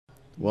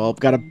Well,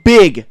 got a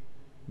big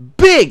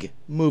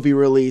movie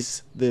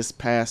release this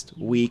past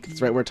week.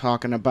 That's right, we're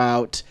talking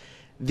about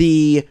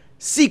the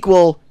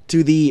sequel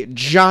to the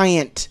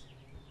gianter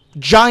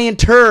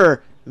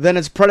than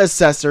its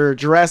predecessor,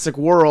 Jurassic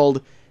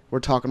World.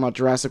 We're talking about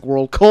Jurassic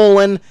World,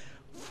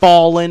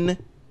 Fallen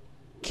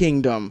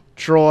Kingdom.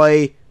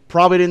 Troy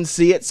probably didn't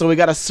see it, so we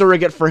got a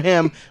surrogate for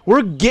him.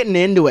 We're getting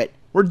into it.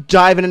 We're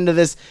diving into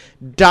this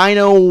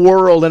dino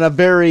world in a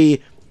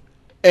very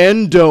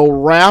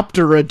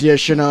Endoraptor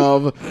edition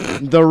of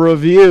the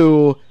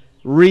review,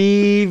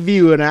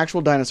 an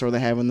actual dinosaur they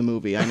have in the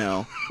movie. I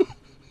know.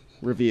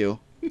 Review.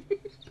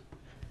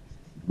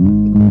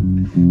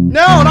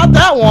 No, not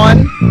that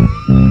one.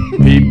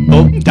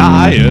 People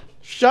die.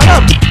 Shut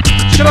up,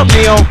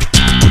 Neil.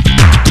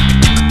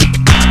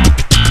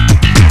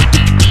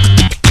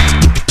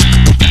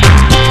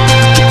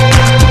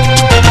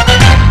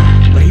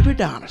 Baby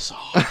dinosaur.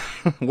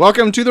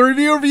 Welcome to the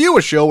Review,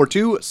 a show where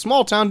two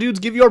small town dudes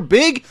give your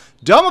big,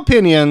 dumb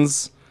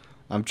opinions.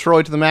 I'm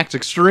Troy to the max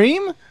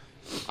extreme.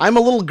 I'm a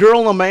little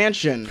girl in a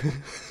mansion.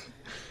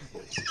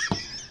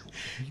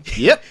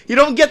 Yep. You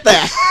don't get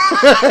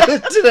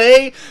that.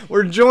 Today,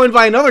 we're joined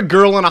by another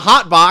girl in a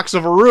hot box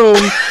of a room.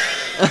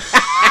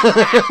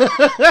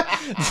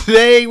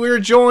 Today, we're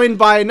joined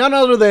by none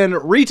other than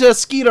Rita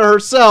Skeeta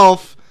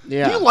herself.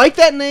 Yeah. Do you like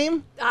that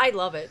name? I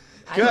love it.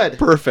 Good.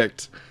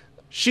 Perfect.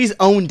 She's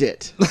owned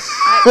it.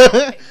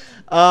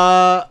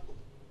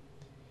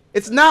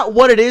 It's not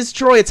what it is,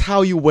 Troy. It's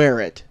how you wear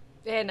it.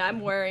 And I'm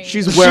wearing...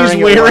 She's wearing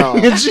it well.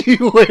 it. She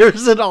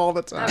wears it all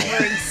the time. I'm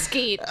wearing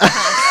skeet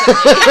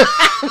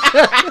constantly.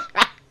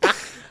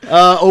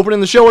 Opening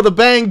the show with a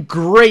bang.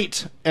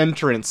 Great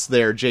entrance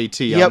there,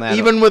 JT. Yep, on that.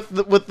 even with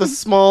the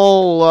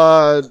small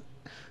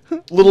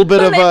little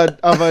bit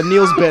of a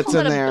Neil's bits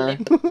in there.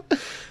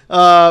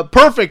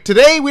 Perfect.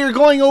 Today we are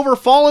going over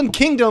Fallen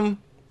Kingdom,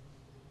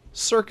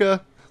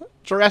 circa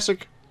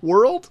Jurassic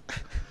World.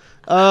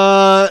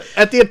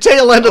 At the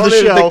tail end of the I don't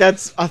even show. think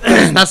that's a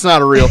thing. That's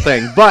not a real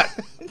thing, but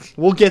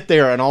we'll get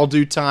there in all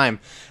due time.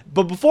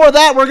 But before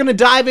that, we're going to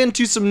dive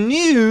into some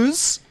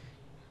news.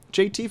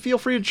 JT, feel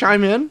free to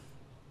chime in.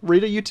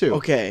 Rita, you too.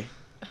 Okay.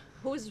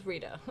 Who's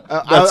Rita?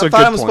 I thought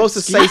I'm supposed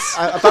to say.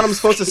 I thought I'm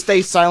supposed to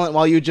stay silent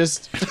while you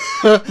just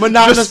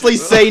monotonously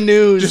say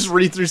news. Just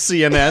read through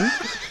CNN.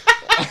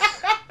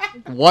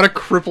 What a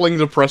crippling,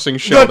 depressing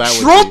show that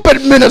would Trump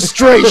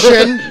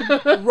administration.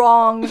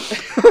 Wrong.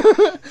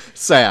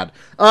 Sad.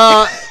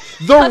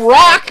 The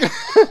Rock,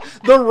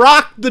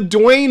 the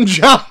Dwayne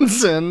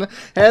Johnson,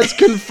 has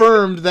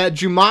confirmed that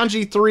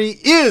Jumanji 3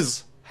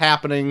 is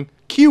happening.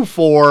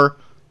 Q4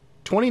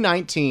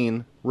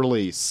 2019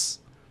 release.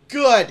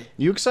 Good.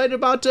 You excited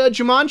about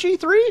Jumanji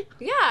 3?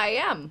 Yeah,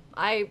 I am.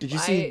 Did you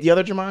see the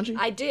other Jumanji?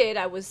 I did.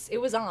 It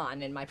was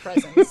on in my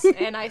presence.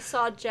 And I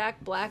saw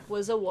Jack Black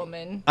was a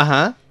woman.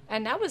 Uh-huh.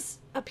 And that was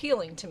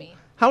appealing to me.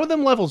 How are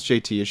them levels,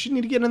 JT? Does she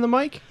need to get in the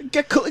mic?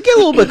 Get a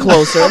little bit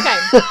closer. Okay.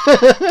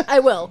 I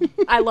will.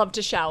 I love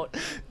to shout.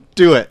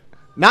 Do it.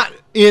 Not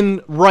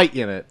right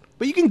in it.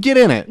 But you can get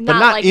in it, but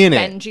not like in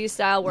Benji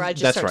style where I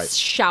just That's start right.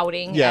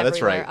 shouting Yeah, that's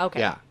everywhere. right. Okay.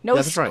 Yeah, No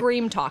that's right.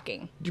 scream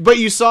talking. it. But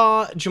you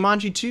saw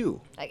Jumanji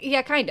 2.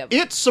 Yeah, kind of.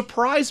 It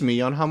surprised me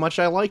on how much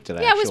I liked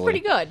it, Yeah, it was pretty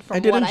good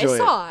from did what I enjoy it.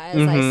 saw,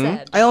 as I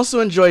said. I also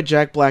enjoyed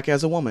Jack Black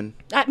as a woman.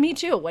 Me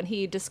too, when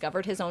he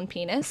discovered his own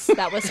penis.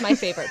 That was my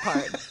favorite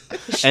part.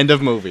 End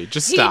of movie.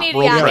 Just stop. He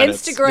Roll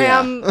credits.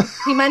 Instagram.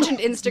 He mentioned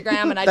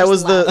Instagram, and I That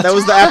was just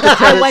laughed. the after I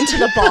credits. went to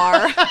the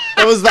bar.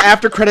 That was the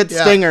after credit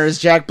stingers.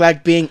 Jack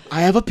Black being,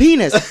 I have a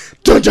penis.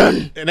 Dun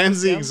dun. It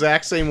ends the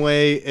exact same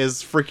way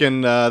as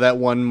freaking that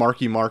one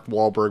Marky Mark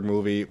Wahlberg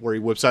movie where he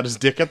whips out his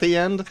dick at the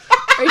end.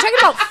 Are you talking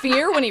about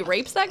Fear when he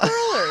rapes that girl?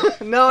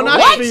 Or? No, not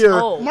What? Fear.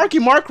 Oh. Marky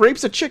Mark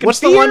rapes a chicken. What's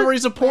the Fear? one where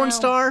he's a porn Well.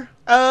 star?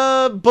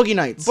 Boogie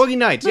Nights. Boogie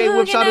Nights. Yeah, he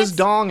whips Boogie out his Nights.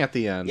 dong at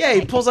the end. Yeah,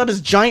 he pulls out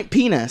his giant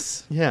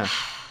penis. Yeah.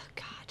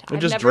 God, Or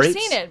I've just never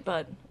drapes? seen it,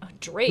 but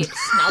drapes.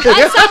 Now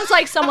that sounds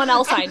like someone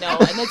else I know,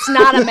 and it's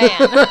not a man.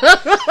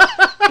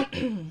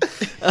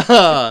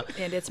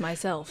 And it's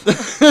myself.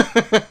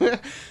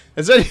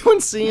 Has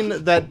anyone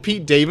seen that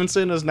Pete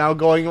Davidson is now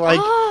going like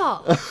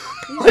Oh,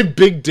 like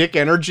big dick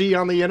energy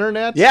on the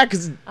internet? Yeah,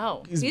 because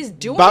he's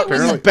doing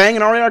he's it with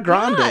banging Ariana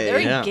Grande. Yeah, they're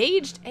Yeah.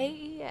 engaged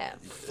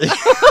AF.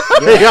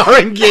 They are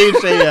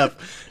engaged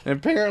AF. And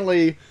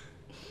apparently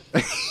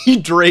he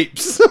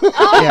drapes.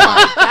 Oh Yeah.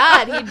 my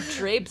God, he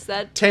drapes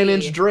that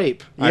 10-inch tea.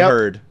 drape, I Yep.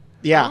 heard.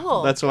 Yeah.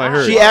 Oh, That's what I God.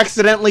 heard. She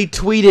accidentally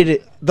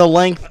tweeted the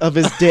length of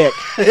his dick.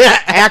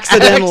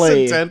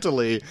 Accidentally.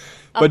 Accidentally.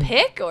 A But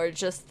pic or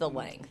just the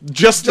length?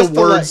 just the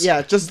words.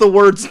 just the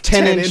words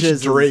 10 10-inch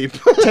inches. drape.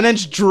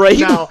 10-inch drape.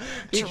 Now,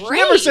 you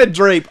never said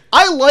drape.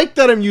 I like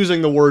that I'm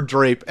using the word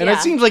drape, and Yeah.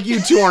 it seems like you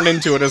two aren't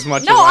into it as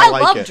much No, as I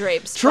like love it.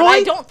 drapes. Troy? But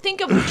I don't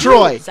think of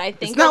Troy, drapes. I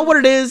think it's not of what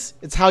it is.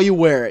 It's how you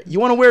wear it. You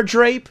want to wear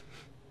drape?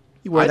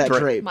 You wear I that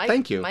drape. drape.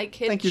 Thank you. My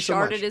kid Thank you so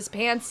sharted much. his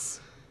pants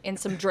in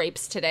some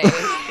drapes today,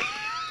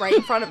 right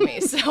in front of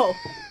me. So,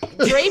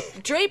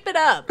 drape it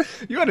up.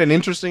 You had an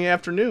interesting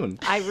afternoon.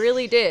 I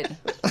really did.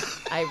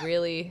 I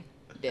really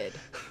did.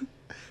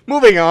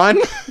 Moving on.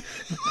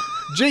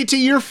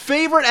 JT, your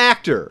favorite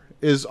actor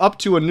is up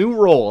to a new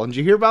role. And did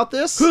you hear about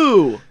this?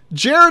 Who?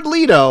 Jared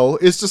Leto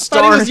is to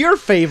Thought he star. was your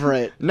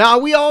favorite. Now,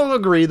 we all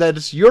agree that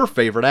it's your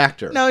favorite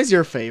actor. No, he's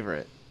your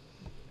favorite.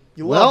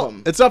 You well, love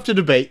him. it's up to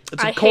debate.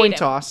 It's a I coin hate him.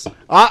 toss.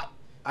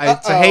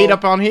 It's a hate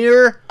up on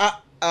here.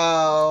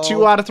 Oh.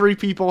 2 out of 3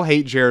 people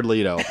hate Jared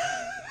Leto.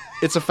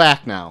 It's a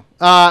fact now.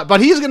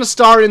 But he's going to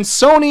star in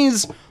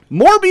Sony's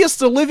Morbius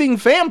the Living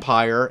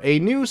Vampire, a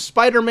new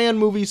Spider-Man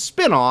movie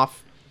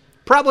spin-off,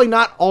 probably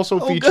not also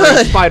featuring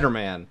good.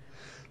 Spider-man.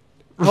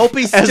 Hope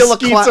he's As still a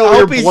Skeets clown. over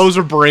here Hope he's, blows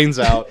her brains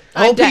out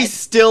hope dead. he's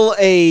still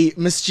a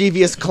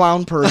mischievous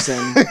clown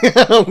person.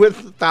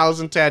 with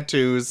 1,000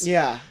 tattoos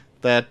Yeah.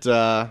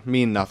 that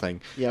mean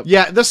nothing. Yep.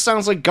 Yeah, this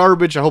sounds like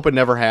garbage. I hope it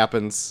never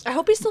happens. I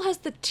hope he still has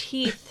the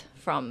teeth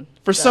from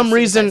For the some Suicide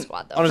reason-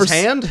 Squad, though. On For his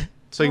s- hand?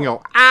 So you can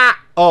go,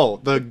 oh,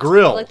 the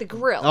grill. like the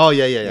grill. Oh,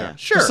 yeah.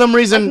 Sure. For some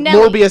reason, Like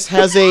Nelly. Morbius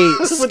has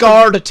a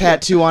scarred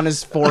tattoo on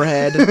his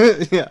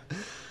forehead.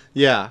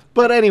 Yeah.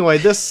 But anyway,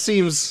 this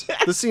seems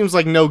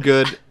like no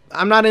good.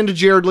 I'm not into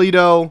Jared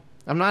Leto.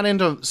 I'm not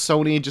into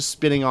Sony just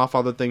spinning off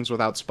other things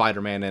without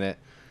Spider-Man in it.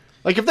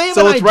 Like if they have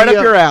So an it's right up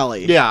idea- your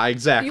alley. Yeah,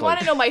 exactly. You want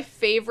to know my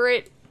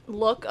favorite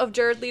look of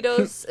Jared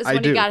Leto's is I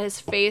when do. he got his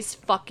face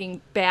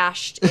fucking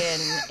bashed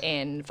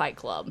in Fight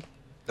Club.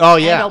 Oh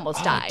yeah. and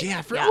almost died.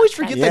 Yeah, I Yeah. always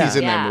forget that he's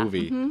in Yeah. that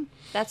movie.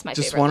 That's my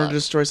Just favorite wanted look. to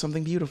destroy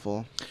something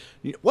beautiful.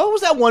 What was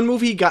that one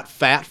movie he got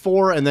fat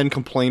for and then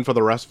complained for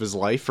the rest of his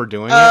life for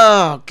doing it?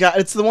 Oh god,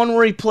 it's the one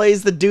where he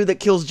plays the dude that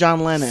kills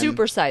John Lennon.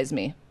 Supersize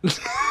Me.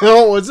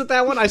 Oh, was it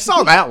that one? I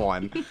saw that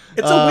one.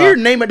 It's a weird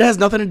name. It has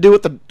nothing to do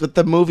with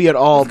the movie at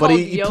all. It's But called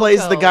he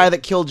plays the Yoko. guy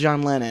that killed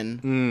John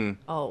Lennon.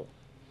 Oh,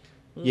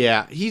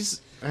 Yeah,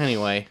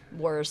 anyway.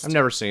 worst. I've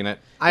never seen it.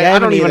 Yeah, I I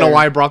haven't don't even know either.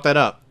 why I brought that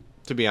up,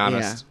 to be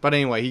honest. Yeah. But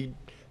anyway, he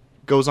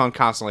goes on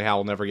constantly how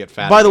he'll never get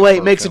fat. By the again way,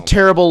 for it makes a film.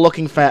 terrible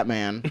looking fat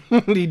man.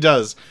 He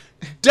does.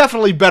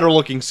 Definitely better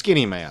looking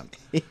skinny man.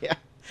 Yeah.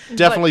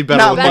 Definitely But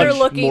better, better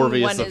looking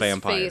looking Morbius when the his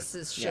Vampire. face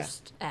is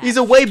just. ass. He's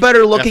a way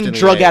better looking Destiny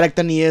drug A. addict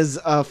than he is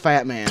a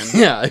fat man.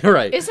 Yeah, you're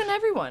right. Isn't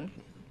everyone?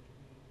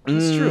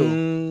 It's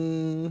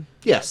true.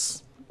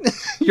 Yes.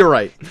 You're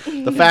right.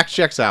 The fact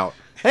checks out.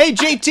 Hey,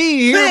 JT,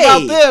 you hear Hey!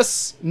 about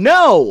this?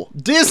 No.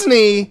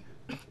 Disney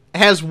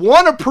has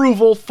won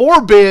approval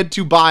for bid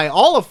to buy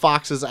all of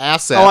Fox's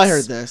assets. Oh, I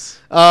heard this.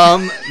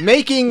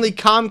 Making the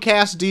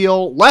Comcast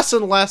deal less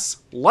and less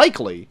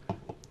likely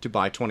to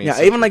buy 20th Yeah, I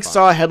Century even Fox.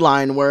 saw a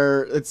headline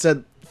where it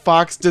said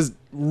Fox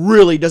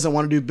really doesn't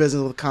want to do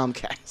business with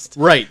Comcast.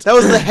 Right. That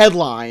was the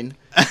headline.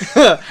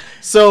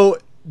 So,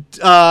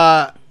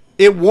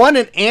 it won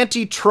an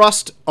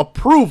antitrust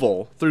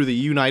approval through the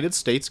United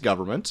States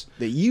government.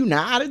 The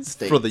United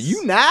States. For the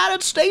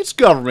United States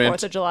government.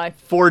 4th of July.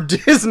 For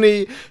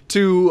Disney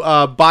to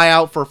buy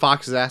out for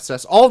Fox's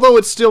assets, although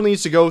it still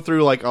needs to go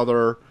through like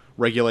other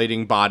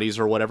regulating bodies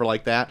or whatever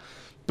like that.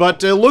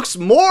 But it looks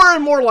more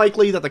and more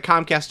likely that the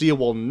Comcast deal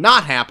will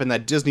not happen,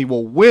 that Disney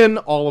will win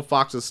all of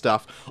Fox's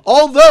stuff.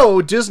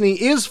 Although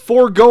Disney is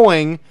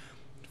foregoing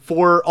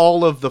for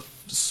all of the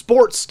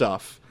sports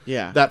stuff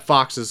Yeah. that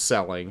Fox is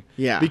selling.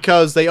 Yeah.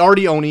 Because they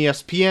already own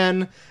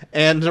ESPN,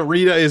 and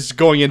Rita is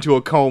going into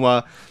a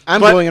coma. I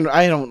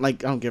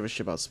don't give a shit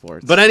about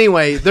sports. But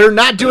anyway, they're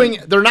not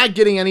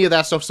getting any of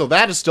that stuff, so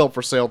that is still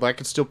for sale. That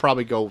could still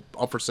probably go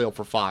up for sale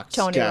for Fox.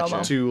 Tony Gotcha.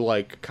 Romo. To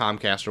like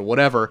Comcast or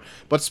whatever.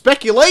 But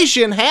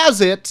speculation has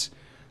it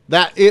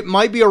that it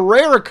might be a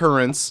rare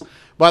occurrence,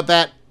 but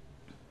that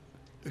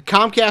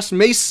Comcast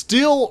may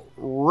still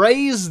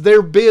raise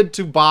their bid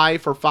to buy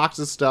for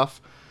Fox's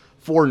stuff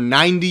for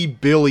 $90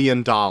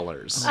 billion.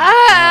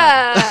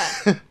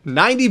 Ah!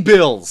 90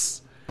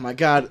 bills. oh my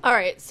god. All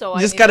right, so I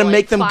just need gotta to,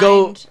 make them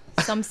go- find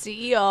some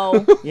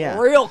CEO Yeah.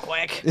 real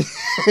quick.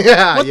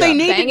 Yeah, What they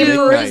need Bang to him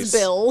do, for Nice. his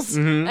bills.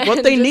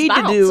 what they need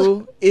to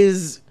do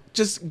is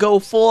just go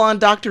full on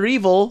Dr.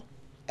 Evil,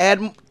 add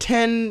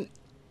 10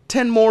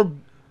 more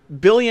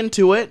billion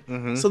to it,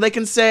 so they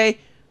can say,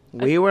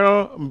 we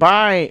will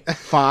buy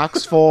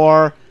Fox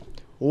for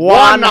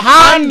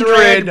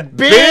 $100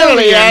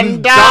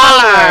 billion.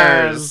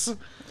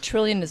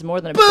 Trillion is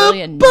more than a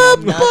billion.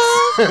 nuts.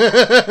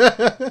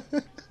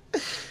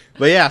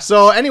 But yeah,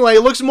 so anyway,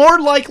 it looks more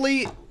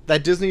likely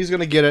that Disney is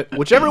going to get it,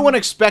 which everyone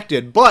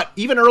expected. But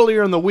even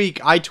earlier in the week,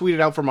 I tweeted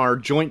out from our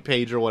joint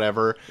page or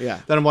whatever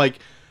that I'm like,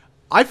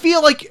 I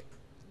feel like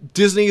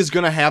Disney is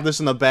going to have this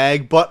in the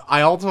bag, but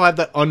I also have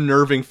that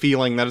unnerving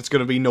feeling that it's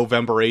going to be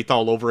November 8th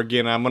all over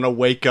again. I'm going to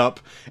wake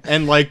up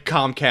and like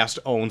Comcast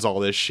owns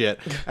all this shit.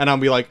 And I'll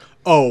be like,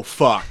 oh,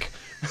 fuck.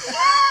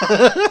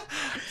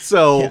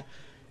 So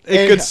it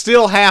And could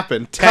still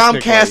happen,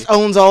 technically. Comcast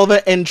owns all of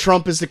it, and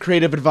Trump is the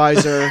creative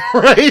advisor.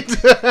 Right?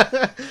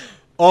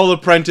 All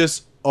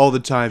Apprentice, all the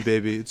time,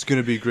 baby. It's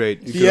gonna be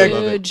great. You're Yeah, gonna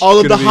love it. Huge. all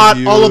of It's the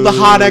gonna be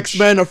hot huge.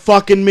 X-Men are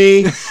fucking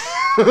me.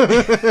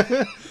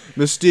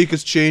 Mystique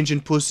is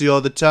changing pussy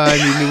all the time.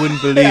 You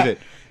wouldn't believe it.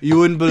 You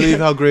wouldn't believe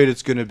how great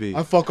it's gonna be.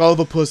 I fuck all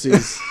the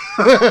pussies.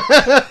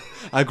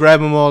 I grab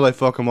them all. I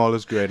fuck them all.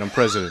 It's great. I'm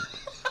president.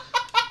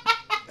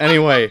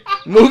 Anyway,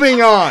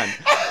 moving on.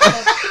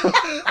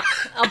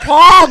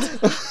 Appalled.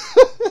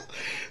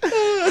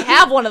 I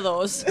have one of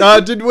those.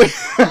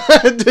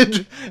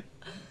 Did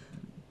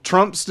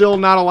Trump still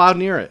not allowed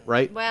near it,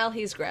 right? Well,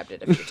 he's grabbed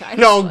it a few times.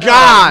 No,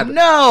 God.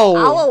 No.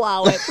 I'll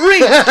allow it.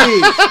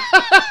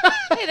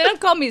 Hey, they don't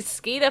call me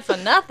Skeeta for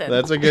nothing.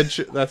 That's a good.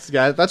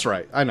 That's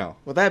right. I know.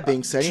 With that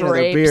being said, you know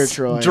Drapes. beer,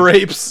 Troy.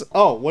 Drapes.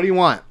 Oh, what do you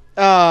want?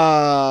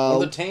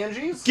 The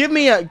Tangies? give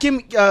me.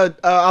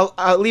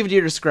 I'll leave it to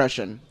your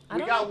discretion. I We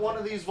don't got know. one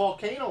of these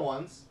volcano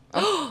ones.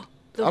 The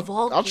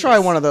I'll try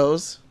one of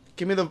those.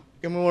 Give me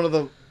one of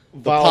the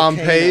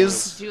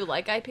Pompeii's. Do you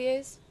like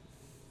IPAs?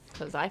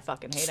 Because I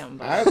fucking hate them.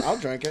 I'll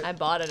drink it. I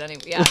bought it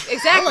anyway. Yeah,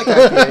 exactly.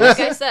 Like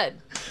I said.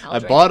 I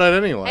bought it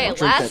anyway. Hey,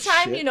 drink last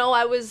that time, shit.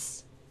 I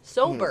was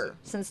sober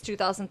since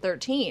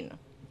 2013.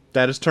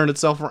 That has turned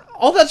itself around.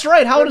 Oh, that's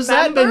right. How has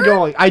that been Remember?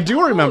 going? I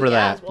do remember Oh,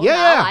 that. Well, yeah.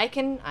 now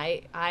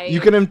I You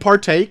can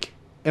partake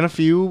in a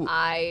few.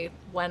 I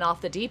went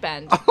off the deep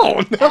end,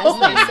 Oh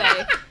no!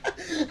 as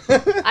they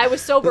say. I was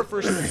sober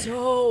for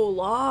so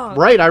long.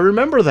 Right, I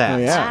remember that.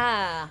 Oh,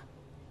 yeah.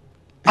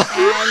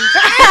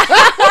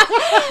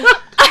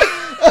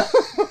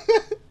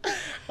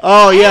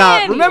 Oh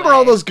yeah, remember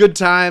all Anyway. those good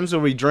times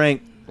when we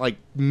drank like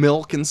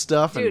milk and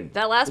stuff? Dude, And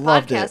that last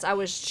Loved podcast, it. I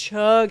was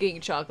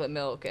chugging chocolate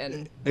milk,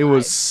 and it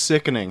was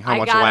sickening how I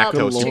much got up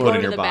lactose to you go put in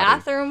to your the body.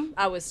 bathroom.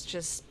 I was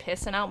just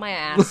pissing out my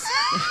ass.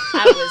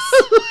 I was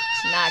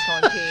not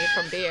going to pee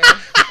from beer.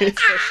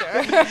 That's for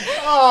sure.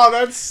 Oh,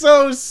 that's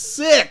so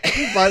sick,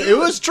 but it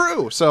was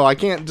true, so I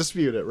can't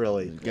dispute it.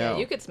 Really, Yeah,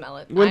 you could smell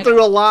it. went I through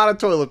know. a lot of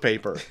toilet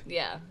paper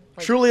Yeah.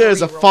 like Truly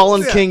is a 3 rolls.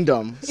 fallen Yeah.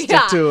 kingdom. Stick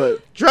Yeah. to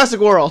it. Jurassic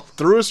World.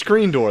 through a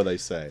screen door. They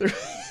say.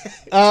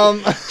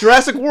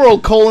 Jurassic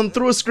World,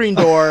 through a screen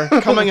door,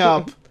 coming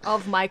up.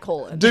 Of my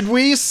colon. Did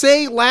we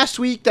say last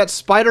week that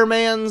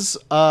Spider-Man's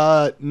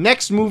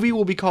next movie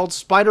will be called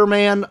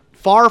Spider-Man: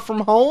 Far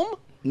From Home?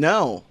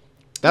 No.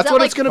 That's that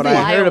what like it's gonna But be.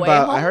 Fly Away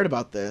I Home? heard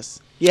about this.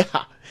 Yeah.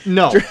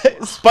 No.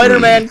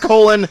 Spider-Man,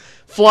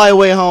 Fly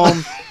Away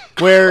Home,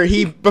 where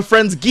he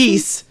befriends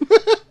geese,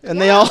 and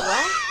they all...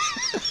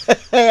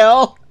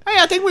 Hell. Hey,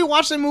 I think we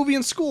watched that movie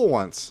in school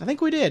once. I think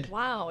we did.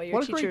 Wow, your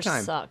What a great teachers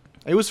time. suck.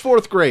 It was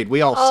 4th grade.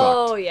 We all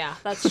Oh, sucked. yeah,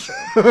 that's true.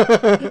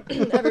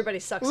 Everybody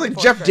sucks. Was like in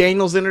fourth Jeff grade.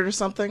 Daniels in it or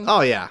something?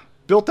 Oh yeah,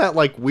 built that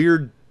like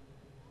weird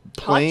Hutch?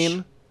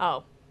 plane.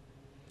 Oh.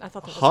 I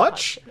thought that was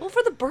Hutch? Well,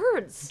 for the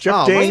birds. Jeff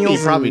Oh, maybe Daniels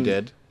he probably and-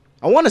 did.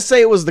 I want to say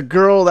it was the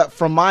girl that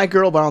from My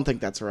Girl, but I don't think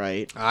that's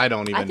right. I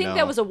don't even know. I think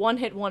that was a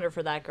one-hit wonder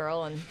for that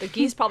girl, and the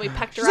geese probably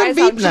pecked her She's on eyes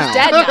Veep out. She's now.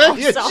 dead now.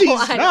 Yeah, so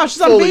she's- I No, don't-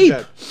 she's on Fully Veep.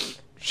 dead.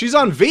 She's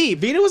on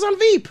Veep. Vita was on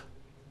Veep.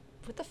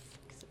 What the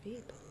fuck is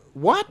Veep?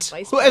 What?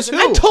 Vice Who as who?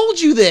 president? I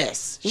told you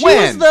this. She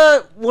When?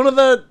 was one of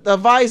the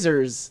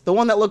advisors, the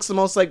one that looks the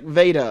most like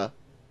Veda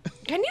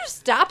Can you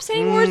stop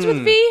saying words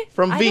with V?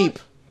 from I Veep.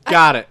 don't-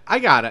 Got it. I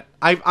got it.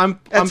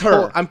 I'm That's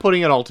her. I'm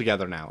putting it all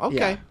together now. Okay.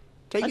 Yeah.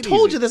 Take I it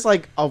told easy. you this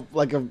like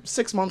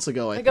 6 months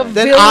ago. I Like a think.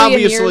 Then billion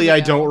obviously years I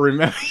ago. don't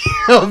remember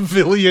a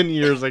billion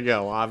years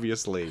ago.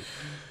 Obviously.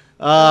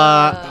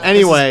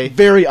 Anyway,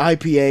 very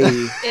IPA.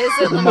 Is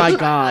it? Oh my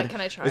God.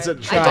 Can I try is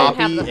it I don't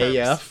have the choppy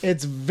herbs. AF?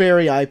 It's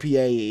very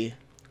IPA.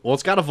 Well,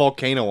 it's got a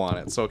volcano on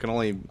it, so it can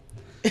only.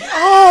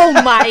 Oh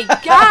my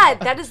god,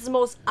 that is the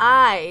most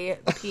IPA.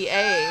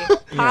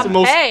 It's the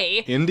most Pompeii.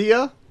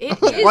 India. It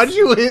is Why'd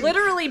you hit-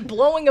 literally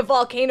blowing a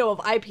volcano of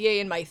IPA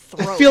in my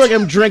throat. I feel like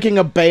I'm drinking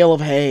a bale of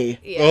hay.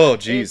 Yeah, Oh,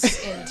 jeez.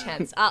 It's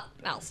intense.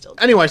 I'll still.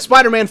 Anyway,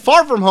 Spider-Man: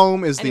 Far From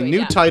Home is the Anyway, new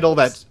yeah. title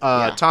that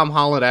Yeah. Tom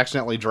Holland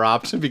accidentally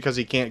dropped because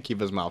he can't keep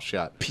his mouth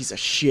shut. Piece of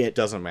shit.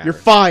 Doesn't matter. You're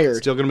fired.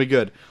 Still gonna be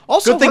good.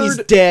 Also, Good thing he's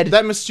heard dead.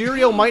 That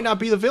Mysterio might not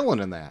be the villain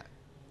in that.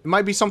 It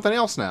might be something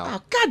else now.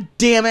 Oh, God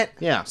damn it.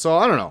 Yeah, so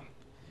I don't know.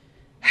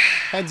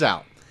 Heads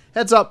out.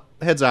 Heads up,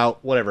 heads out,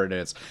 whatever it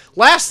is.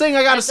 Last thing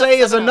I gotta Heads up, say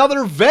is 7 up.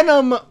 another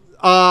Venom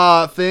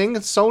thing.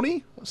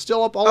 Sony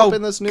still up Oh, up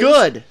in this news.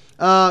 good.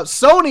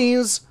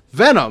 Sony's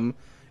Venom,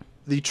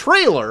 the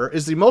trailer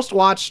is the most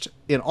watched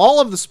in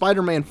all of the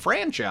Spider-Man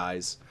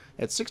franchise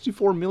at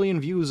 64 million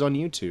views on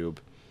YouTube.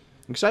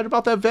 Excited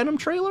about that Venom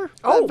trailer?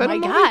 Oh That my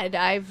Venom movie? god,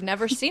 I've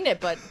never seen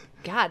it, but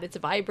God, it's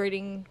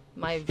vibrating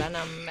my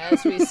venom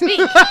as we speak.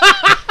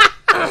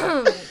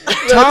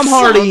 Tom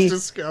Hardy Sounds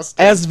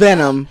disgusting. as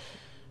Venom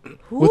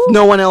with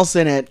no one else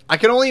in it. I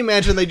can only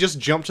imagine they just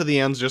jump to the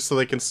ends just so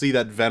they can see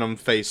that Venom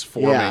face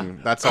forming.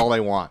 Yeah. That's all they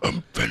want.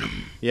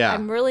 Venom. Yeah.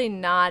 I'm really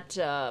not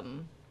A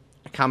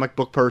comic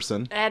book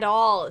person. at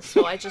all,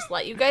 so I just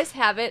let you guys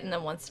have it, and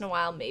then once in a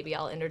while, maybe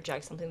I'll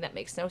interject something that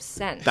makes no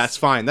sense. That's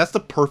fine. That's the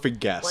perfect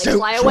guess. like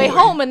Fly Away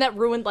Home, and that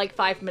ruined like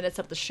 5 minutes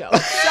of the show. So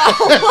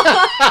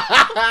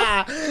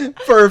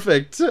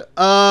Perfect.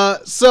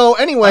 So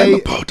anyway,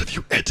 Part of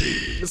you,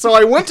 Eddie. so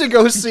I went to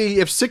go see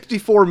if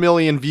 64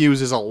 million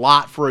views is a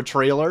lot for a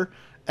trailer.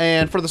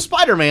 And for the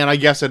Spider-Man, I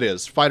guess it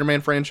is.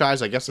 Spider-Man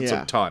franchise, I guess it's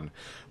Yeah. a ton.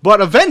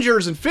 But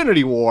Avengers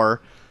Infinity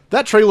War,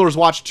 that trailer was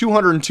watched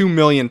 202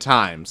 million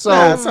times. So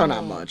That's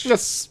not much.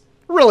 that's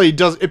really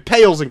does it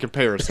pales in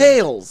comparison.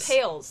 Tails.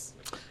 Tails.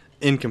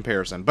 In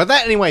comparison. But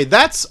that anyway,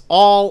 that's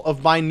all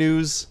of my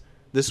news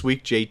this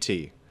week,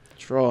 JT.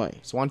 Troy.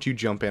 So why don't you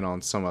jump in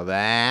on some of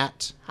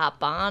that?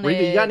 Hop on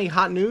Rita, it. you got any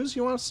hot news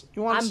you want?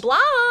 I'm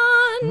blonde.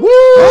 Woo!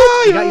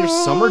 You got your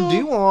summer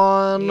dew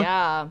on.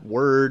 Yeah.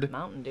 Word.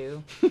 Mountain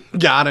Dew.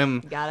 Got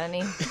him. Got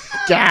any?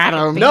 Got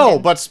him. No,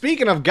 but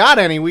speaking of got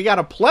any, we got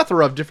a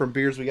plethora of different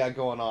beers we got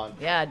going on.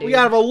 Yeah, dude. We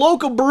got a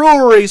local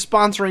brewery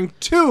sponsoring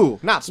two.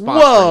 Not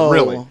sponsoring, Whoa.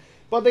 really.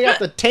 But they got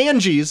the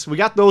Tangies. We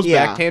got those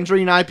back.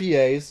 Tangerine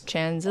IPAs.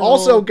 Chanzel.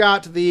 Also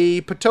got the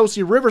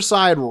Potosi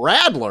Riverside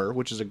Radler,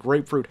 which is a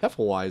grapefruit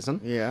Hefeweizen.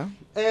 Yeah.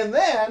 And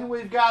then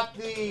we've got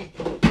the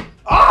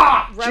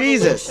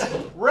Jesus.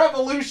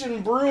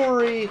 Revolution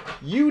Brewery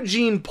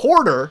Eugene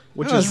Porter,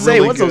 which I was is gonna say,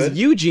 really what's good. those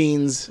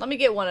Eugenes? Let me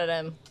get one of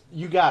them.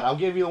 You got it. I'll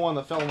give you the one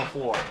that fell on the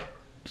floor.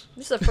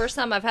 This is the first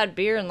time I've had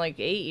beer in like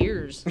 8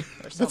 years or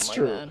something That's like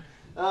true.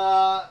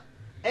 that.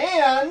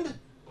 And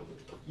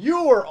you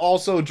are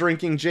also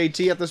drinking,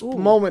 JT, at this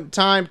moment in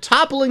time,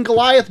 Toppling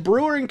Goliath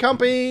Brewing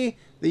Company,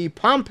 the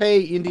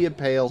Pompeii India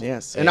Pale.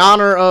 Yes. In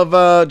honor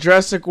of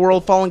Jurassic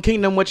World Fallen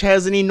Kingdom, which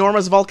has an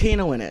enormous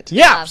volcano in it.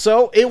 Yeah,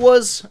 so it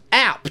was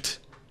apt.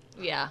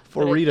 Yeah.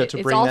 For but Rita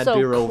to bring that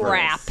beer over.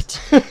 It's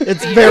also crapped.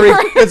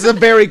 It's a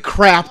very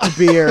crapped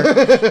beer.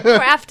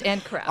 Craft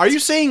and craft. Are you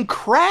saying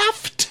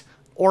craft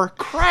or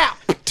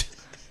crapped?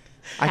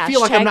 I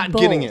feel like I'm not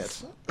getting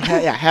it.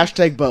 Yeah,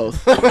 hashtag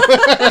both.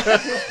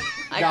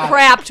 I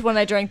crapped when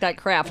I drank that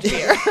craft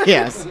beer.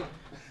 Yes.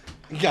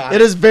 Got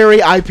It is very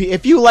IPA.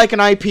 If you like an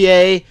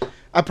IPA,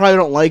 I probably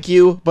don't like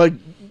you, but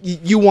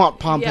you want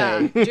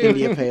Pompeii Yeah, dude,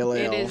 India Pale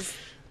Ale. It is.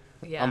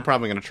 Yeah. I'm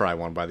probably going to try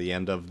one by the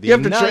end of the You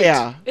have to night. try,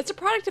 yeah. It's a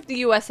product of the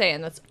USA,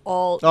 and that's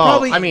all. Oh,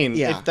 Probably- I mean,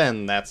 yeah. if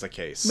then that's the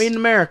case. Made in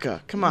America.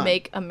 Come on.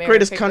 Make America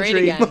Greatest great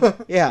country. again.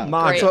 Yeah. Great.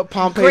 That's what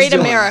Pompeii's Great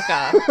doing.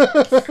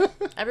 America.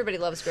 Everybody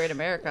loves Great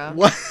America.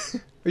 What?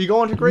 Are you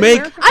going to Great Make-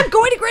 America? I'm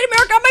going to Great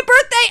America on my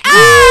birthday.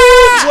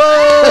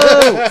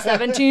 Ah! Whoa!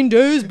 17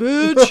 days,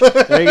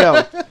 bitch. There you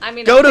go. I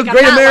mean, Go I to think I'm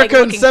Great not, America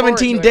like, in looking forward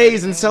 17 to it.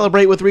 days and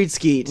celebrate with Reed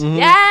Skeet.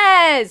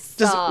 Yes.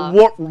 Just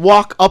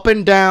walk up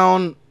and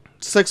down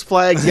Six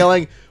Flags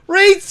yelling,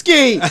 Reed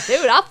Skeet!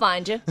 Dude, I'll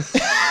find you.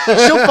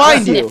 She'll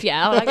find you. Sniff you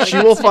out. I gotta She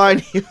go will sniff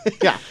find you.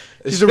 Yeah.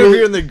 If She's a you're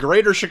really, in the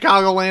greater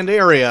Chicagoland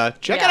area,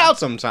 check it Yeah. out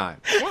sometime.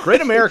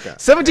 Great America.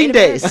 17 Great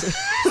days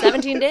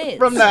 17 days.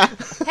 from now.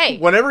 Hey,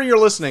 Whenever you're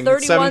listening,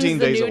 31's 17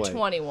 the days new away.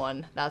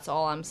 21. That's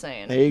all I'm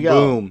saying. There you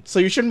go. Boom. So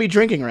you shouldn't be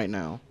drinking right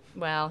now.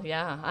 Well,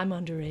 yeah, I'm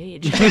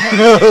underage.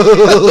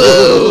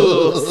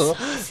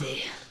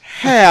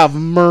 Have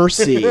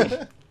mercy.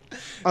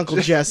 Uncle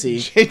Jesse.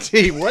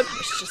 JT, what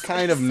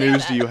kind of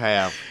news do you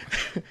have?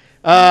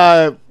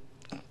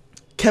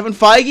 Kevin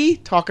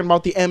Feige talking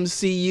about the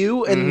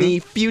MCU in the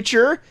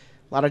future. A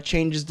lot of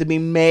changes to be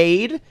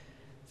made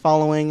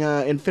following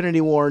Infinity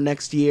War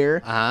next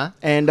year. Uh-huh.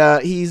 And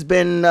he's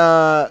been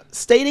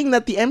stating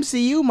that the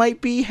MCU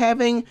might be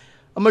having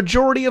a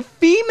majority of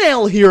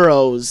female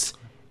heroes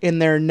in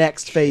their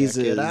next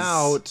phases. Get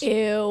out.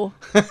 Ew.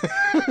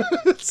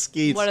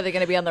 Skeets. What are they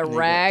going to be on the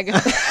rag?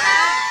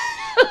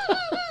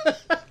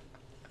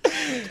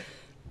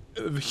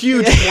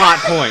 Huge plot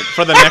point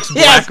for the next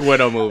Yes. Black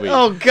Widow movie.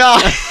 Oh,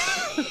 God.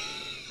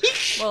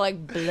 More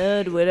like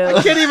Blood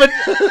Widow. Can't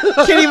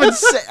even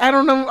say. I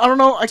don't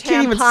know. I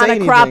can't even say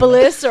anything.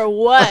 Acropolis or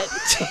what?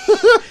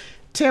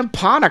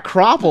 Tampon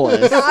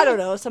Acropolis. I don't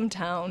know. Some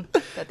town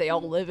that they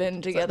all live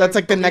in together. That's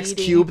like the next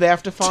bleeding. cube they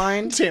have to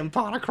find.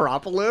 Tampon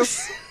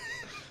Acropolis?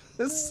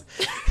 It's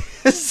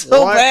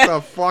so what bad.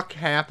 the fuck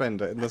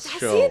happened in this I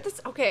show? see it.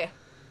 Okay.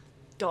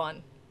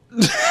 Done.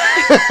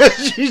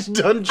 She's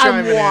done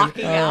chiming I'm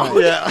walking out.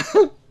 in. Yeah.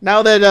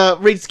 Now that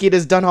Reed Skeet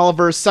has done all of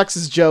her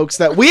sexist jokes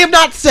that we have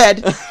not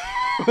said,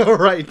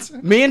 Right.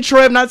 me and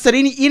Troy have not said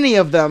any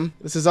of them.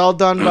 This is all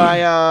done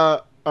by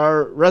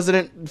our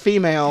resident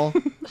female.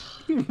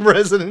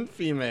 Resident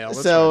female.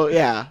 That's So right.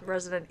 yeah.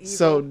 Resident Evil.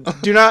 So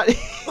do not.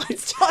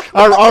 Let's talk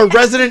about our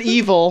Resident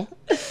Evil.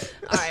 All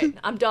right,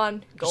 I'm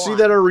done. Go Did you see on.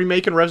 that are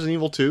remaking Resident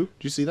Evil 2?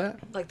 Did you see that?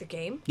 Like the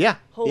game? Yeah.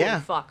 Holy Yeah.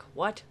 fuck.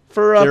 What?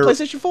 For They're-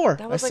 PlayStation 4.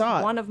 That I was saw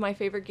like it. one of my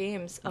favorite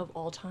games of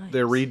all time.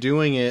 They're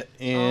redoing it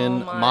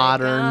in Oh my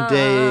modern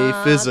day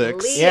God,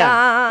 physics. Leon,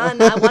 Yeah.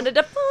 I wanted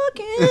to fuck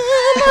him.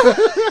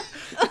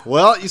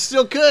 Well, you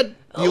still could.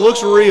 He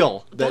looks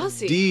real. That Does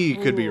he? D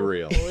could be Ooh,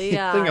 real.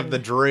 Leon. Think of the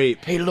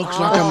drape. He looks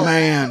like a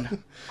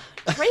man.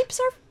 Drapes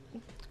are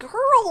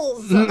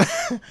girls.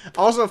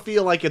 Also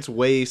feel like it's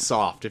way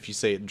soft if you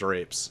say it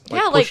drapes.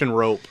 Like Yeah, like- pushing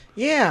rope.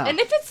 Yeah. And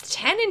if it's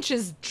 10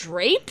 inches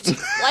draped,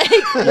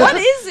 like, what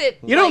is it?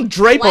 You don't Like,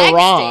 drape a flag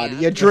rod.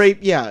 stand? You drape.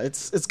 Yeah,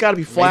 it's got to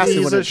be flaccid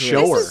he's when a it's show-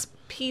 draped. shower. This is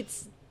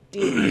Pete's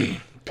D.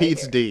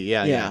 Pete's D.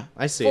 Yeah, yeah. Yeah.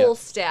 I see Full it.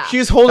 staff.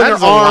 She's holding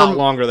That's her a lot arm.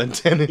 longer than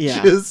 10 Yeah.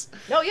 inches.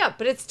 No, yeah,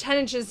 but it's 10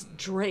 inches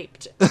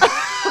draped.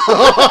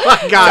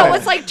 Got So it.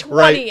 it's like 20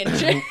 Right.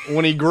 inches.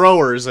 When he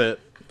growers it,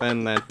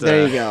 then that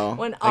There you go.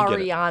 When I get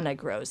it. Ariana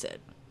grows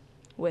it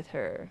with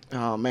her.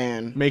 Oh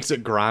man. makes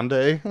it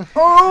grande.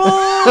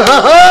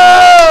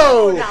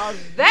 Oh! Now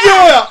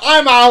that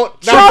I'm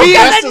out. Joke being-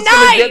 of That's the what's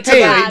gonna night! get Hey,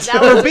 Yeah,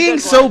 that was for a being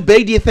good so one.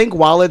 big, do you think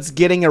while it's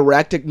getting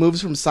erect, it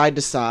moves from side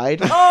to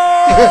side?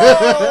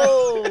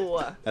 Oh!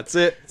 That's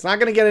it. It's not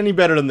going to get any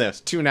better than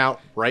this. Tune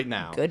out right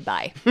now.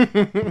 Goodbye.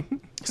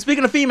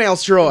 Speaking of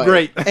females, Troy.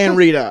 Great. And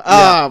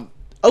Rita.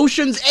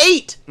 Ocean's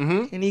 8.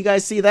 Mm-hmm. Can you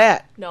guys see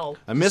that? No.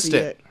 I missed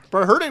it.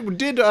 But I heard it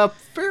did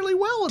fairly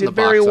well in the box office. Did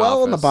very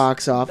well in the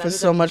box office.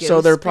 So much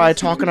so they're probably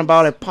talking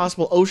about a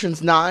possible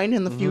Ocean's 9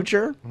 in the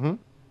future. Mm-hmm.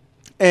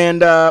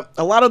 And a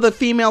lot of the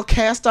female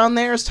cast on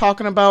there is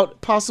talking about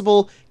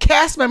possible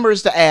cast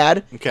members to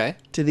add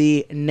to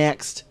the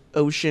next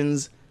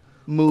Ocean's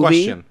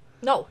movie. Question.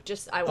 No,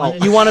 just I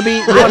wanted. You want to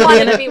be? I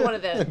wanted to be one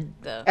of the.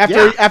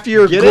 After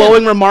your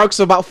glowing remarks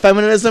about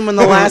feminism in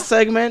the last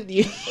segment,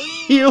 you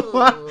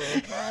want.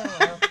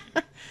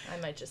 I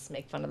might just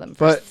make fun of them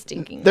for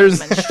stinking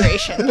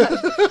menstruation.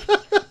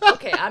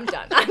 Okay, I'm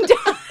done.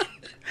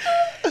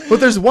 But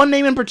there's one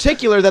name in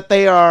particular that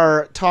they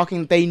are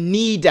talking they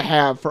need to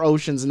have for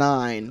Ocean's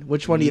 9.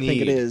 Which one do you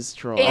think it is,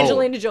 Troy?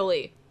 Angelina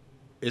Jolie.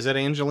 Is it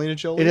Angelina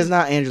Jolie? It is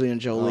not Angelina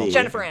Jolie.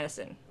 Jennifer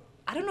Aniston.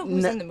 I don't know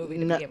who's in the movie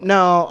to begin with.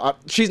 No,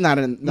 she's not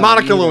in.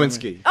 Monica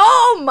Lewinsky.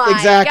 Oh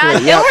my God!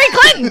 Hillary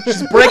Clinton.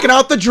 She's breaking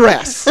out the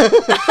dress.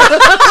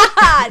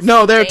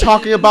 No, they're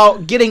talking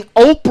about getting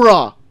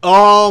Oprah.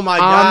 Oh my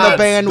God! On the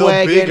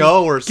bandwagon. The Big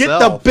O herself. Get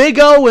the Big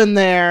O in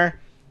there.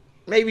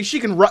 Maybe she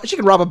can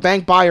rob a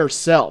bank by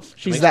herself.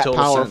 She's that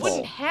powerful. She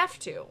wouldn't have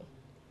to.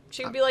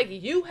 She would be like,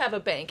 you have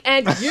a bank,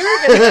 and you're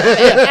going to have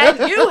a bank,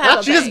 and you have a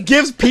bank. She just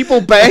gives people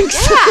banks?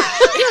 Yeah.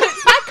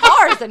 It's not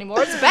cars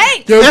anymore, it's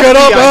banks. You get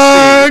a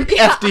bank!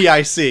 Yeah.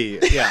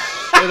 FDIC. Yeah.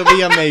 It'll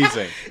be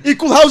amazing.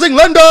 Equal housing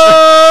lender!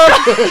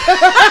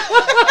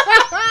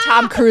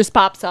 Tom Cruise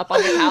pops up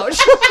on the couch.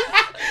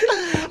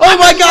 Oh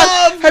my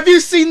God! Have you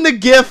seen the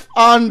GIF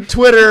on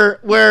Twitter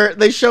where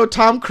they show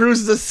Tom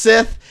Cruise as a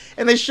Sith?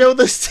 And they show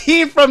the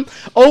scene from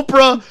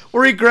Oprah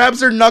where he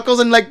grabs her knuckles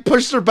and like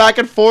pushes her back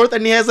and forth,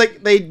 and he has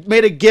like they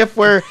made a GIF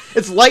where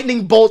it's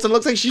lightning bolts and it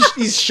looks like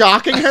he's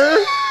shocking her.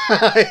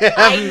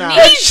 I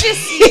need to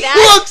see that.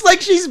 It looks like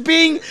she's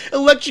being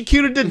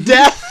electrocuted to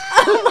death.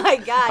 Oh my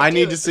God! I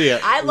need to see it.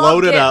 I love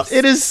Load it up.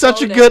 It is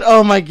such a good.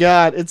 Oh my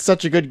God! It's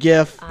such a good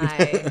GIF.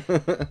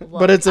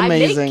 But it's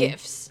amazing. I make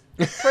GIFs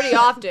pretty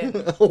often.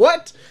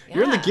 What? Yeah.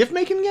 You're in the GIF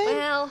making game?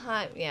 Well,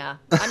 yeah.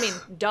 I mean,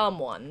 dumb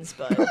ones,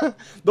 but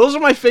those are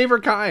my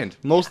favorite kind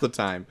most of the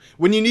time.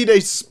 When you need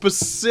a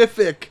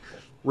specific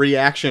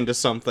reaction to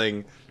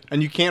something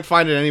and you can't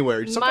find it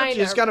anywhere, sometimes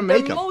you just gotta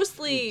make them.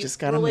 Mostly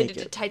related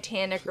to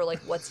Titanic or like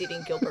What's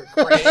Eating Gilbert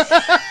Grape.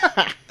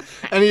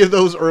 Any of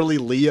those early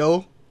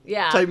Leo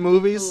type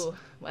movies? Ooh,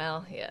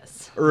 well,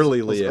 yes.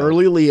 Early Leo.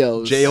 Early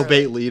Leos.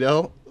 Jailbait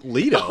Leto.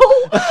 Leto.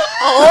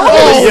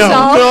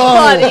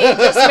 Somebody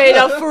just made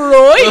a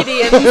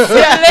Freudian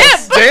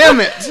slip. Damn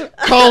it.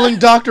 Calling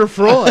Dr.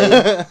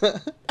 Freud.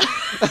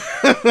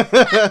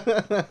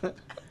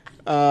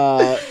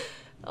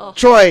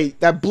 Troy,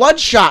 that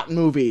Bloodshot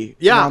movie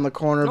around the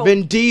corner.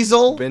 Vin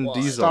Diesel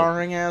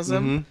starring as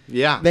him. Mm-hmm.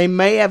 Yeah. They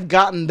may have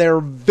gotten their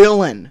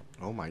villain.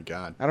 Oh my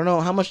God. I don't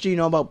know. How much do you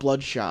know about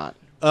Bloodshot?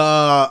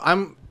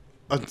 I'm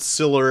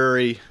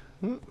ancillary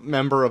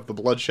member of the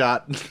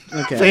Bloodshot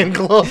fan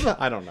club.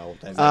 I don't know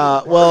what that means.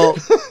 Well,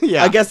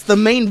 I guess the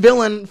main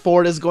villain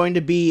for it is going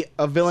to be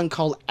a villain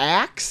called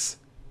Axe.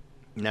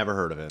 Never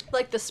heard of it.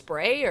 Like the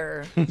spray,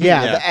 or the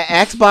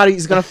Axe body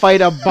is going to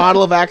fight a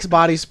bottle of Axe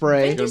body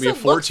spray. It's going to be a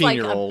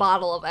 14-year-old. Like a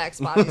bottle of Axe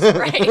body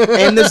spray.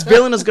 And this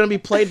villain is going to be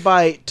played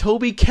by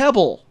Toby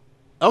Kebbell.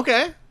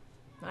 Okay.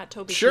 Not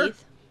Toby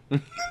Keith.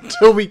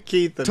 Toby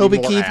Keith. Toby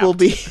Keith will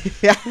be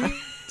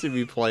to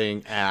be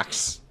playing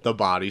Axe, the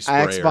body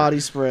sprayer. Axe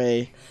body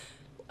spray.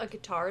 A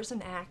guitar is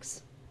an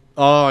axe.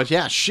 Oh,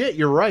 yeah, shit,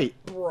 you're right.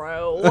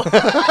 Bro.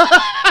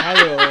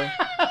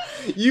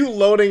 You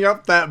loading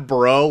up that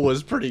bro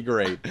was pretty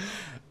great.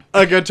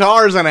 A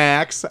guitar's an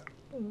axe.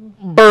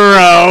 Bro.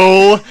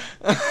 Oh,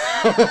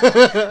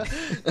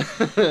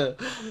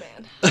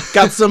 man.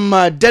 Got some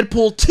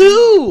Deadpool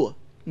 2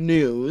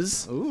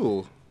 news.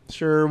 Ooh.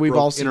 Sure, we've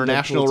all seen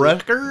international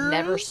record.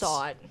 Never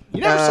saw it.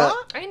 You never saw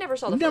it? I never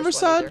saw the never first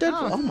saw one either.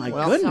 Deadpool? Oh my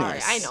goodness. Sorry,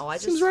 I know.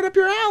 Seems right up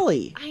your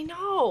alley. I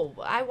know.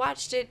 I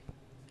watched it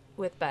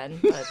with Ben,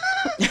 but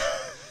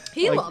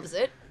he loves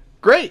it.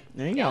 Great.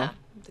 There you go.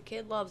 The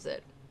kid loves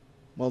it.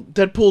 Well,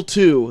 Deadpool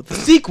 2, the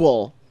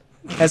sequel,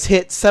 has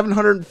hit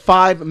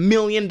 $705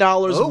 million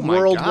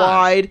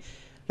worldwide. God.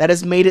 That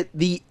has made it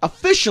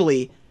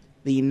officially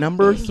the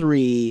number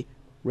 3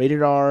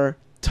 rated R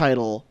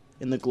title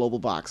in the global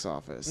box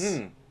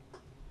office.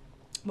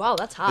 Wow,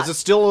 that's hot. Is it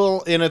still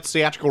in its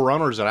theatrical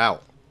run, or is it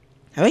out?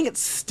 I think it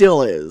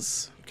still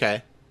is.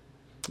 Okay.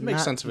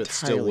 Makes sense if it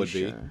still would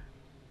be. Sure.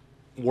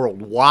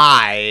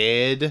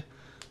 Worldwide.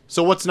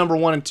 So what's number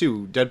 1 and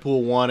 2?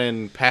 Deadpool 1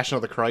 and Passion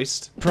of the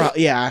Christ?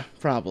 Yeah,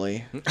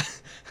 probably.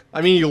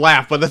 I mean, you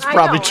laugh, but that's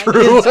probably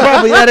true.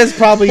 That is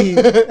probably.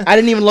 I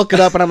didn't even look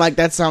it up, and I'm like,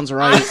 that sounds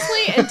right.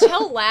 Honestly,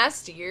 until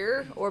last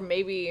year, or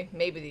maybe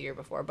the year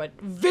before, but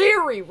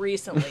very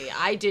recently,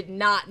 I did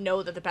not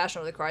know that the Passion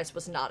of the Christ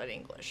was not in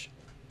English.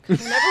 I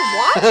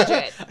never watched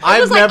it. It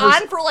I've was like never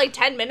on for like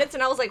 10 minutes,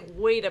 and I was like,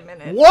 wait a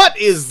minute. What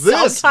is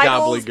this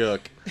Subtitles? gobbledygook?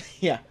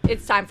 Yeah.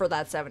 It's time for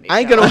that 70s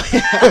I ain't show.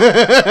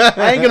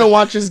 I ain't gonna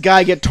watch this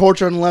guy get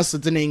tortured unless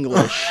it's in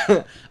English.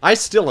 I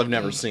still have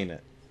never seen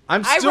it. I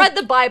read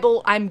the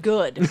Bible. I'm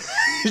good.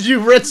 You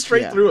read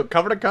straight Yeah. through it,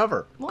 cover to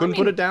cover. Well, Couldn't I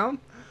put mean- it down?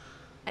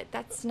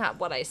 That's not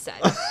what I said.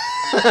 Like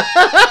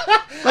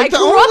I the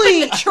grew up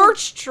only in the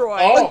church, Troy.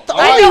 Oh,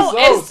 I I'm know, so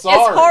as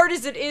sorry. hard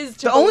as it is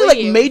to the only like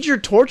believe. major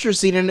torture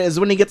scene in it is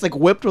when he gets like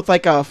whipped with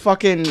like a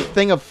fucking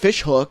thing of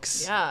fish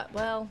hooks. Yeah,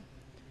 well,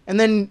 And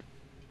then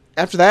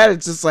after that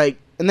it's just like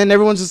and then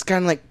everyone's just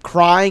kind of like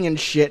crying and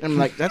shit and I'm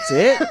like that's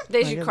it?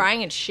 there's Like, you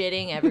crying and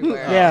shitting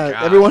everywhere. Yeah,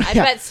 God. everyone. I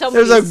yeah. bet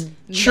There's a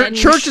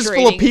somebody's churches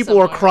full of menstruating people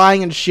who are somewhere.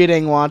 crying and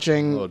shitting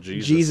watching Oh,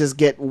 Jesus. Jesus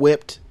get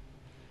whipped.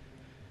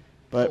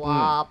 But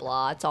Blah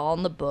blah. It's all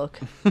in the book.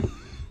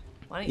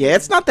 Why don't yeah, you,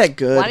 it's not that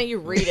good. Why don't you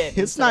read it It's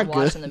instead of not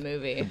good. watching the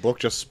movie? Book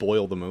just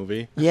spoiled the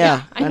movie.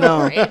 Yeah, I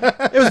know. Right?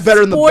 It was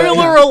better in the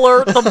Spoiler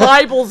alert: the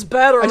Bible's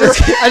better. I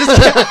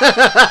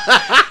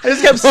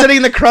just kept sitting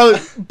in the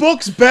crowd.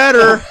 Book's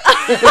better.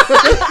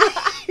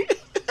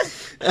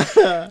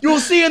 You'll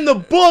see in the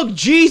book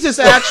Jesus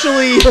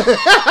actually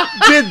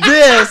did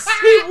this.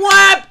 He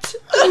wept.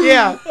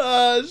 Yeah.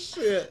 Oh,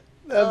 shit.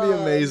 That'd be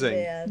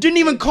amazing. Didn't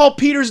even call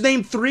Peter's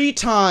name 3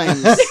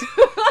 times.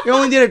 He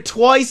only did it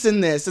twice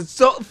in this. It's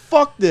so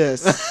fuck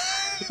this.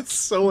 It's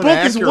so Book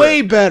inaccurate. is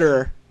way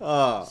better.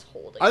 Are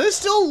they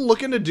still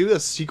looking to do a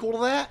sequel to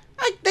that?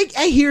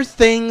 I hear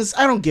things.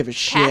 I don't give a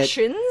shit.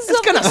 Passions. It's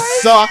of gonna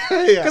Christ? suck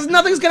Yeah. because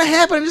nothing's gonna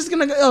happen. I'm just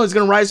gonna he's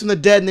gonna rise from the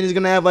dead and then he's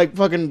gonna have like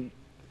fucking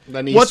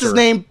Then what's his Easter.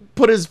 name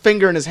put his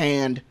finger in his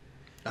hand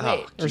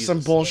Wait. or some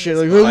Jesus. bullshit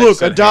like I hey, look I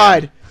said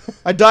died.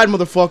 I died,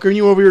 motherfucker, and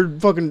you over here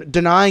fucking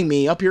denying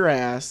me up your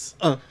ass.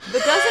 But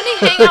doesn't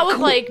he hang out with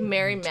like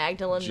Mary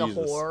Magdalene the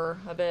Jesus. whore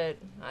a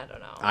bit? I don't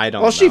know. I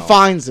don't Well, know. she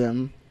finds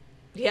him.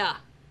 Yeah.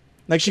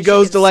 Like she She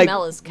goes can to like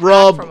smell his cock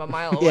rub from a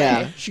mile Yeah,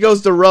 away. she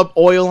goes to rub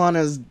oil on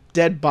his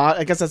dead body.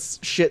 I guess that's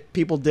shit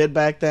people did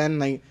back then.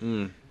 Like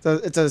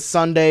it's a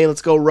Sunday.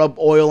 Let's go rub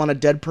oil on a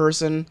dead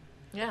person.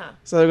 Yeah.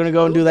 So they're gonna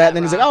go and do Ooh, that. that And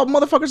then he's like, rock. "Oh,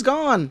 motherfucker's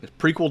gone."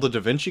 Prequel to Da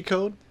Vinci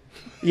Code?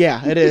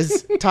 Yeah, it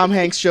is. Tom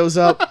Hanks shows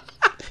up.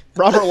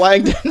 Robert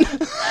Langdon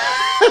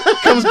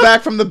comes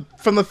back from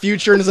the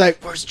future and is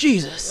like, "Where's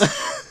Jesus?"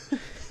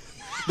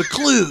 The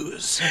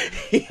clues.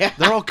 Yeah.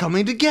 They're all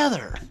coming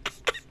together.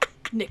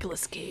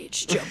 Nicolas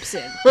Cage jumps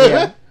in.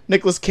 Yeah.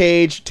 Nicolas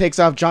Cage takes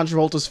off John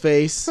Travolta's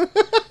face.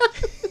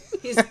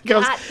 He's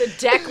got the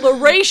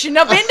Declaration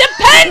of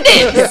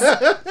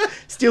Independence.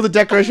 Steal the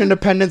Declaration of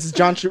Independence as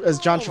John Oh my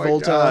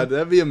Travolta. God,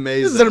 that'd be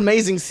amazing. This is an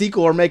amazing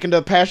sequel we're making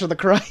to Passion of the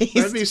Christ.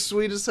 That'd be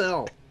sweet as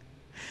hell.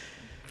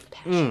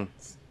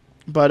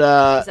 But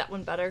Is that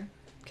one better?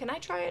 Can I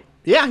try it?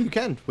 Yeah, you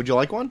can. Would you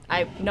like one?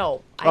 I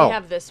Oh.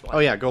 have this one. Oh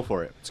yeah, go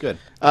for it. It's good.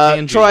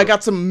 Tangy. Troy, I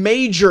got some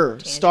major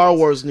Star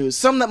Wars news.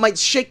 Some that might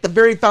shake the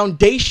very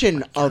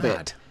foundation of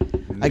it.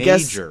 I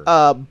guess Major.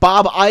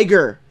 Bob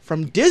Iger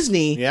from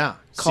Disney Yeah,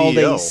 called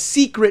CEO. a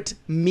secret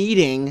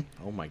meeting,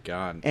 Oh my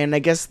God. and I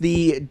guess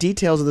the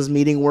details of this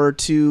meeting were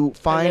to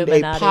find a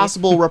Illuminati.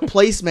 possible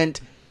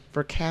replacement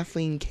for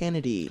Kathleen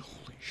Kennedy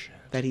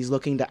that he's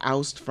looking to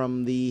oust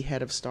from the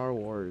head of Star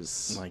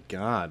Wars. My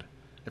God.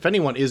 If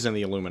anyone is in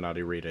the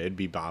Illuminati, Rita, it'd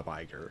be Bob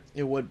Iger.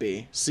 It would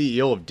be.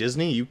 CEO of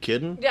Disney? You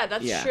kidding? Yeah,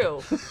 that's Yeah.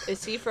 true.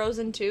 Is he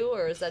Frozen too,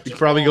 or is that He just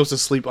probably all- goes to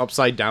sleep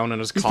upside down in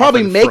his He's coffin.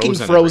 probably making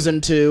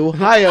Frozen too.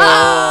 Hi,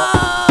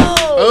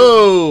 Oh!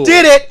 Oh!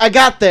 did it! I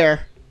got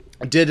there.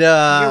 Did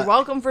You're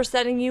welcome for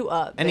setting you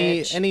up.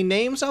 any bitch. any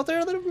names out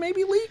there that have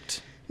maybe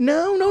leaked?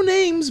 No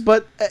names,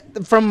 but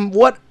from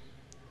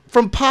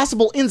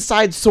possible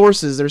inside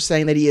sources, they're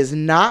saying that he is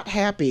not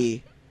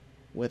happy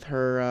with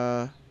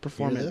her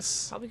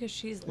performance Probably because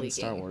she's in leaking.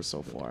 Star Wars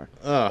so far,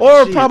 Ugh,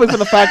 or gee. probably for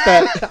the fact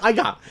that I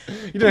got. You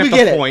didn't we have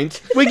get to it.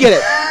 point. We get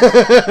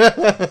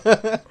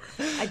it.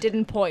 I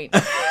didn't point.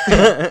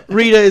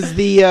 Rita is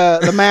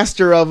the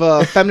master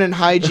of feminine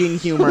hygiene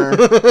humor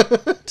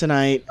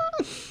tonight.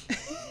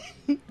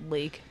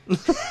 Leak.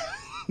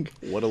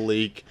 What a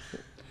leak.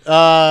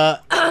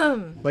 But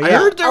I yeah,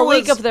 heard there A was.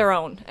 leak of their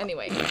own.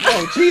 Anyway.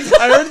 oh jeez,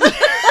 I heard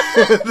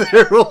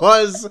there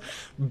was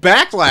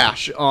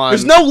backlash on.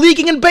 there's no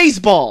leaking in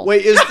baseball.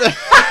 Wait, is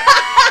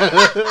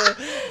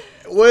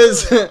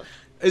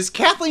is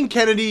Kathleen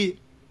Kennedy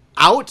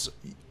out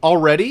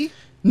already?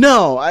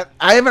 No,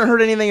 I haven't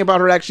heard anything about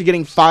her actually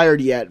getting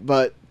fired yet,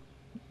 but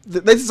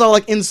this is all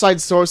like inside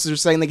sources are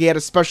saying like he had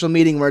a special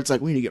meeting where it's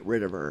like we need to get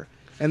rid of her,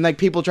 and like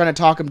people trying to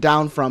talk him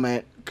down from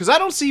it. Because I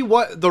don't see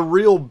what the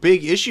real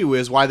big issue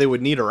is why they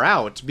would need her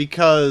out,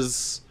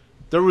 because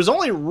there was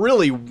only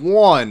really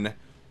one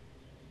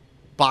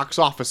box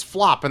office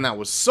flop, and that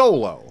was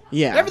Solo.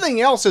 Yeah.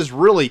 Everything else has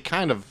really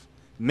kind of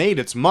made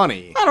its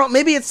money. I don't know,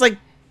 maybe it's like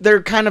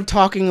they're kind of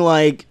talking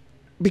like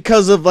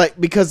because The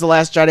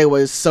Last Jedi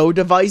was so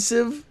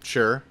divisive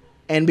Sure.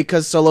 and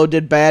because Solo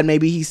did bad,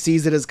 maybe he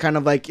sees it as kind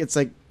of like it's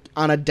like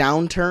on a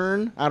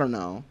downturn. I don't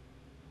know.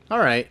 All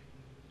right.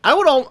 I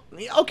would all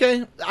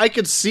okay. I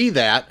could see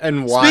that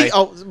and why.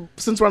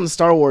 Since we're on the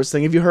Star Wars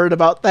thing, have you heard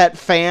about that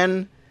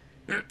fan?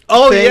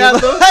 Oh thing? yeah,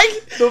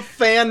 the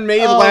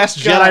fan-made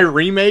Last God. Jedi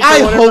remake. Or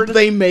I whatever hope it is.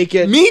 they make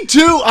it. Me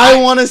too.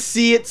 I want to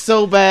see it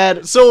so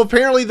bad. So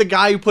apparently, the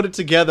guy who put it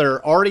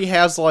together already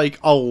has like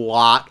a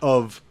lot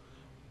of.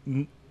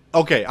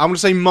 Okay, I'm gonna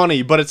say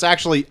money, but it's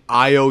actually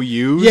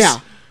IOUs. Yeah,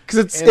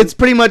 because it's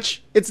pretty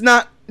much it's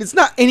not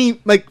any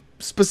like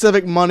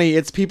specific money.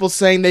 It's people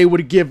saying they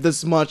would give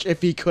this much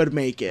if he could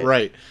make it.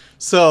 Right.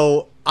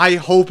 So I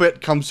hope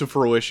it comes to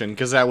fruition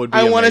because that would be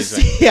amazing. I want to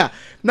see,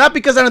 not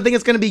because I don't think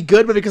it's going to be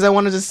good, but because I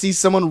wanted to see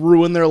someone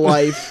ruin their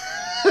life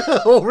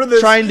over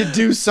this trying to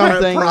do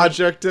something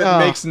project that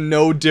makes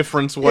no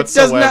difference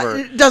whatsoever.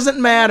 It doesn't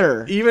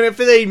matter. Even if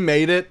they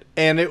made it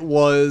and it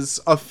was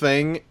a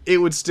thing, it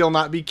would still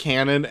not be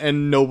canon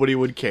and nobody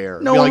would care.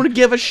 No one would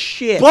give a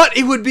shit. But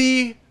it would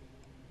be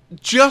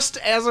just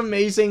as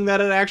amazing that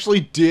it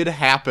actually did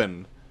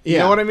happen. You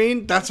know what I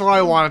mean? That's why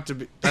I want it to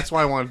be. That's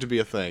why I want it to be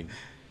a thing.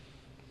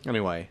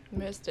 Anyway,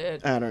 missed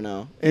it. I don't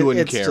know. You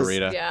wouldn't care,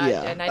 Rita.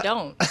 Yeah, and I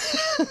don't.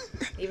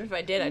 Even if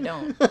I did, I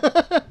don't.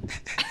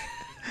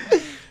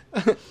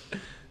 What do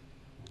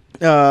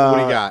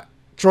you got?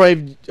 Troy,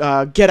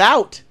 Get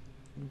Out.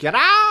 Get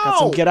Out! Got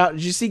some Get Out.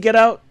 Did you see Get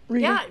Out,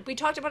 Rita? Yeah, we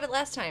talked about it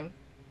last time.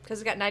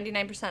 Because it got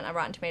 99% on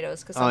Rotten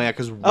Tomatoes. Because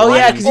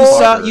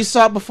you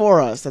saw it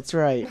before us. That's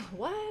right.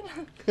 What?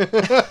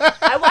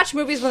 I watch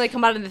movies when they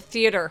come out in the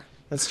theater.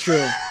 That's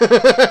true.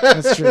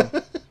 That's true.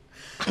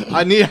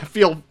 I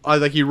feel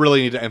like you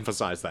really need to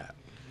emphasize that.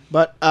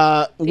 But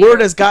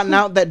word has gotten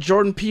out that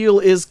Jordan Peele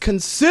is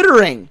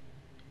considering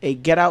a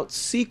Get Out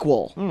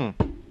sequel.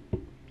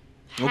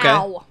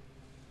 How?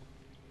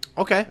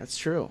 Okay. That's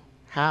true.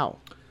 How?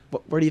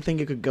 Where do you think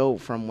it could go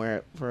from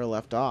where it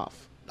left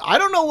off? I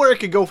don't know where it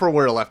could go from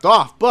where it left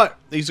off, but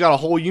he's got a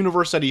whole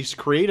universe that he's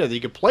created that he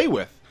could play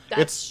with.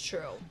 That's true.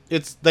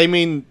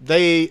 I'm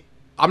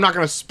not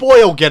going to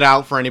spoil Get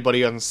Out for anybody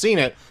who hasn't seen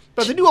it,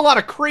 but they do a lot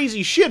of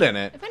crazy shit in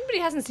it. If anybody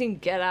hasn't seen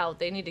Get Out,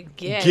 they need to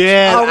get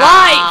out.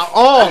 Life.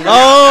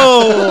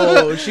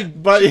 Oh,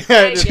 but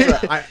yeah,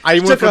 I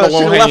went for the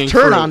low-hanging left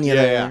turn fruit. on you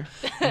there.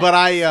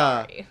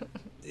 But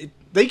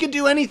they could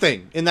do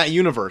anything in that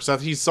universe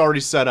that he's already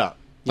set up.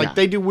 Like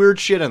they do weird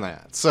shit in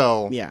that.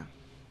 So yeah,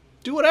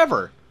 do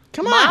whatever.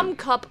 Come on. Mom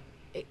Cup,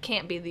 it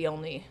can't be the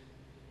only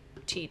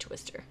tea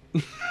twister.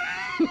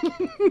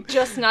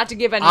 Just not to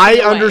give any. I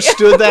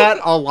understood that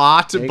a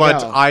lot,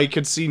 but go. I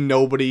could see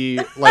nobody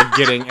like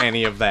getting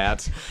any of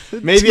that.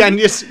 Maybe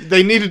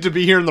they needed to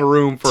be here in the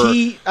room for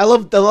tea. I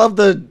love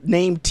the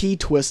name Tea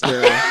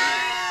Twister.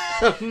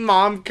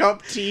 Mom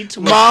Cup Tea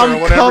Twister. Mom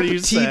or whatever Cup you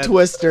Tea said.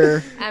 Twister.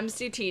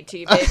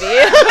 MCTT, baby.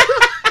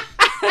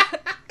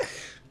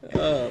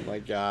 Oh my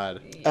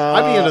god,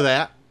 I'd be into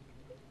that.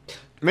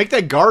 Make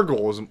that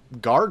Gargoyles movie.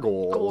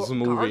 Gargoyles?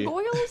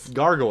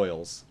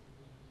 Gargoyles.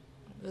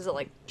 Was it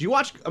like? Do you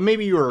watch?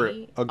 Maybe you were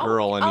a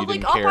girl and you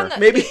didn't up care. on the,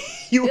 Maybe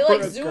you they were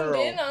like a zoomed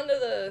girl. in onto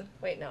the.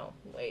 Wait, no.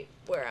 Wait,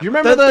 where am You I?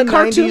 remember the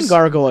cartoon 90s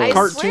Gargoyles? I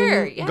cartoon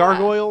swear, yeah.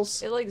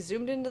 Gargoyles? It like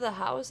zoomed into the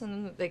house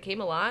and then they came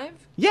alive.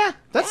 Yeah,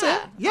 that's Yeah,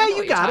 it. I Yeah, know you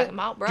what you're got it. talking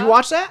about, bro. Did you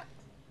watch that?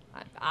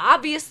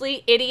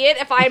 Obviously, idiot.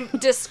 If I'm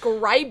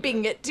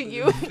describing it to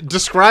you,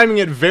 Describing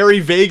it very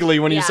vaguely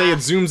when you say Yeah. it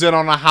zooms in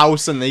on a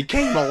house and they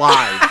came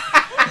alive.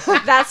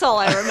 that's all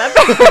I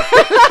remember.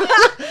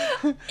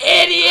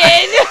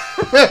 Idiot.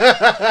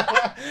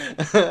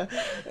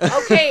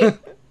 Okay.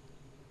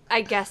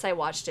 I guess I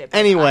watched it. But I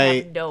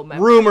Anyway, have no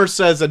memory. rumor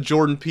says that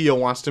Jordan Peele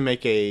wants to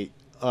make a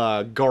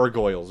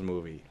Gargoyles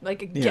movie.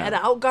 Like a Get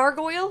Out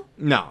gargoyle.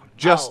 No,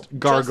 just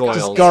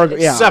Gargoyles.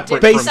 Just Separate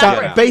based from on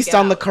Get Out. based Get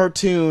on the Out.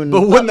 cartoon.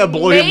 But wouldn't that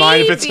blow your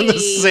mind if it's in the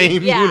Maybe-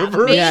 same yeah,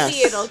 universe? Maybe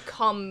Yes. it'll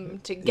come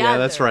together.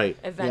 that's right.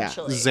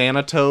 Eventually.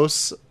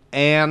 Xanatos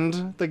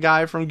and the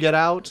guy from Get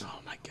Out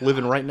my God.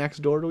 living right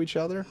next door to each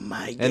other.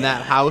 My In that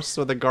God. house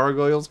where the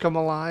gargoyles come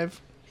alive.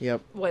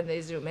 Yep. When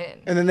they zoom in.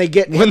 And then they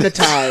get When it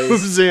hypnotized.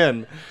 moves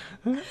in.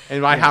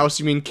 And by house,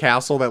 you mean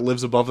castle that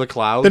lives above the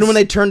clouds? Then when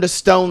they turn to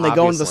stone, they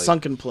go into the Obviously.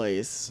 sunken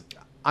place.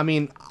 I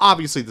mean,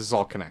 obviously this is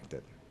all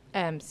connected.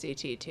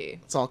 MCTT.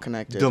 It's all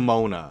connected.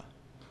 Demona.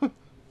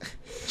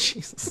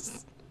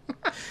 Jesus.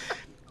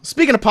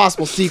 Speaking of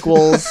possible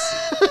sequels,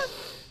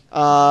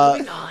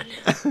 Moving on.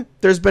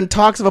 there's been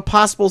talks of a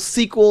possible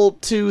sequel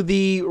to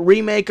the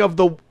remake of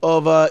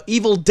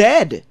Evil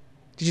Dead.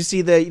 Did you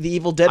see the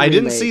Evil Dead I remake?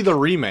 didn't see the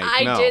remake.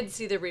 I no. did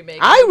see the remake.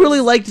 I It really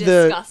was liked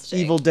disgusting.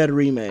 the Evil Dead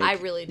remake. I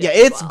really did Yeah,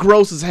 as it's well.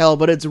 gross as hell,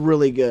 but it's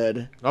really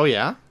good. Oh,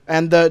 yeah?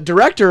 And the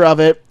director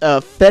of it,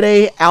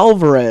 Fede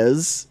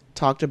Alvarez,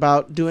 talked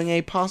about doing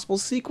a possible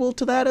sequel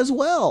to that as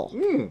well.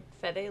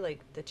 Fede, like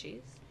the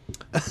cheese?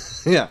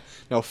 Yeah.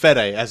 No,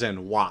 Fede, as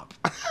in WAP.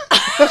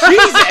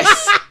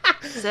 Jesus!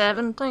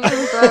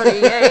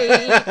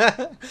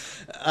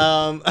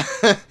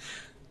 1738.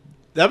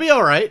 That'd be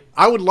all right.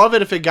 I would love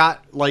it if it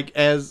got, like,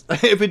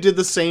 if it did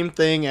the same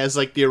thing as,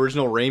 like, the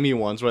original Raimi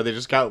ones, where they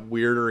just got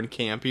weirder and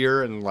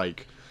campier and,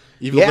 like,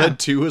 Evil Dead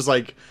 2 is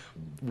like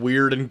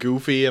weird and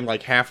goofy and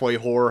like halfway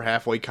horror,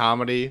 halfway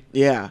comedy.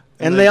 Yeah,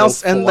 and they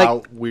also and like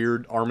out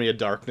weird Army of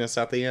Darkness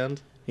at the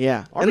end.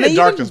 Yeah, Army of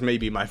Darkness may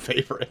be my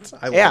favorite.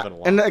 I love it a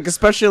lot. And like,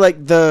 especially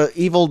like the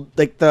evil,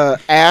 like the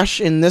Ash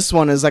in this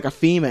one is like a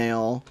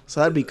female, so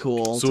that'd be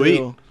cool. Sweet.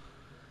 Too.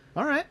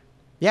 All right.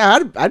 Yeah,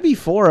 I'd be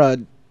for a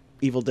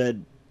Evil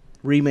Dead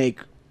remake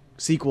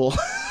sequel.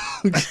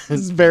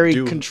 It's very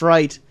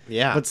contrite.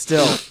 Yeah, but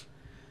still,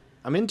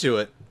 I'm into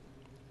it.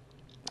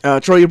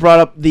 Troy, you brought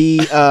up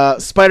the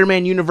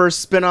Spider-Man universe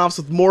spin-offs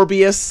with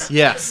Morbius.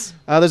 Yes.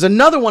 There's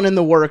another one in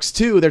the works,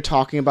 too, they're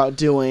talking about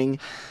doing.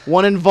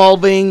 One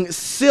involving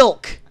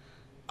Silk.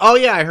 Oh,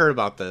 yeah, I heard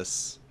about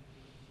this.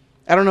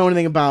 I don't know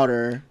anything about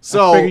her.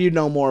 So, I figured you'd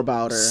know more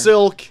about her.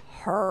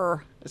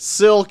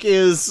 Silk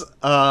is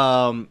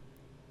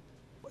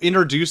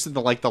introduced in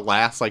the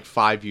last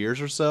 5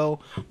 years or so,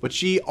 but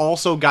she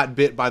also got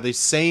bit by the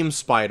same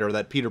spider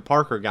that Peter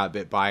Parker got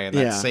bit by in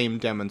that same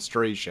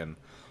demonstration.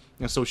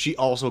 And so she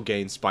also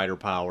gained spider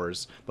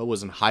powers, but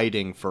was in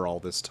hiding for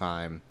all this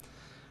time.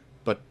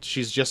 But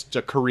she's just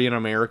a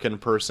Korean-American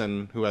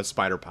person who has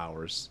spider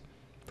powers,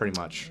 pretty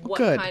much. What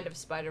kind of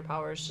spider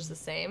powers? Just the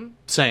same?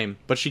 Same,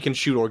 but she can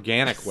shoot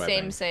organic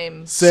webbing.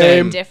 Same.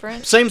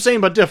 Different?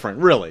 Same, but different,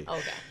 really.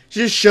 Okay.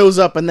 She just shows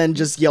up and then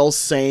just yells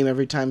 "same"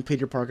 every time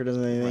Peter Parker does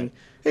anything. Right.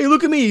 Hey,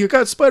 look at me! You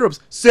got spider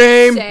webs.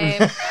 Same.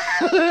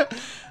 I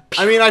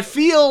mean, I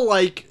feel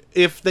like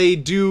if they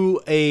do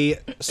a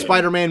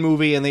Spider-Man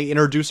movie and they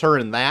introduce her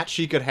in that,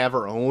 she could have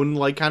her own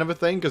kind of a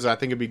thing, because I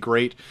think it'd be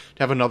great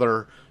to have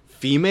another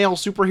female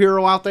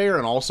superhero out there,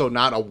 and also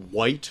not a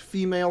white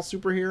female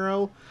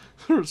superhero.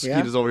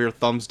 Skeeta's over here,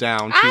 thumbs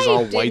down. She's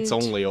all whites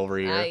only over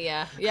here.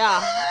 Yeah.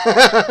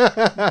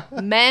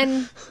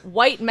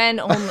 White men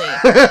only.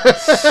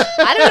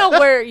 I don't know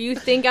where you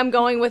think I'm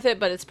going with it,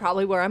 but it's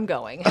probably where I'm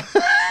going.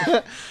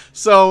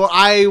 So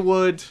I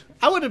would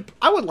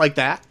like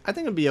that. I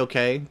think it'd be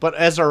okay. But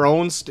as our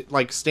own,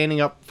 standing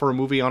up for a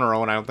movie on our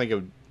own, I don't think it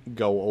would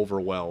go over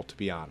well, to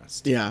be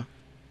honest. Yeah.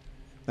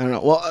 I don't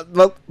know.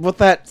 Well, with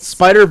that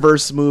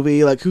Spider-Verse movie,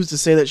 who's to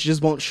say that she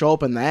just won't show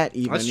up in that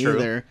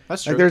either?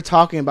 That's true. They're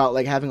talking about,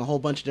 having a whole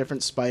bunch of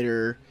different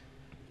spider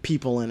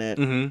people in it.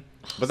 Mm-hmm.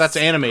 But that's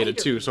animated,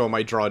 too, so it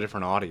might draw a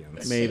different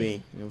audience.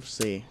 Maybe. We'll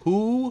see.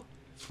 Who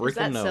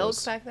freaking knows?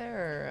 Is that Silk back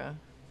there,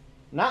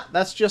 or...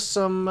 That's just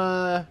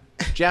some,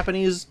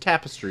 Japanese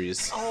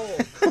tapestries. Oh.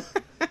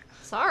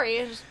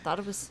 Sorry, I just thought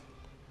it was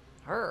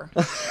her.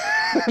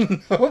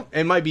 No,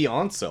 it might be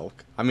on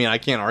Silk. I mean, I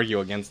can't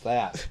argue against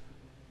that.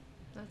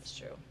 That's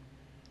true.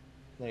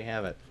 There you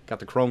have it. Got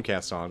the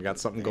Chromecast on. Got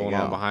something going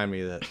on behind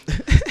me that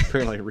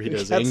apparently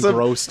Rita's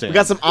engrossed in. We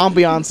got some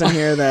ambiance in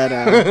here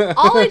that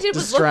all I did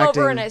was look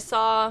over and I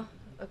saw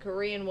a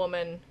Korean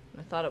woman.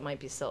 I thought it might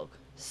be Silk.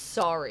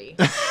 Sorry.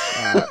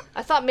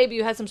 I thought maybe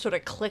you had some sort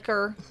of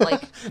clicker,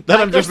 that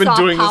I've just been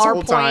doing this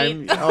whole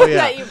time. Oh, yeah.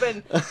 That you've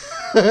been...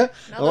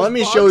 Well, let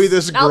me show you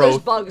this growth. Now there's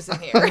bugs in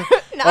here.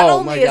 Not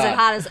only is it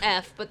hot as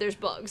F, but there's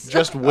bugs.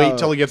 Just wait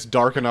till it gets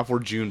dark enough where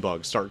June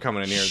bugs start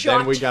coming in here.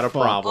 Then we got a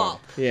problem.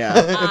 Up. Yeah,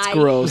 it's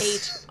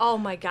gross. Oh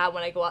my god,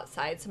 when I go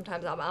outside,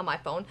 sometimes I'm on my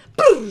phone.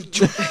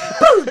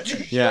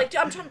 Yeah.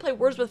 I'm trying to play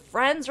Words with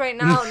Friends right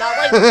now,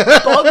 not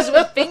bugs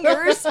with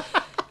fingers.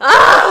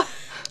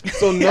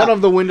 So none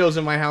of the windows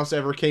in my house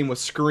ever came with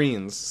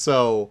screens.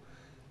 So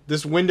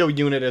this window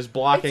unit is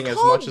blocking as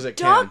much as it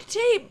can. Duct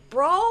tape,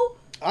 bro.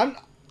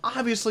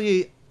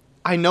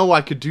 I know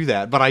I could do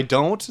that, but I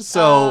don't.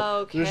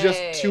 So there's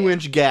just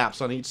 2-inch gaps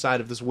on each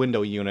side of this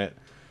window unit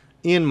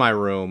in my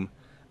room.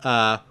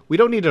 We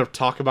don't need to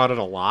talk about it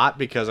a lot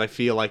because I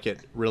feel like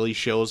it really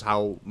shows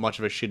how much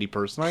of a shitty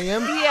person I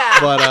am. Yeah.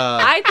 But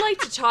I'd like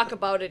to talk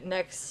about it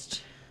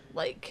next,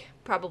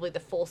 probably the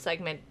full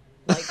segment.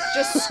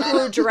 Just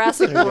screw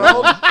Jurassic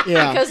World.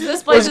 Yeah. Because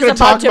this place is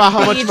about to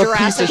how much be of a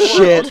Jurassic piece of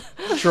World.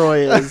 shit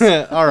Troy is.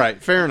 All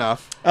right, fair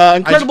enough.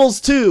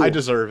 Incredibles 2. I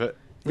deserve it.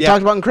 We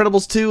talked about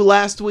Incredibles 2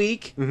 last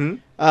week.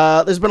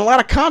 Mm-hmm. There's been a lot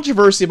of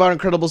controversy about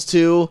Incredibles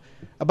 2,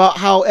 about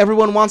how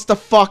everyone wants to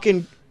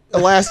fucking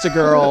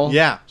Elastigirl.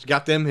 Yeah, she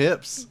got them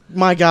hips.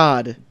 My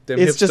God. Them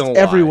it's hips just don't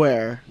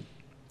everywhere.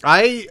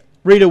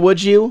 Rita,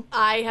 would you?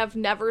 I have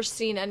never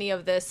seen any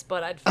of this,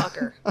 but I'd fuck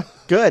her.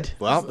 Good.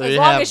 Well, as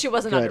long as she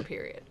wasn't under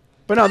period.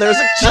 But no, there's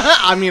a...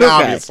 I mean,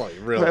 obviously,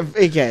 really.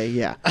 Okay,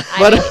 yeah.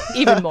 But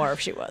even more if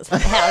she was.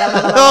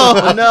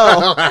 Oh,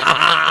 no.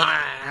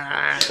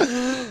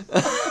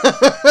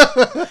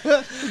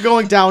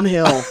 Going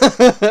downhill.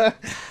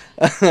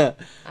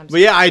 But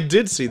yeah, I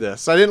did see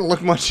this. I didn't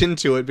look much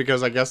into it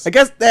because I guess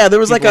there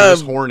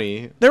was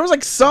horny. There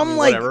was some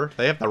whatever.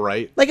 They have the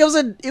right.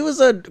 It was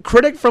a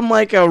critic from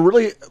a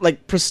really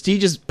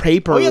prestigious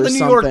paper. Oh yeah, the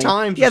New York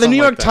Times. Yeah, the New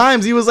York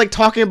Times. He was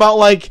talking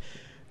about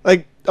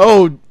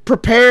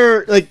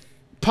prepare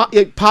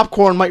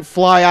popcorn might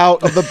fly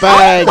out of the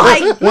bag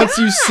once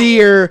you see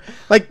her.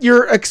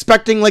 You're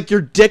expecting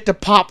your dick to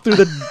pop through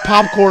the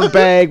popcorn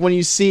bag when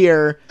you see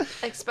her.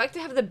 Expect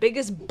to have the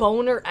biggest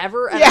boner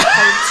ever at a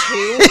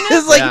cartoon.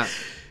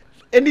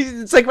 It's And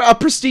it's like a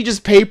prestigious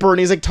paper, and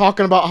he's like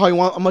talking about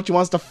how much he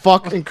wants to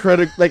fuck like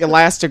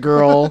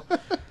Elastigirl.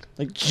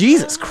 Like,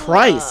 Jesus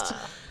Christ.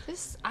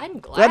 I'm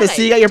glad. Glad to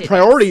see you got your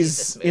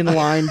priorities in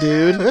line,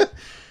 dude.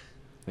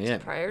 Man.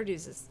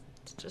 Priorities is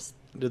just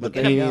did the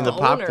painting and the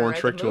popcorn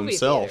trick to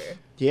himself. Theater.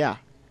 Yeah.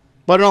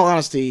 But in all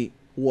honesty,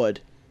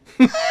 would.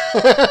 Would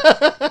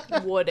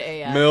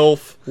AF.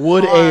 MILF.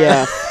 Would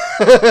AF.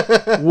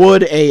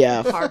 Would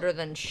AF. Harder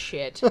than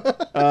shit.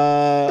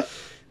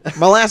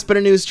 My last bit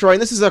of news, Troy,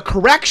 and this is a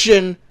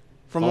correction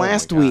from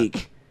last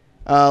week.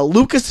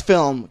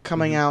 Lucasfilm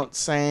coming out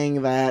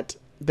saying that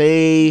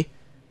they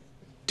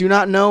do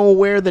not know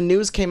where the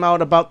news came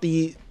out about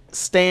the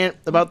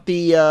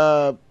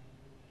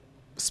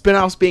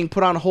spin-offs being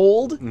put on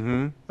hold,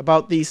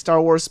 about the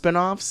Star Wars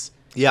spin-offs.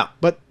 Yeah.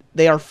 But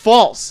they are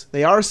false.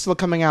 They are still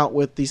coming out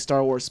with the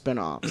Star Wars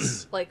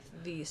spin-offs. Like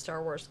the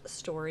Star Wars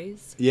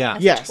stories? Yeah.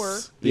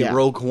 Yes. The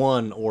Rogue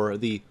One or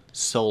the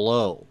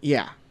Solo.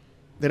 Yeah.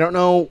 They don't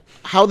know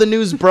how the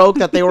news broke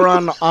that they were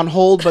on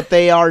hold, but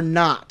they are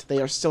not.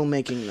 They are still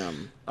making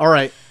them. All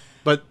right.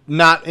 But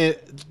not at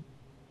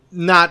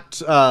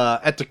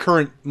the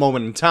current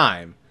moment in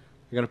time.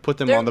 You're going to put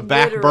them on the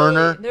back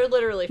burner? They're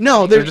literally...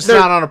 No, they're just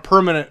not on a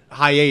permanent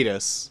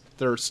hiatus.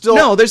 They're still...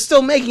 No, they're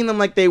still making them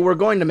like they were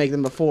going to make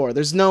them before.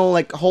 There's no,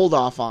 like, hold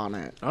off on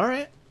it. All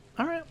right.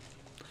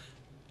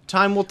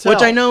 Time will tell.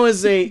 Which I know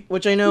is a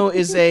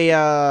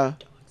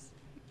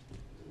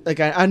like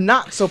a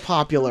not so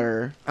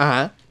popular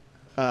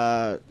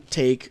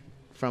take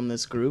from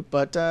this group,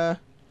 but so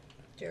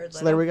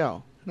there we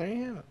go. There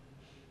you have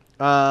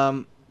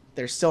it.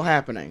 They're still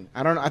happening.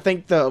 I don't know. I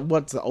think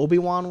the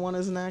Obi-Wan one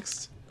is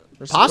next.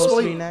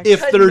 Possibly next.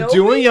 If they're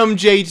doing them,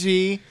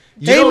 JT.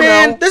 Hey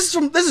man, this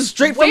is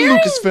straight from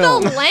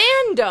Lucasfilm. Where's the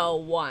Lando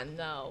one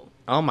though?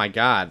 Oh my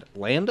God,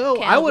 Lando!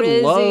 I would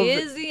love.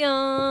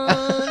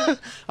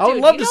 I would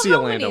love to see a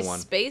Lando one.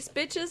 Space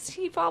bitches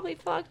he probably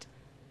fucked.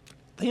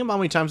 Think about how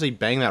many times they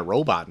bang that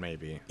robot.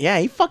 Maybe. Yeah,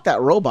 he fucked that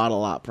robot a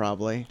lot.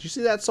 Probably. Did you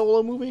see that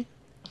Solo movie?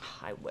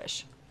 I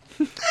wish.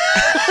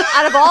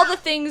 Out of all the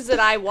things that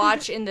I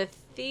watch in the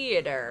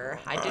theater,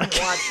 I didn't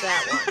watch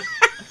that one.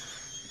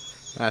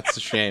 That's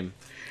a shame.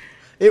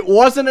 It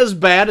wasn't as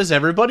bad as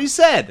everybody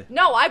said.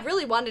 No, I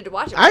really wanted to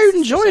watch it. I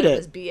enjoyed it. It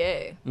was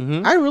BA.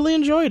 Mm-hmm. I really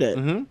enjoyed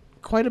it.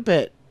 Quite a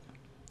bit.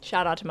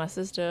 Shout out to my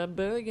sister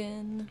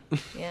Bergen.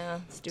 Yeah,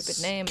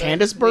 stupid name.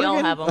 Candace Bergen? We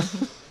all have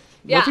them.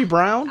 Yeah, Murphy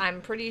Brown?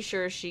 I'm pretty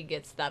sure she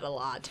gets that a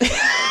lot.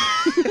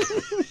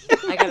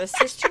 I got a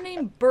sister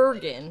named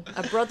Bergen,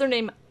 a brother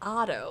named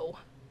Otto.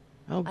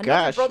 Oh, another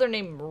gosh. brother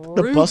named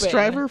Ruben. The bus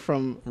driver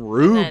from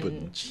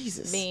Ruben.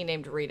 Jesus. Me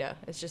named Rita.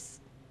 It's just,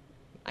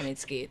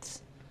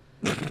 Skeets.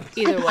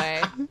 Either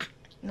way. And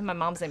then my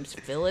mom's name's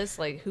Phyllis.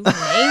 Like, who named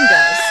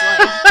us?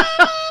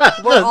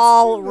 Like, we're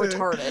all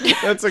retarded.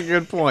 That's a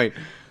good point.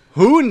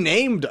 Who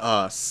named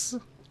us?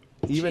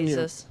 Even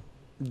Jesus.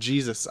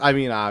 Jesus. I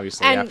mean,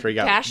 obviously, And after he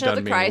got Passion done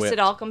of the being Christ, whipped. it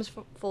all comes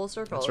full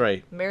circle. That's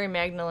right. Mary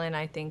Magdalene,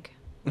 I think,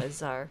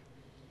 was our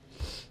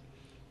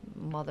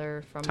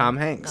mother from Tom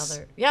Hanks.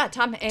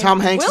 Tom Hanks. Tom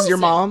Hanks is your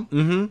mom?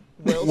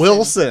 Mm-hmm.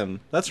 Wilson.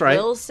 That's right.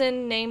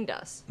 Wilson named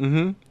us.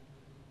 Mm-hmm.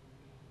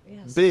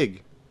 Yes.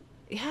 Big.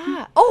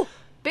 Yeah. Oh,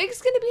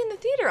 Big's going to be in the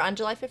theater on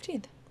July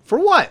 15th. For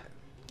what?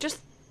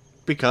 Just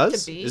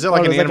Because? to be. Is it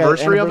like an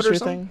anniversary of it or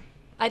something?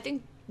 I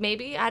think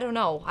maybe. I don't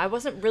know. I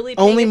wasn't really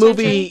Only paying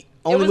movie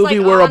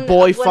attention. where a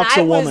boy when fucks a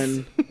I was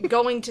woman.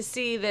 going to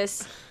see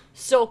this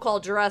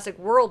so-called Jurassic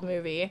World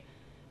movie.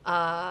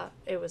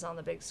 It was on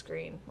the big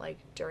screen, like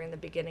during the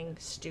beginning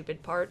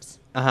stupid parts.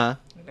 Uh-huh.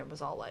 And it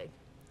was all like,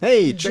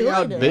 hey, check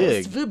out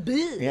Big.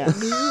 Yeah.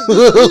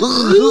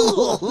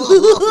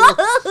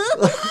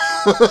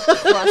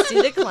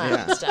 Krusty the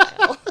Clown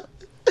style.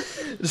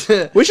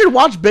 We should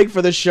watch Big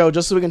for this show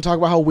just so we can talk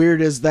about how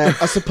weird it is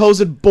that a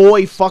supposed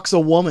boy fucks a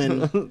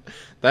woman.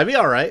 That'd be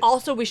all right.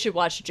 Also, we should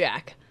watch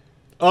Jack.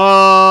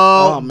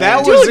 Oh, man.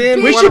 that was Dude,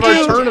 in we one of should our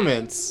do-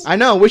 tournaments. I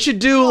know. We should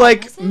do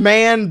like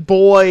man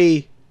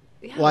boy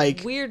Yeah,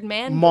 like weird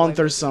man month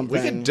boy or movie.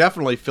 something. We could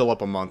definitely fill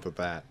up a month with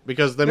that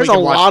because then There's we a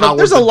can watch lot of Howard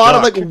there's a the lot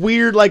of Duck. like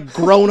weird like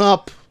grown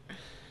up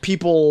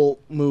people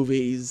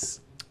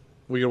movies.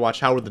 We could watch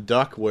Howard the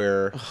Duck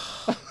where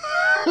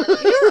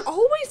You're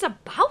always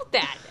about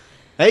that.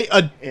 hey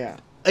Yeah.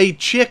 a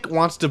chick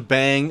wants to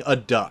bang a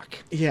duck.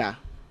 Yeah.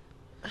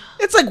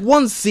 It's like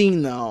one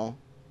scene though.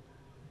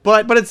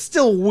 But it's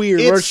still weird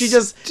where It's she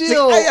just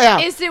still- yeah.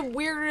 Is it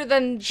weirder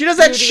than She does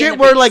that Beauty shit and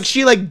the where like Beast?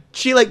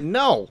 she like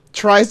No.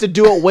 tries to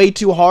do it way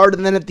too hard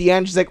and then at the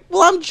end she's like,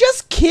 "Well, I'm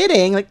just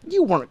kidding." Like,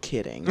 you weren't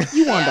kidding.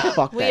 You wanted to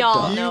fuck We that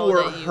all duck. know You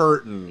were that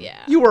hurting. Yeah.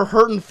 You were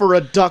hurting for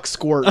a duck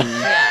squirting.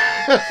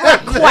 Yeah.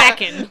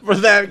 Quacking. For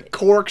that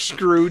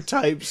corkscrew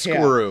type Yeah.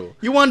 screw.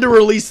 You wanted to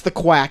release the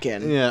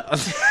quacking. Yeah.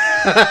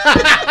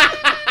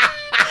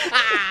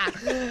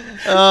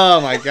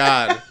 Oh my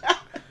god.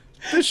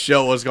 This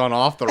show has gone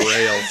off the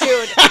rails.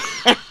 Dude.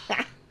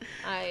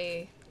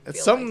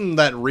 It's something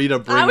that Rita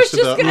brings I was to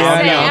just the gonna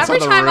say, ambiance every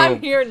of the time I'm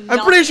room. here, I'm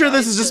pretty sure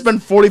this has just been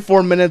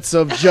 44 minutes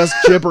of just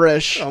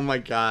gibberish. Oh my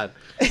god.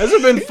 Has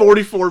it been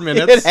 44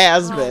 minutes? It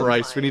has been.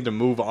 Christ, we need to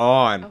move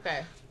on.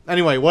 Okay.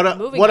 Anyway, what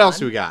Moving else on.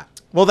 do we got?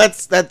 Well,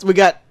 that's we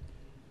got.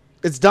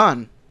 It's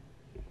done.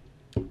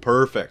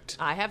 Perfect.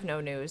 I have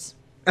no news.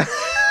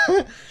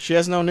 She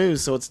has no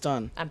news, so it's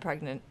done. I'm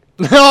pregnant.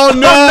 Oh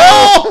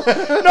no!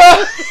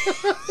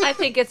 I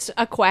think it's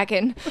a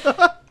quacking.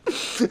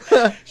 She's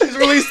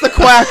released the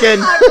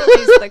Quacken. I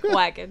released the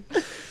quacking.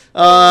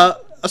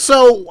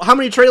 So, how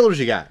many trailers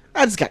you got?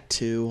 I just got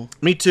 2.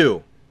 Me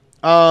too.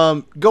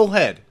 Go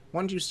ahead.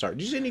 Why don't you start?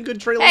 Did you see any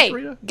good trailers, Hey,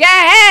 Rita? go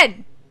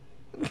ahead.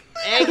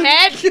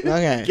 Egghead. Okay.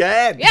 Go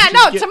ahead. Yeah,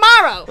 no,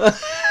 tomorrow.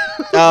 What's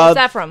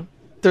that from?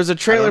 There's a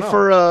trailer I don't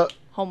know. for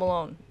Home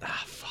Alone.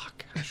 Ah,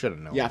 fuck. I should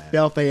have known yeah, that.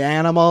 filthy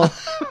animal.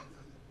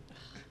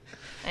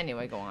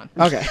 Anyway, go on.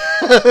 Okay.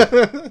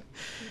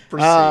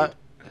 Proceed.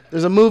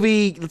 There's a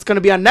movie that's going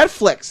to be on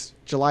Netflix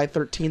July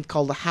 13th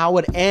called How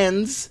It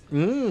Ends.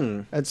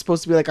 It's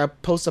supposed to be like a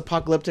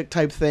post-apocalyptic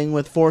type thing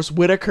with Forrest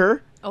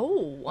Whitaker. Oh,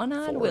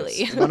 one-eyed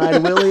Willie.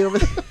 One-eyed Willie over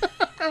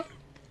there.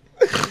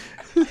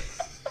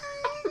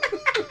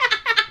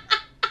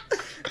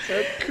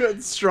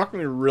 That struck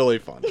me really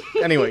funny.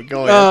 Anyway,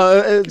 go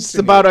ahead. It's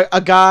about a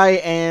guy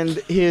and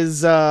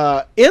his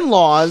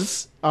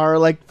in-laws are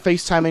like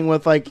FaceTiming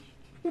with like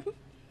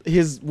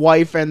his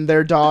wife and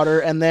their daughter,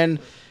 and then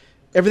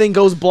everything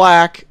goes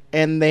black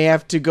and they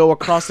have to go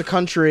across the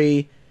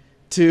country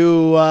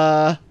to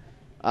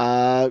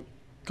go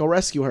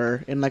rescue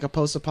her in like a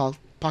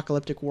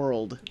post-apocalyptic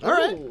world. All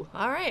right. Ooh,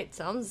 all right.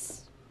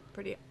 Sounds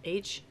pretty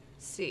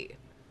HC.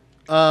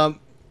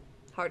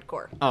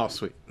 Hardcore. Oh,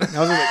 sweet. I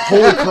was like,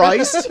 holy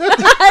Christ!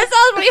 That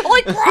sounds pretty.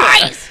 Holy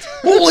Christ!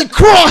 Holy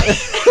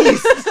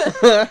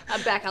Christ!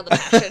 I'm back on the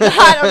passion.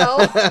 I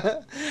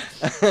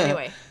don't know.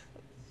 Anyway.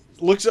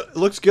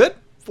 Looks good.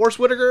 Forrest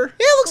Whitaker.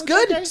 Yeah, it looks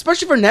good,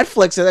 especially for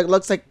Netflix. It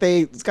looks like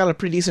it's got a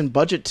pretty decent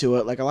budget to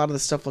it. Like a lot of the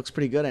stuff looks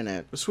pretty good in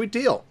it. Sweet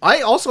deal.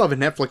 I also have a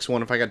Netflix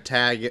one if I could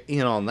tag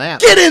in on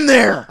that. Get in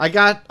there! I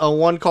got a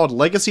one called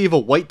Legacy of a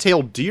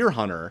White-tailed Deer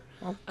Hunter.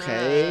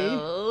 Okay.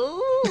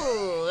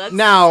 Oh, that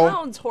Now-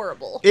 sounds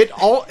horrible.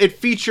 It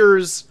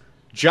features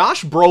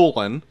Josh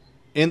Brolin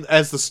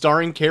as the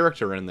starring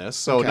character in this.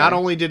 So Okay. not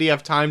only did he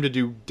have time to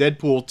do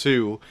Deadpool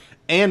 2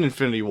 and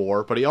Infinity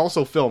War, but he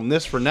also filmed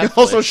this for Netflix.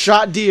 Also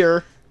shot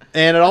deer.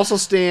 And it also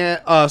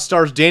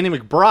stars Danny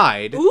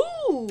McBride.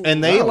 Ooh.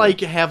 And they Wow.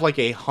 have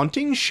a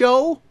hunting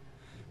show.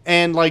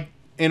 And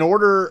in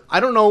order, I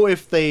don't know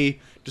if they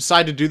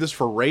decide to do this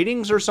for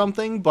ratings or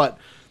something, but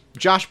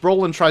Josh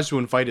Brolin tries to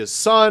invite his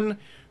son,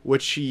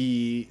 which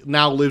he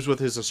now lives with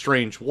his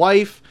estranged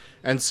wife.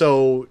 And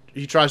so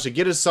he tries to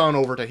get his son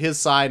over to his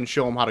side and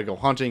show him how to go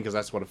hunting, because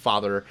that's what a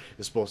father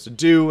is supposed to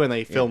do. And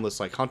they filmed this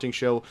hunting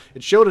show.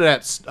 It showed it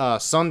at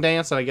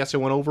Sundance, and I guess it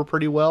went over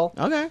pretty well.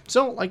 Okay.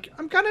 So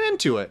I'm kind of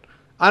into it.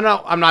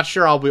 I'm not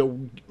sure I'll be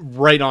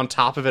right on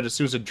top of it as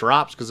soon as it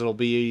drops, because it'll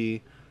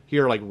be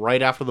here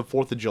right after the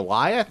 4th of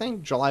July, I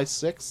think, July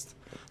 6th.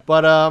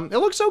 But it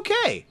looks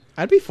okay.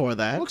 I'd be for It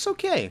that. looks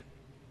okay.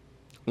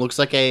 Looks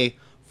like a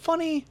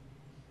funny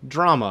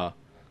drama.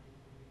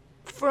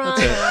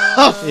 Funny.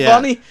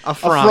 A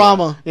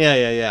drama.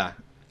 Yeah.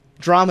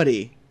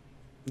 Dramedy.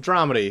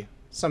 Dramedy,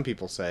 some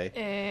people say.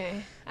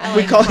 I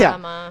We like call- yeah.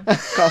 drama.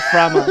 Called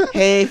Frama.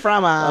 Hey,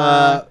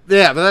 Frama.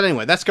 Yeah, but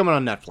anyway, that's coming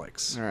on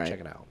Netflix. All right. Check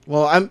it out.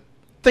 Well, I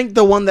think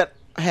the one that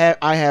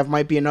I have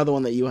might be another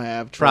one that you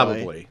have. Troy.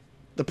 Probably.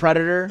 The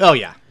Predator. Oh,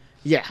 yeah.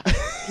 Yeah.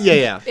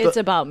 Yeah. It's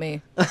about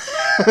me.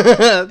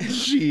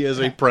 She is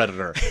a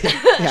predator.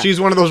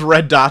 She's one of those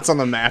red dots on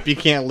the map you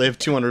can't live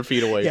 200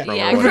 feet away from.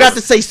 Yeah, or I whatever. forgot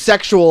to say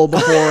sexual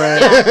before.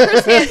 Yeah,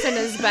 Chris Hansen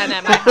has been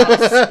at my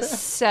house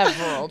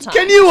several times.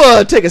 Can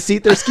you take a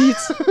seat there,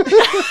 Skeets?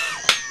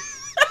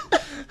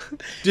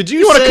 Did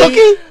you want a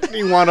say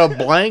you want to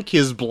blank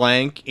his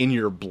blank in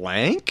your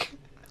blank?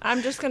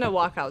 I'm just gonna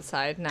walk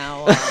outside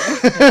now.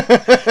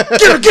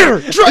 Get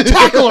her!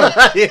 Tackle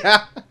her!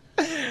 Yeah.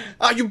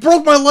 You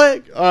broke my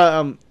leg.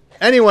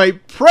 Anyway,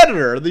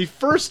 Predator, the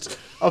first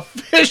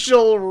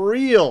official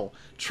real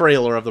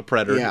trailer of the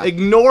Predator. Yeah.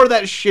 Ignore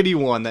that shitty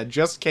one that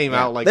just came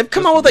out They've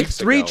come just out with weeks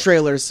 3 ago.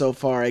 trailers so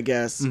far, I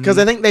guess. Because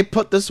I think they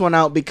put this one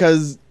out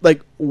because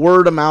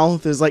word of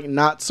mouth is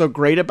not so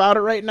great about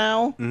it right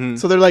now.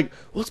 So they're like,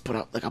 let's put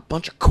out a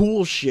bunch of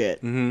cool shit.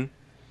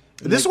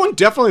 This one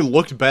definitely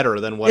looked better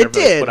than whatever they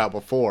did. put out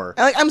before.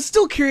 And, I'm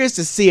still curious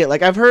to see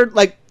it. I've heard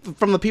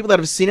from the people that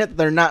have seen it,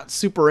 they're not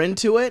super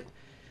into it.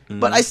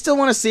 But I still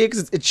want to see it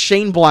because it's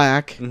Shane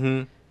Black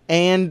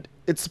and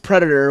it's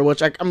Predator,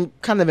 which I'm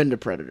kind of into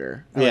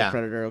Predator. I like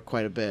Predator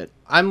quite a bit.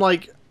 I'm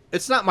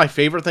it's not my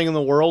favorite thing in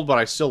the world, but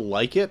I still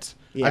like it.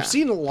 Yeah. I've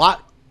seen a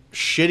lot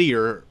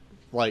shittier.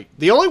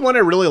 The only one I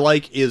really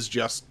like is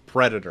just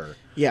Predator.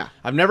 Yeah.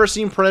 I've never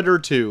seen Predator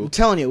 2. I'm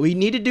telling you, we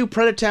need to do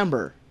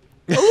Predatember.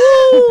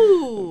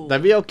 Ooh.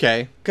 That'd be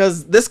okay.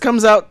 Because this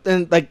comes out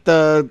in I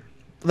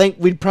think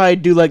we'd probably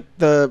do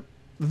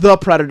the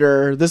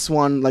Predator, this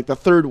one, the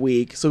 3rd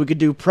week. So we could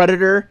do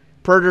Predator,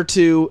 Predator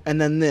 2, and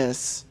then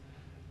this.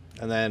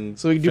 And then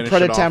so we can do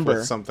finish it off Predatember.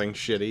 with something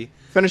shitty.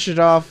 Finish it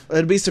off.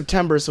 It'd be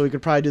September, so we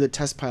could probably do the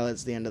test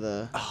pilots at the end of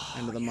the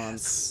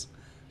month. So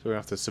we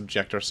have to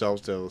subject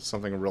ourselves to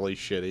something really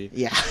shitty.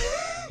 Yeah.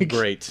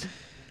 Great.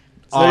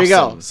 So there you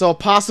go. So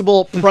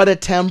possible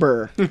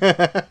Predatember.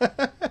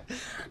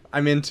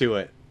 I'm into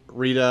it.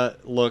 Rita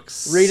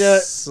looks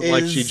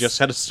like she just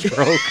had a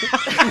stroke.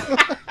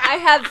 I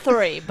had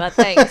 3, but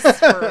thanks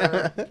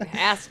for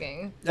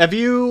asking.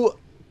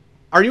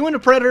 Are you into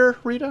Predator,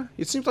 Rita?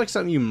 It seems like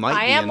something you might be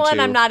into. I am when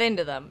I'm not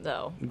into them,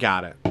 though.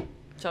 Got it.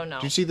 So no.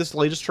 Did you see this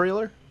latest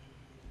trailer?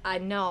 I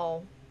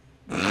know.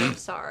 I'm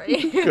sorry.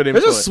 Good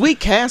There's a sweet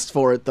cast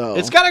for it, though.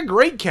 It's got a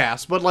great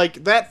cast, but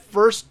like that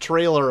first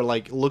trailer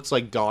like looks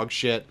like dog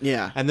shit.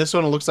 Yeah. And this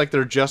one looks like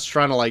they're just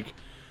trying to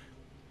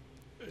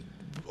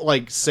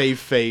like save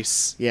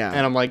face. Yeah.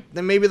 And I'm like,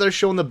 then maybe they're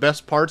showing the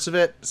best parts of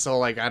it. So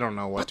like I don't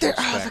know what to the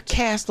expect.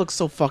 cast looks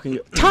so fucking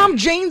good. Tom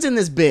Jane's in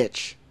this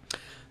bitch.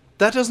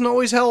 That doesn't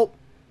always help.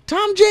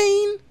 Tom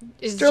Jane.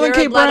 Is Sterling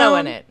Jared K. Leto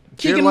Brown. in it?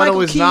 Jared Leto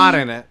is not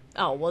in it.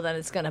 Oh, well then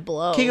it's gonna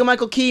blow.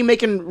 Keegan-Michael Key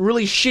making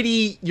really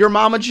shitty Your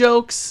Mama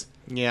jokes.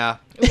 Yeah.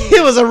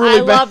 It was a really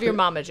I bad. love Your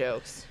Mama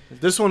jokes.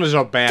 This one is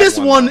a bad This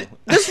one. Though.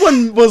 This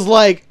one was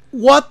like,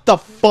 what the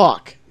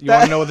fuck? You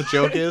want to know what the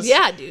joke is?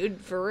 Yeah,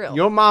 dude, for real.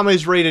 Your mama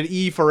is rated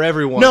E for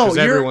everyone No, because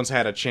you're- everyone's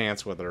had a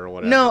chance with her or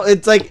whatever. No,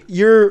 it's like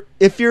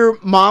if your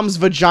mom's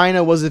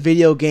vagina was a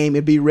video game,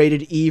 it'd be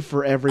rated E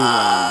for everyone.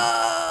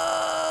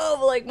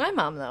 Oh, like my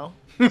mom though.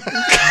 So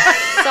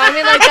I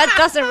mean, like that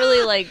doesn't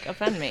really like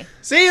offend me.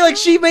 See, like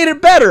she made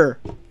it better.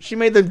 She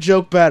made the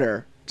joke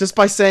better just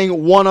by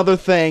saying one other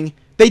thing.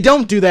 They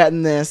don't do that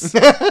in this.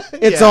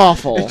 It's Yeah.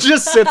 awful. It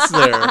just sits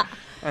there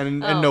and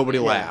nobody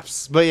yeah.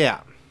 laughs. But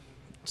yeah.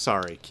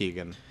 Sorry,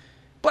 Keegan.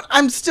 But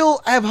I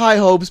have high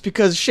hopes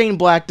because Shane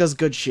Black does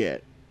good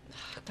shit.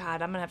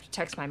 God, I'm gonna have to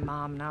text my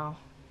mom now.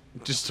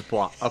 Just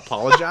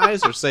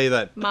apologize or say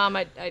that Mom,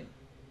 I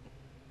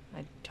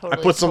totally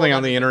I put something told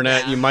on the every-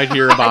 internet. yeah. You might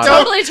hear about I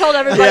totally told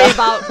everybody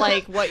about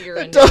like what you're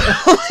into.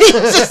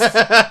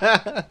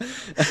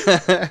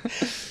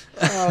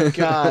 Oh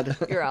God.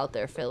 You're out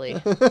there, Philly.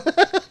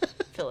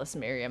 Phyllis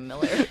Miriam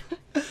Miller. it.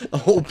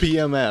 Oh,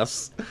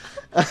 PMS.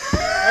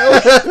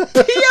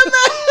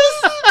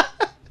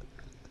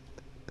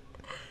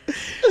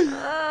 Oh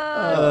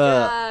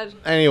God.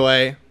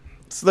 Anyway.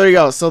 So there you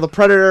go. So the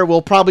Predator,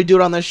 we'll probably do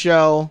it on this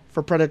show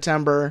for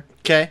Predatember.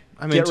 Okay.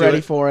 I'm Get into ready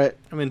it. for it.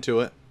 I'm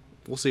into it.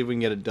 We'll see if we can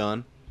get it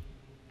done.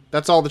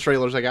 That's all the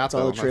trailers I got. That's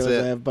all the trailers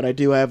That's I it. have. But I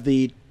do have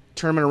the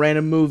Tournament of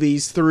Random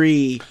Movies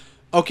 3.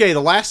 Okay,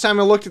 the last time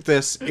I looked at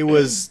this, it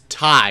was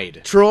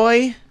tied.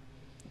 Troy,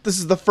 this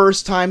is the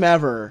first time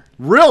ever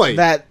Really?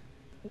 that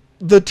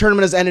the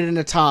tournament has ended in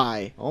a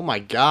tie. Oh my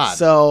god.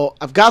 So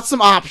I've got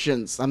some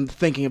options I'm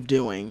thinking of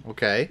doing.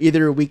 Okay.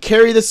 Either we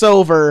carry this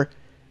over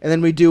and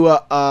then we do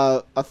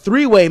a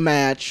three-way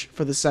match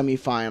for the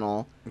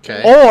semifinal.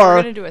 Okay. Or,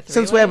 We're gonna do a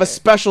since we have a three-way?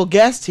 special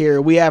guest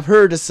here, we have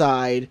her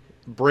decide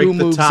Break who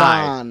the moves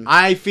tie. on.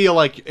 I feel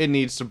like it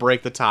needs to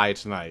break the tie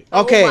tonight.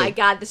 Okay. Oh my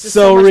God, this is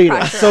so much Rita,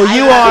 pressure. so I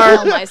you gotta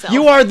kill are myself.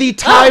 you are the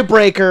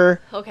tiebreaker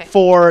Okay.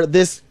 for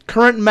this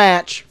current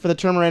match for the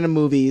Tournament of Random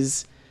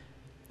Movies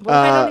What if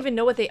I don't even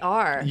know what they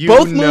are? You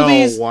Both know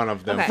movies one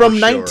of them Okay. from for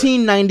sure.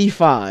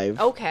 1995.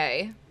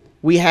 Okay.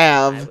 We I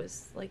have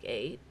was like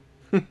 8.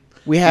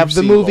 we have You've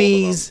the seen both of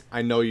movies them.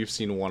 I know you've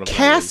seen one of them.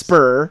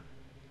 Casper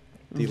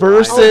The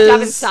versus Oh,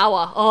 Devin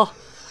Sawa.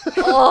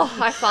 Oh,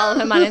 I follow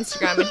him on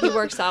Instagram and he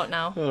works out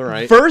now. All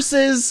right.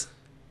 versus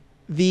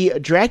the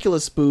Dracula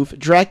spoof,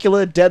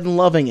 Dracula Dead and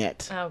Loving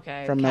It.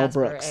 Okay. From Mel Casper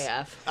Brooks.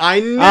 AF. I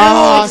knew.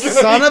 Oh, it was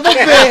son gonna of a be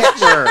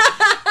Casper.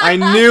 I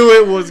knew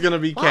it was gonna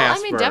be Well,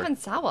 Casper. I mean, Devin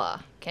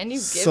Sawa. Can you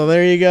give? So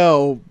there you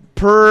go.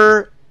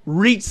 Per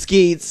Reet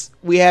Skeets,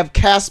 we have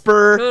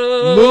Casper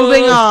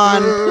moving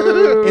on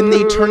in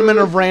the Tournament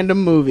of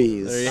Random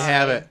Movies. There you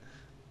have it.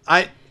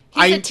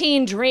 He's a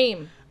teen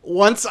dream.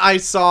 Once I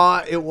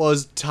saw it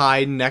was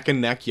tied neck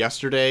and neck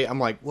yesterday, I'm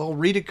like, well,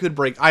 Rita could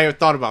break. I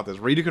thought about this.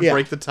 Rita could Yeah.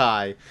 break the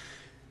tie,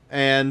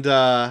 and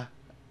I'm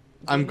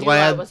You knew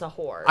glad. I was a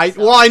whore.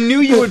 so. Well, I knew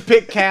you would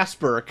pick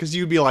Casper because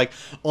you'd be like,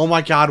 "Oh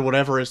my God,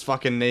 whatever his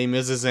fucking name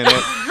is in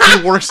it."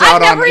 He works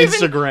out on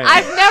Instagram.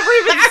 I've never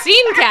even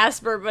seen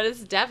Casper, but it's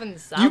Devin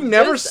Sawa. You've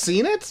never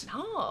seen it?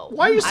 No.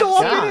 Why are you so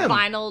I've up in seen him?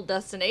 Final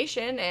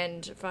Destination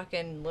and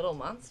fucking Little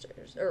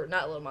Monsters, or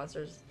not Little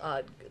Monsters,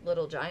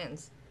 Little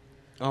Giants.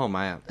 Oh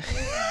man.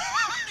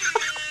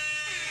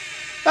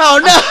 Oh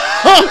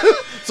no!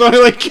 So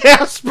anyway,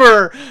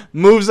 Casper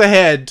moves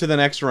ahead to the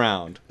next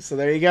round. So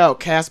there you go.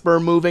 Casper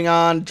moving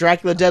on.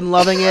 Dracula Dead and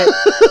Loving It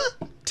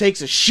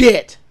takes a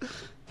shit.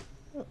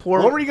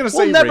 Poor, What were you gonna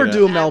say, We'll never Rita?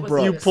 do a I Mel was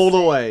Brooks. You pulled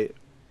away.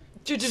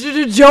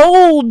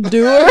 Joel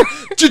doer.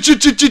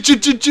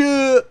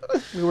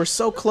 We were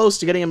so close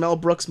to getting a Mel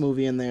Brooks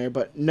movie in there,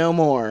 but no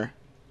more.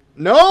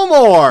 No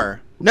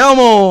more. No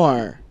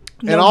more.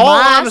 In all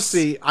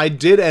honesty, I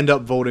did end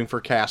up voting for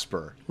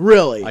Casper.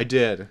 Really? I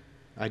did.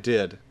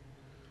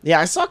 Yeah,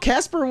 I saw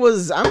Casper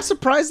was... I'm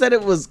surprised that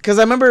it was... Because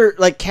I remember,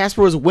 like,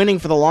 Casper was winning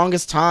for the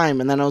longest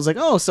time, and then I was like,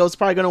 oh, so it's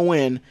probably going to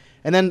win.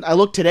 And then I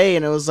looked today,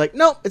 and it was like,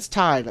 nope, it's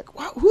tied. Like,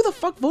 wow, who the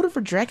fuck voted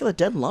for Dracula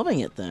Dead and Loving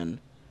It, then?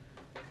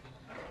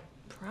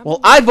 Probably. Well,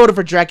 I voted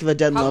for Dracula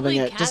Dead and Loving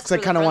Probably It, just because I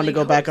Casper kind of the wanted to go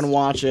Friendly back and Ghost.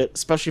 watch it,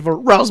 especially for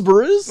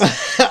raspberries.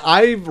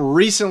 I've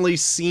recently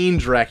seen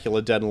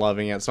Dracula Dead and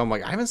Loving It, so I'm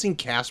like, I haven't seen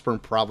Casper in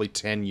probably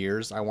 10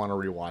 years. I want to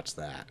rewatch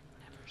that.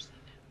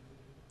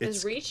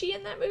 Is Ricci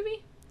in that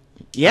movie?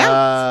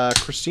 Yeah.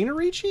 Christina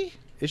Ricci?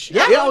 Is she?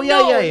 Yeah. Oh,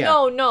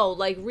 yeah. No,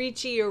 like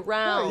Ricci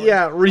around.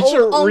 Yeah, Ricci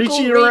Uncle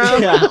Ricci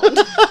around.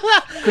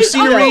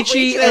 Christina Oh,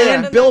 Ricci Ricci and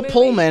in that Bill movie?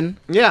 Pullman.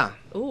 Yeah,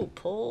 Ooh,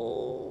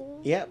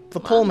 pull. Yep, the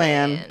My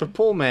Pullman. man. the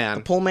Pull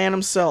Man. Pullman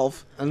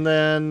himself. And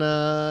then,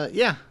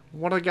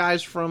 one of the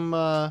guys from,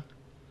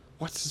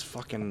 what's his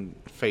fucking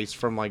face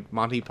from, like,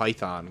 Monty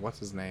Python? What's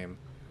his name?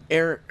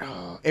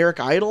 Eric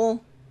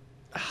Idle.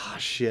 Ah,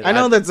 shit. I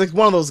know that's like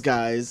one of those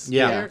guys.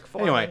 Yeah. Eric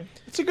Foreman. Anyway,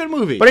 it's a good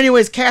movie. But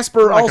anyways,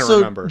 Casper I can also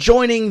remember.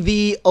 joining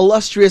the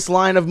illustrious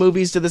line of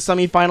movies to the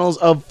semifinals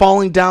of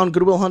Falling Down,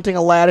 Good Will Hunting,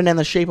 Aladdin, and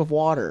The Shape of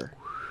Water.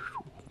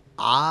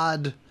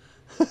 Odd.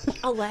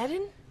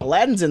 Aladdin?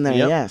 Aladdin's in there,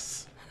 Yep.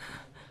 yes.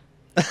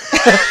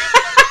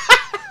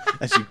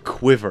 As you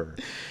quiver.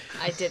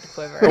 I did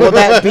quiver. With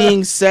that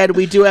being said,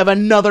 we do have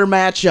another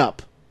matchup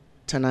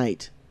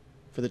tonight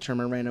for the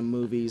Tournament Random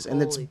Movies,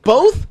 and it's Holy crap.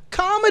 both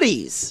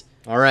comedies.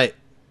 All right.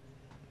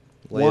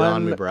 Lay it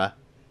on me, One- bruh.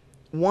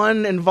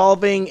 One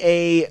involving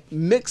a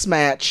mix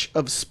match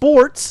of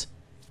sports,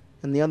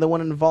 and the other one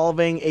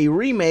involving a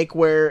remake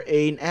where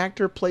an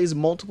actor plays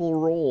multiple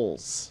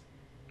roles.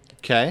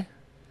 Okay.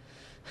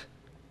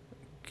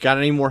 Got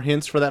any more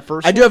hints for that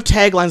first I do have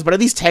taglines, but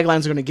these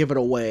taglines are going to give it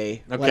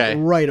away. Okay.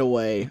 Like, right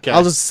away. Okay.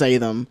 I'll just say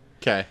them.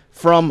 Okay.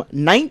 From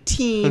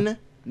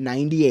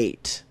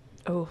 1998.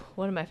 Oh,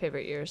 one of my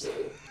favorite years.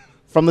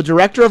 From the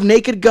director of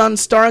Naked Gun,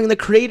 starring the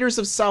creators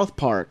of South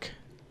Park.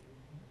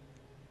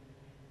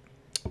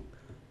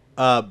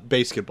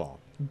 Basketball.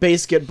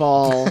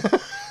 Basketball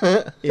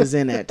is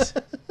in it.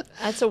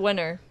 That's a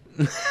winner.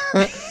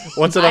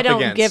 What's it I up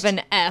don't against? give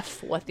an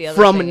F what the other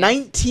From thing is.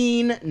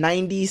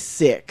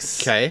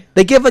 1996. Okay.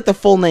 They give like the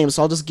full name,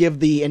 so I'll just give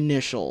the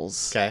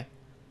initials. Okay.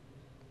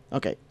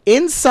 Okay.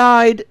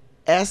 Inside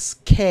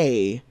SK,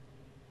 a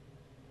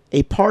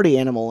party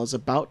animal is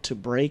about to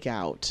break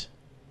out.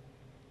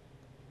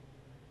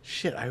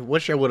 Shit, I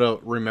wish I would have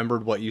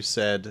remembered what you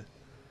said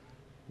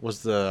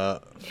was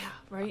the... Yeah,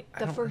 right? I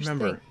The don't first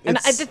remember. thing. And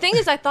It's- the thing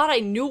is, I thought I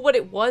knew what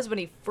it was when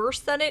he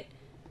first said it.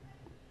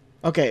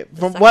 Okay,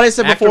 from what I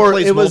said Actor before,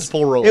 plays it was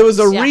multiple roles. it was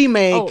a Yeah.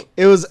 remake.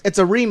 Oh. It's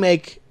a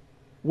remake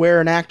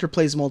where an actor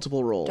plays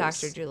multiple roles.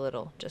 Dr.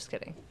 Dolittle. Just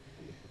kidding.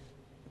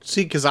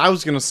 See, because I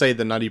was going to say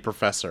the Nutty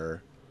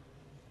Professor.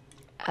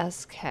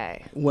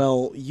 SK.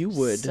 Well, you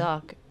would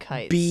Suck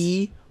kites.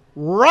 be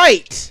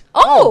right.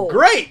 Oh!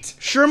 Great!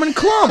 Sherman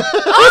Klump.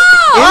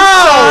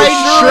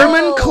 Oh,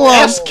 Sherman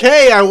Klump. SK,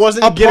 I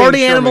wasn't A getting party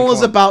Sherman animal is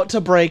Klump. about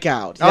to break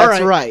out. All That's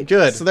right, right.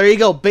 good. So there you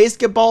go.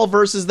 Basketball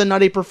versus the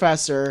Nutty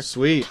Professor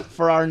Sweet.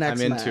 for our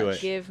next I'm into match.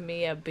 it. Give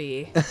me a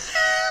B.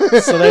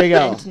 So there you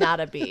go. And not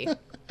a B.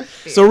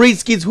 So Reed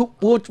Skeets,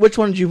 which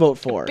one did you vote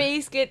for?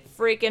 Basket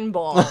freaking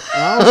ball.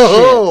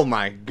 Oh,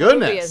 my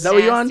goodness. Is that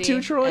what you're on Nasty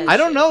to, Troy? as I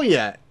don't shit. know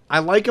yet. I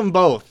like them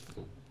both.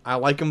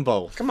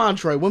 Come on,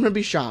 Troy. Women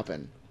be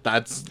shopping.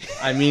 That's,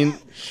 I mean,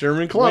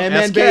 Sherman Klump.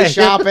 Women SK. be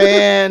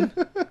shopping.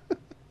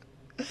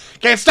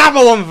 Can't stop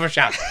a woman from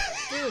shopping.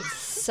 Dude,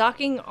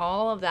 sucking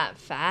all of that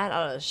fat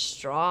out of a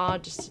straw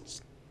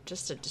just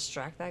to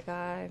distract that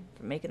guy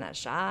from making that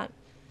shot.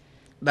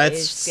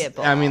 That's,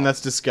 Basketball. I mean, that's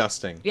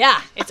disgusting.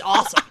 Yeah, it's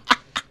awesome.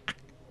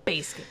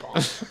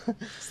 Basketball. So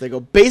they go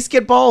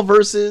basketball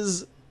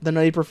versus the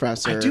Nutty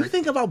Professor. I do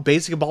think about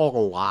basketball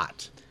a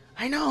lot.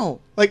 I know.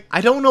 Like,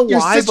 I don't know your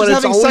why, sister's but it's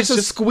having always such a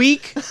just...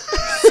 squeak.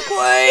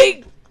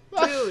 Squeak!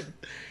 Dude.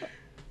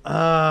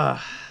 Uh,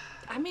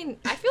 I mean,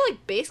 I feel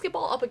like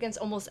basketball up against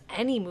almost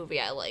any movie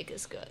I like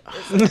is good.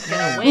 It's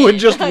gonna win. would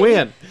just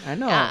win. I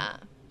know. Yeah.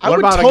 I What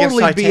would about against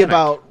totally be Titanic?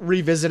 about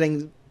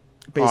revisiting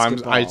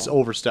basketball. I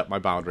overstepped my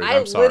boundaries. I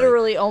I'm sorry.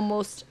 literally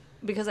almost,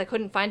 because I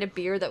couldn't find a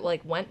beer that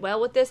like went well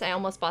with this, I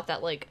almost bought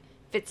that like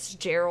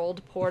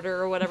Fitzgerald Porter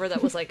or whatever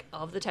that was like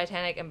of the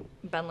Titanic, and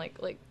been like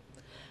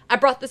I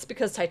brought this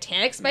because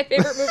Titanic's my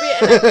favorite movie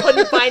and I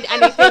couldn't find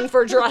anything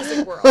for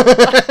Jurassic World.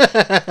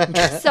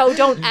 So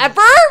don't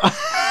ever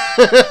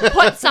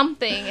put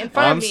something in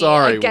front I'm of me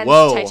sorry. against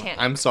Whoa. Titanic.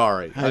 I'm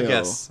sorry. I Hi-yo.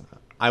 guess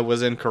I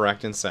was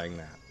incorrect in saying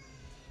that.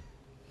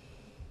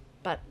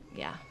 But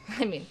yeah,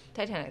 I mean,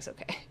 Titanic's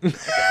okay. I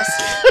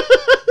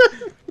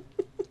guess.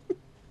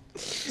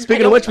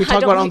 Speaking I of which, we don't- I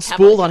talked don't about like have,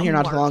 Unspooled like, on a here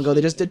not too long ago.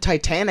 They just marquee. did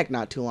Titanic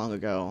not too long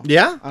ago.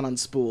 Yeah? On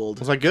Unspooled.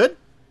 Was that good?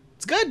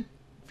 It's good.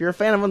 If you're a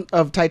fan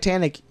of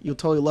Titanic, you'll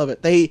totally love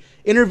it. They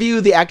interview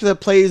the actor that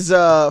plays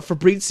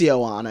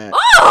Fabrizio on it.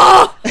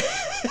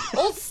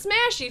 Old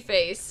smashy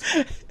face.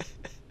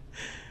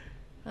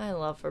 I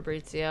love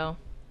Fabrizio.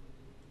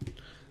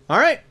 All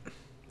right.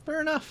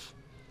 Fair enough.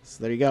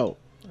 So there you go.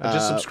 I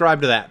just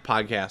subscribed to that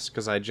podcast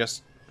because I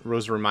just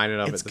was reminded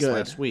of It's it this good.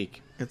 last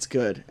week. It's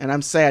good. And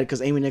I'm sad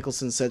because Amy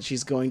Nicholson said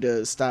she's going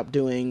to stop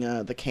doing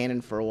the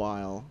canon for a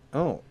while.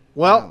 Oh.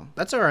 Well, Wow.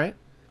 that's all right.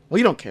 Well,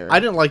 you don't care. I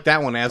didn't like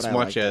that one as But I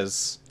much liked it.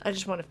 as... I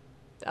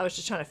was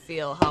just trying to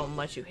feel how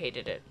much you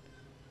hated it.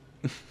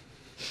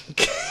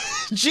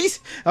 Jeez.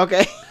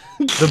 Okay.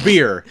 the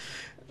beer.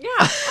 Yeah.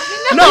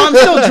 I mean, No, I'm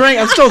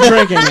still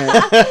drinking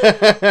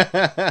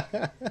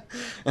it.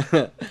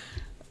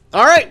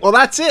 All right, well,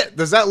 that's it.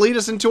 Does that lead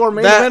us into our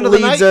main That event of the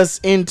night? leads us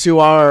into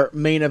our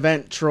main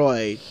event,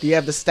 Troy. Do you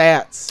have the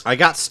stats? I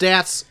got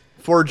stats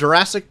for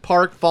Jurassic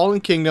Park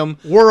Fallen Kingdom.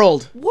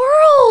 World.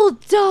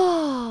 World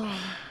dog.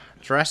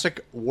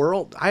 Jurassic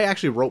World. I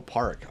actually wrote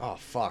Park. Oh,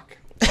 fuck.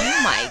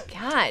 Oh my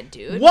god,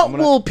 dude. What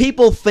will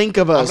people think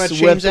of us gonna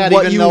change with that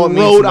what even you though it means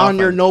wrote on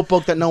your nothing.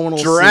 notebook that no one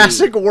will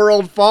Jurassic see?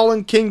 World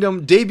Fallen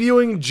Kingdom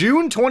debuting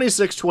June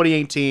 26,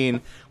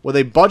 2018 with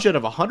a budget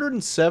of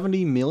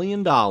 $170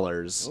 million.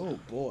 Oh,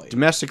 boy.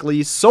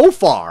 Domestically, so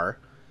far,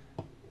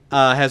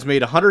 has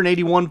made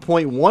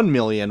 $181.1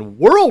 million.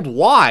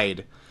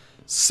 Worldwide,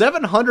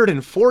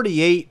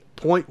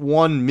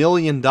 $748.1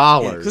 million.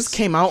 Yeah, 'cause this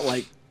came out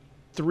like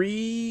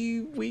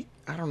 3 weeks.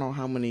 I don't know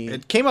how many.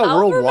 It came out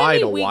However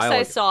worldwide many a weeks while I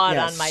ago. saw it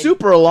yeah, on my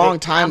super long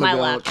time on my ago.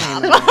 It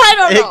laptop. came out. I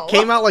don't know. It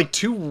came out like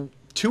two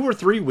or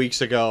 3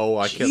 weeks ago.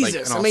 I can't, like, in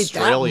Jesus, I mean,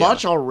 Australia. that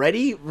much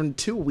already in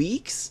 2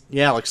 weeks?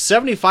 Yeah, like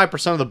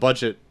 75% of the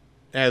budget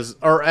as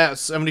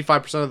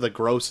 75% of the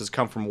gross has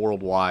come from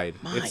worldwide.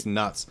 It's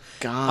nuts.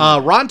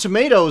 God. Rotten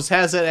Tomatoes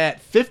has it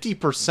at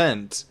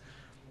 50%,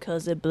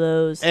 Cause it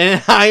blows. and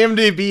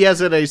IMDb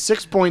has it a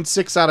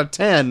 6.6 out of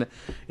 10.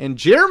 And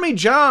Jeremy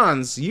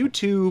Johns,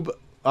 YouTube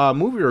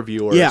movie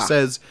reviewer, Yeah.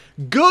 says,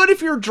 "Good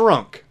if you're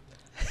drunk."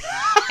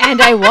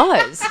 And I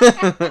was.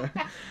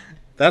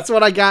 That's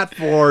what I got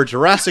for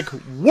Jurassic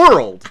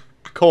World: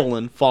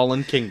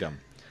 Fallen Kingdom.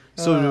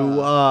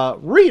 So,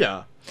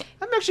 Rita,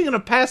 I'm actually going to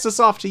pass this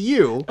off to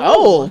you.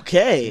 Oh,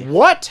 okay.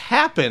 What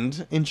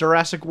happened in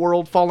Jurassic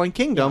World: Fallen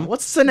Kingdom?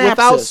 What's synopsis?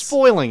 Without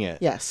spoiling it.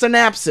 Yeah,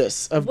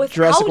 synopsis of Without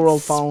Jurassic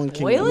World Fallen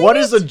Kingdom. spoiling What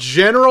is a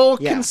general,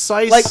 Yeah.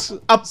 concise Like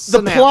the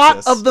synopsis?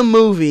 plot of the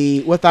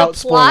movie without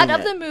The plot spoiling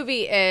of the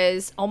movie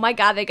is, oh my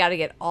god, they got to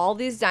get all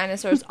these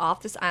dinosaurs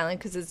off this island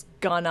because it's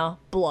gonna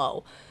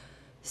blow.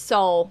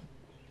 So,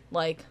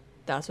 like,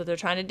 that's what they're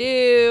trying to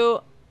do.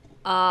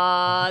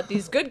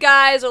 These good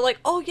guys are like,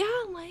 oh yeah,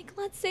 like,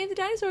 let's save the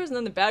dinosaurs, and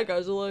then the bad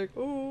guys are like,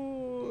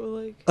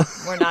 oh, like,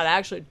 we're not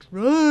actually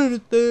trying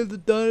to save the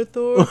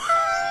dinosaurs.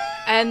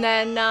 And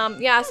then,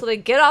 yeah, so they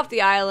get off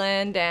the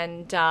island,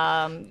 and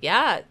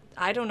yeah,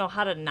 I don't know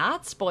how to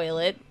not spoil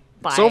it.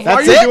 So far,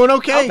 That's you're it? doing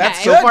okay.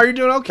 That's So good. far, you're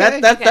doing okay.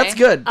 That's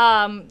good.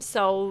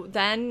 So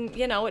then,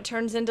 you know, it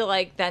turns into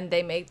like, then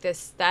they make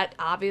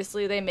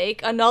obviously they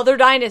make another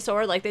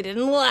dinosaur like they did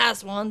in the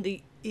last one,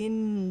 the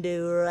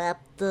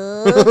Indoraptor.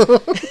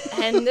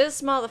 And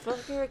this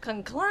motherfucker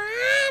can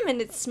climb, and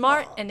it's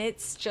smart, and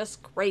it's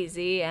just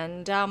crazy.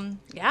 And,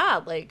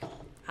 yeah, like,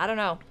 I don't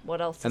know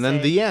what else to and then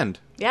say. the end.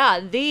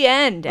 Yeah, the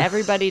end.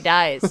 Everybody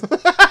dies.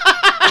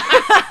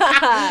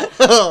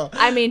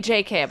 I mean,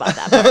 JK about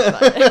that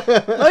part,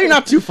 but Well, you're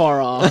not too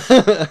far off.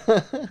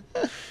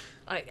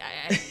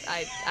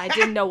 I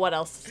didn't know what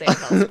else to say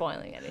without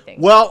spoiling anything.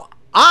 Well,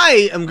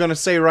 I am going to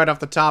say right off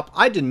the top,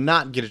 I did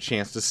not get a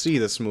chance to see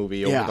this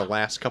movie over Yeah. the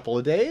last couple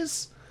of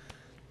days.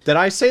 Did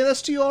I say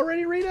this to you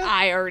already, Rita?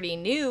 I already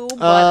knew,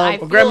 but I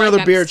feel Grab me like another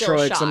I'm beer, still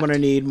Troy, because I'm shocked. going to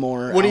need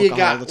more What do you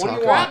alcohol got? to What do talk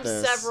you about Grab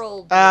this.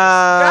 several.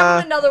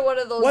 Grab another one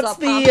of those.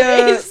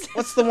 What's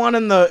what's the one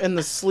in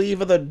the sleeve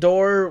of the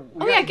door?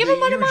 Oh yeah, give him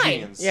one of mine.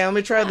 Eugene's. Yeah, let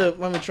me try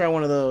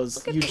one of those.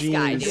 Look at this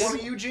guy, Eugene's. dude.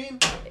 Want a Eugene?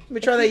 Let me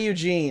try that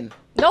Eugene.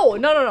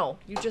 No.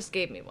 You just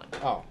gave me one.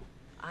 Oh.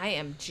 I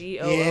am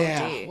GOOD.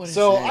 Yeah. What is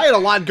So that? I had a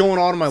lot going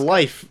on in my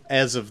life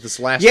as of this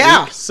last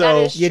Yeah. week. So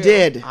That is You True.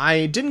 did.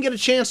 I didn't get a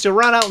chance to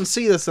run out and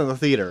see this in the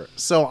theater.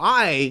 So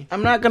I'm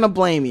not gonna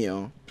blame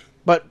you,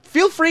 but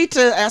feel free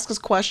to ask us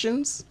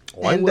questions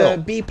Oh, I and will.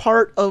 be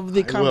part of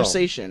the I will.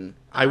 conversation.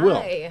 I will.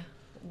 I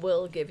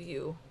will give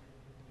you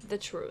the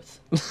truth.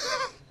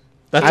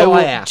 That's I all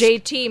I will- ask.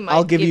 JT might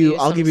I'll give you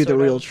some the sort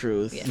real of-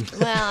 truth. Yeah.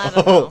 Well, I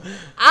don't know.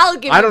 I'll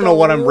give you I don't know the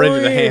what I'm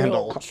ready to real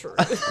handle.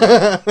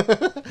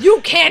 truth.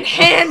 You can't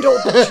handle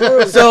the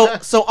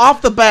truth. So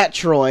off the bat,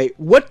 Troy,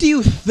 what do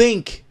you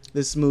think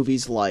this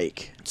movie's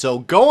like? So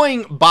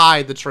going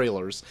by the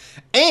trailers,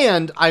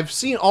 and I've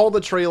seen all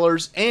the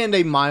trailers and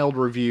a mild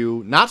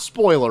review, not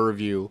spoiler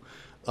review,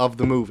 of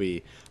the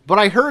movie. But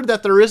I heard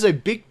that there is a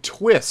big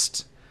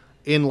twist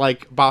in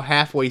like about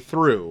halfway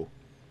through.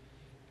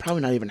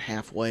 Probably not even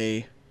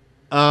halfway.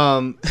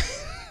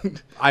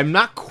 I'm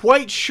not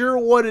quite sure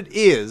what it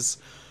is,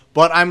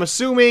 but I'm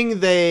assuming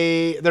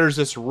there's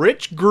this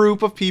rich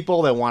group of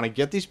people that want to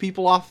get these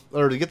people off,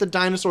 or to get the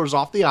dinosaurs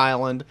off the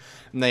island,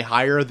 and they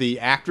hire the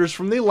actors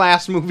from the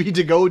last movie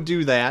to go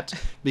do that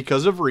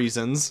because of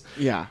reasons.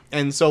 Yeah.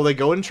 And so they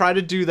go and try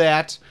to do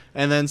that,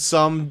 and then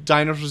some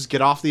dinosaurs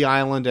get off the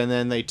island, and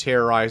then they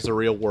terrorize the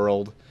real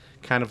world,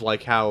 kind of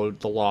like how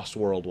the Lost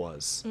World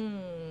was,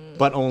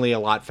 but only a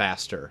lot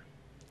faster.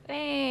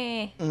 Thanks.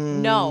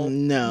 No.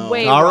 No.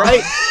 Way All wrong.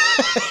 right.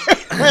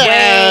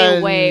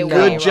 Way Good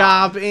wrong.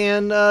 job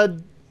in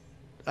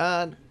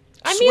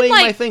swaying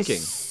my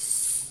thinking.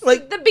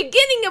 Like, the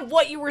beginning of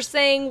what you were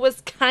saying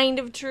was kind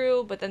of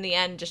true, but then the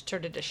end just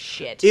turned into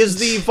shit. Is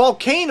the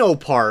volcano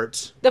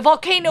part The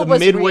volcano the was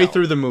midway real.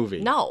 through the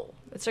movie? No,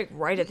 it's like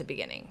right at the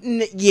beginning.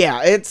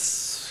 Yeah,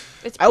 it's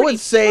I pretty- would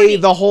say pretty-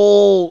 the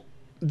whole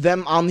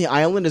them on the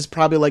island is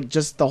probably like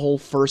just the whole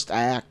first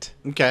act.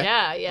 Okay.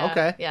 Yeah.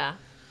 Okay. Yeah.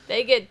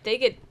 They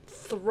get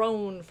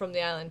thrown from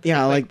the island. pretty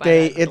Yeah, quick like by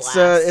they that it's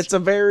blast. it's a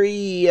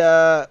very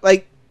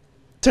like,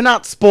 to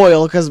not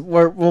spoil, because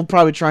we'll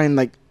probably try and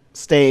like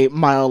stay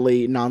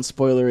mildly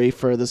non-spoilery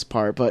for this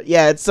part, but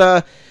yeah, it's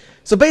so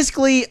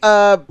basically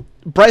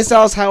Bryce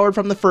Dallas Howard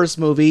from the first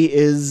movie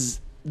is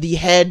the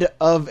head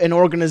of an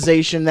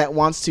organization that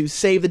wants to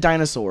save the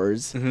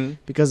dinosaurs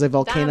because a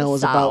volcano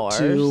is about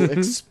to Dinosaurs.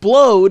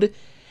 explode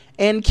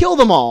and kill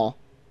them all,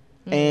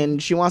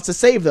 and she wants to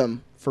save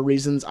them for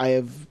reasons I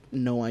have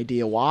no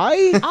idea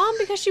why.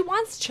 Because she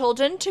wants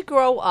children to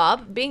grow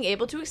up being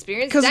able to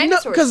experience Because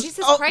dinosaurs.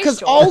 Jesus Christ,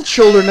 Joel. all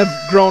children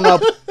have grown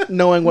up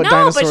knowing what no,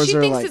 dinosaurs but she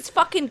are thinks like. it's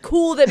fucking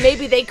cool that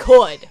maybe they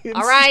could.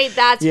 All right,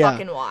 that's Yeah.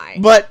 fucking why.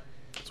 But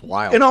It's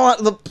wild. in all,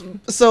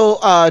 so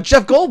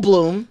Jeff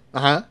Goldblum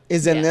Uh-huh.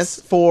 is in Yes.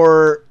 this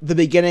for the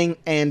beginning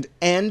and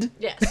end.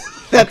 yes,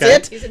 That's Okay.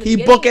 it. He's in the He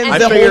beginning bookends and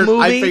the the whole end.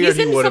 movie. I figured he's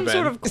he in would some have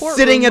sort been. of courtroom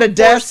Sitting at a for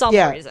desk, some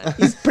yeah. reason.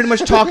 He's pretty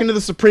much talking to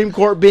the Supreme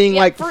Court, being Yeah,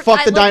 like, for-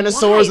 "Fuck the like,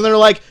 dinosaurs," why? and they're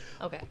like,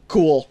 Okay.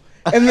 "Cool,"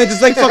 and they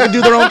just like fucking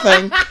do their own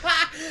thing.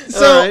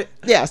 So Alright.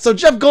 yeah, so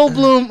Jeff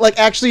Goldblum like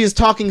actually is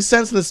talking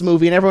sense in this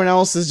movie, and everyone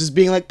else is just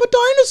being like, "But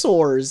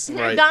dinosaurs."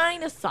 Right.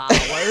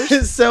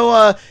 Dinosaurs.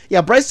 So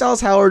yeah, Bryce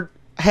Dallas Howard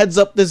heads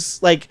up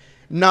this like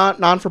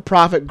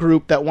non-for-profit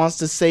group that wants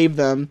to save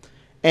them,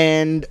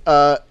 and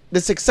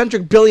this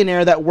eccentric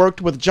billionaire that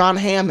worked with John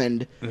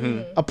Hammond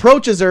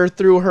approaches her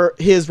through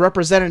his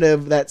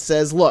representative that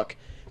says, "Look,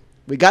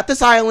 we got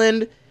this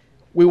island.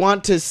 We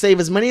want to save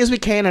as many as we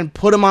can and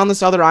put them on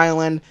this other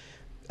island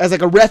as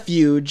like a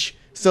refuge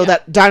so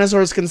that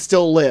dinosaurs can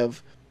still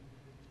live."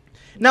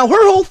 Now,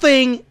 her whole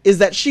thing is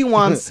that she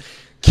wants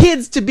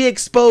kids to be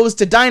exposed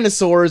to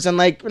dinosaurs and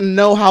like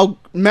know how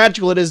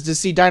magical it is to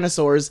see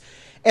dinosaurs.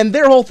 And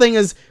their whole thing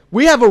is,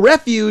 we have a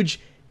refuge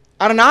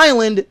on an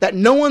island that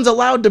no one's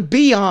allowed to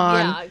be on.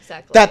 Yeah,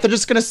 exactly. That they're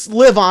just going to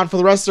live on for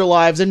the rest of their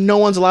lives, and no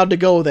one's allowed to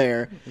go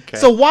there. Okay.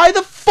 So why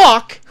the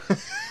fuck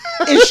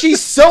is she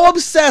so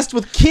obsessed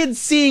with kids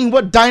seeing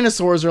what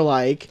dinosaurs are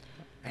like?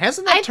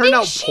 Hasn't I that turned think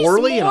out she's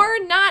poorly? more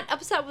not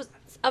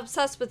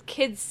obsessed with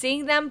kids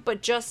seeing them,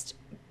 but just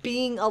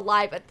being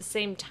alive at the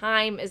same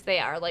time as they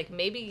are. Like,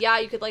 maybe, yeah,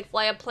 you could, like,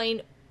 fly a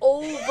plane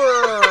over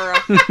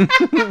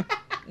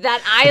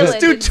that island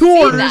do and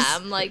tours. see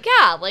them. Like,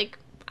 yeah, like,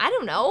 I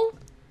don't know.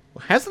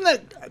 Hasn't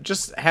that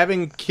just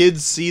having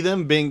kids see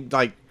them being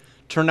like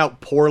turned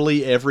out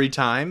poorly every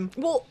time?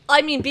 Well,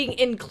 I mean, being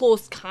in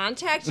close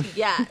contact,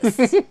 yes.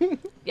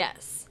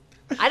 Yes.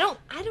 I don't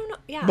know.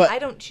 Yeah, But I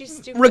don't. She's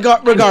stupid.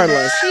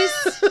 regardless.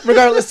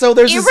 She's So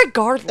there's this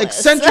irregardless.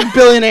 eccentric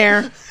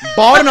billionaire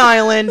bought an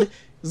island,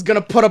 is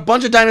gonna put a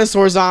bunch of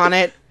dinosaurs on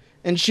it,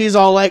 and she's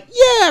all like,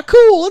 "Yeah,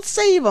 cool, let's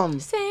save them."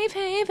 Safe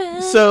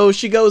haven. So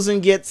she goes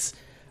and gets,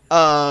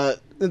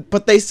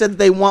 but they said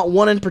they want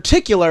one in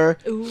particular,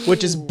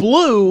 which is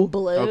Blue,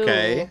 Blue.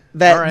 Okay.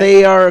 that All right.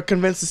 they are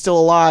convinced is still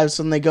alive.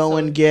 So then they go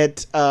and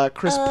get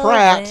Chris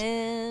Pratt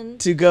Owen.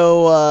 to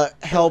go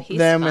help he's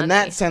them in funny.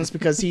 that sense,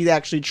 because he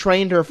actually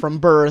trained her from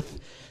birth.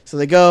 So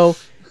they go,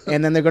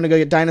 and then they're going to go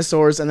get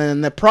dinosaurs, and then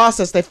in the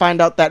process they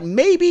find out that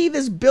maybe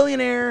this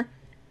billionaire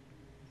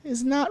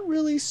is not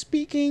really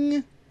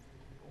speaking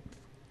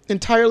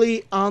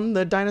entirely on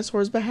the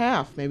dinosaurs'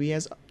 behalf. Maybe he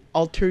has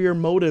ulterior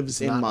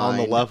motives in Not mind.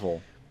 on the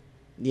level.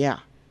 Yeah.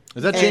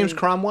 Is that James And-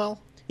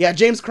 Cromwell? Yeah,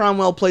 James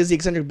Cromwell plays the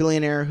eccentric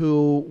billionaire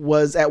who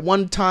was at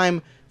one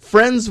time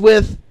friends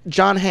with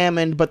John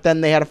Hammond, but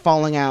then they had a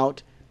falling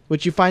out,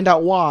 which you find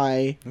out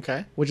why,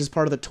 Okay. which is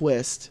part of the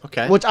twist.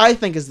 Okay. Which I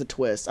think is the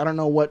twist. I don't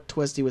know what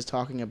twist he was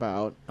talking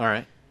about, All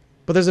right.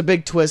 but there's a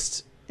big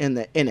twist in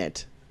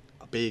it.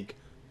 A big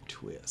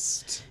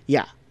twist.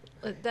 Yeah.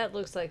 That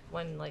looks like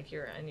when, like,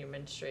 you're on your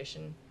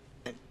menstruation.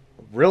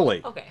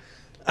 Really? Okay.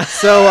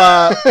 So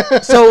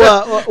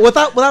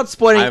without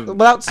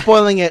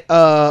spoiling it,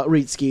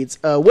 Reed Skeets,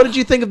 what did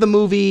you think of the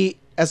movie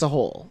as a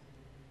whole?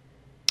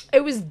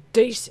 It was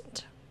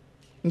decent.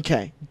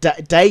 Okay,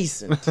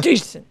 decent.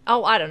 Decent.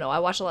 Oh, I don't know. I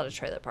watch a lot of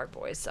Trailer Park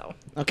Boys, so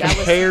Okay.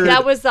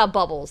 that was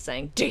Bubbles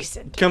saying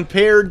decent.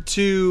 Compared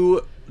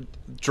to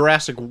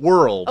Jurassic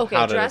World, Okay,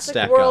 how did it Jurassic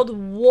stack World up?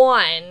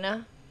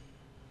 1.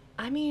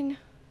 I mean,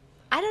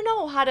 I don't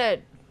know how to.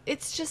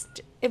 It's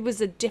just it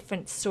was a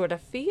different sort of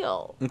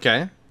feel.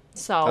 Okay.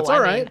 So That's I all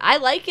mean, right. I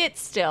like it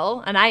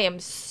still, and I am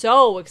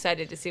so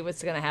excited to see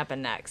what's gonna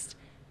happen next.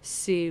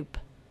 Soup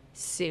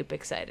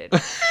excited.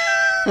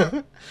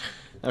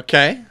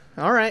 Okay.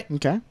 All right.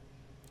 Okay.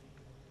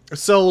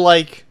 So,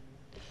 like,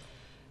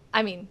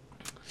 I mean,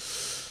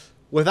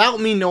 without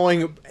me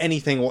knowing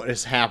anything what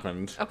has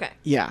happened, okay.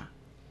 Yeah.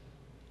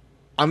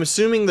 I'm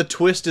assuming the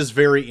twist is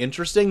very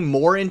interesting,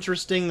 more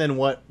interesting than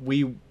what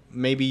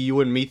maybe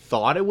you and me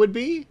thought it would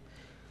be.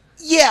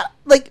 Yeah,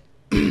 like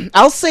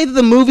I'll say that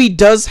the movie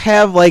does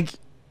have like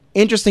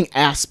interesting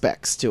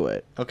aspects to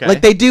it. Okay.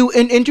 Like they do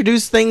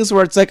introduce things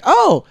where it's like,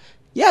 oh,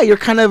 yeah, you're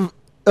kind of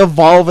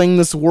evolving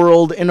this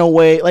world in a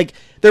way. Like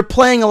they're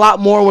playing a lot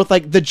more with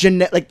like the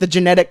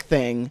genetic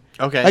thing.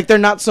 Okay. Like they're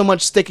not so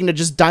much sticking to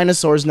just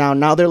dinosaurs now.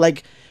 Now they're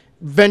like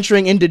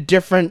venturing into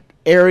different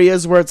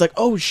areas where it's like,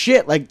 oh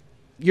shit, like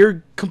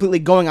you're completely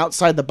going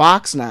outside the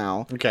box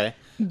now. Okay.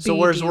 So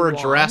whereas where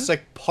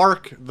Jurassic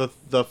Park,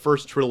 the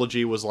first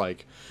trilogy was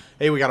like,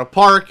 hey, we got a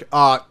park,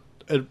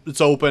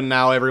 it's open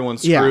now,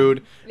 everyone's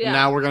screwed. Yeah. And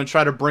now we're gonna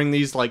try to bring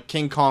these like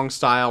King Kong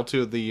style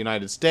to the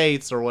United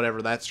States or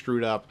whatever. That's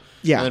screwed up.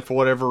 Yeah. And then for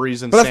whatever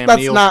reason, But Sam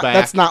that's Neill's not back.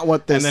 that's not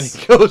what this. And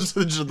then he goes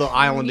to the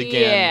island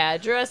again. Yeah,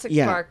 Jurassic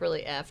Yeah. Park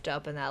really effed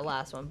up in that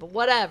last one, but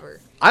whatever.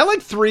 I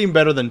like 3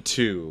 better than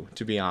 2,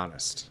 to be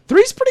honest.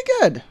 3's pretty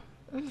good.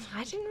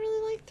 I didn't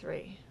really like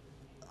 3.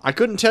 I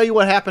couldn't tell you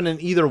what happened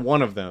in either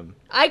one of them.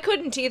 I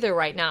couldn't either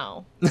right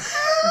now. But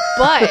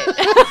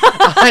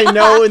I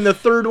know in the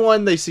third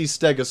one they see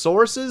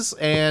stegosauruses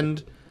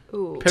and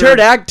ooh.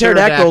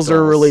 Pterodactyls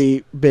are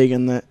really big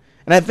in that.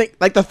 And I think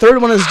like the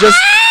third one is just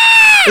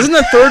isn't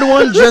the third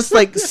one just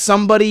like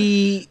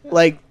somebody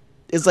like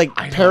is like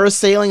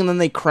parasailing and then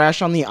they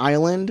crash on the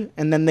island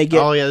and then they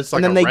get it's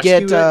like and then a they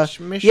get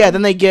rescue mission? yeah,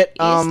 then they get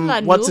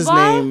Isla what's his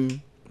Nublar?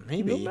 name?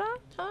 maybe.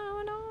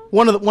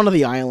 One of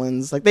the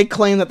islands. Like they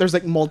claim that there's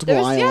like multiple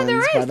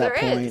islands by that there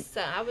point. is.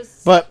 I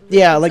was But,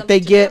 yeah, reading like, they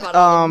something today get, about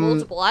all the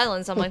multiple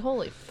islands. I'm like,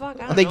 holy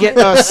fuck! I don't They know get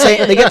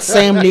anything. they get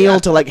Sam Neill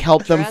to like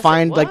help them Jurassic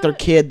find like their what?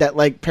 kid that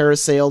like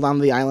parasailed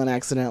onto the island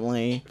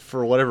accidentally.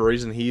 For whatever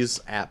reason, he's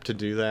apt to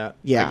do that.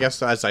 Yeah. I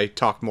guess as I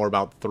talk more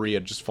about 3,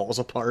 it just falls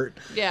apart.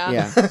 Yeah.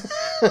 Yeah.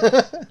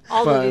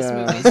 All But, of these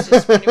movies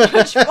just pretty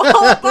much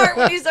fall apart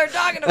when you start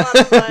talking about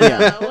them.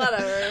 But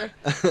whatever.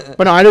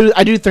 But no,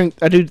 I do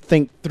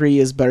think 3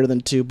 is better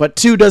than 2. But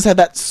 2 does have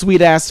that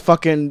sweet ass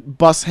fucking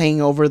bus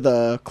hanging over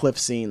the cliff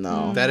scene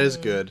though. That is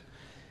good.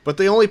 But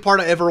the only part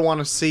I ever want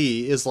to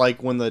see is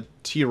like when the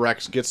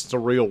T-Rex gets to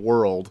real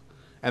world.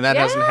 And that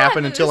hasn't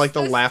happened until like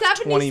the last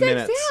 20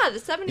 minutes. Yeah, the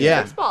 76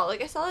 Yeah. ball.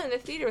 Like I saw it in the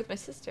theater with my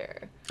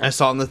sister. I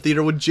saw it in the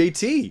theater with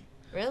JT.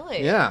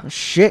 Really? Yeah. Oh,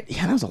 shit,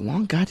 yeah, that was a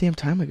long goddamn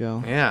time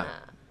ago. Yeah.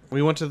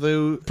 We went to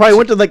the... Probably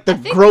went to like the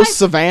think gross my-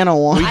 Savannah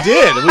one. We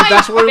did.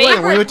 That's where we went.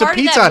 We went to favorite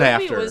Pizza part Hut of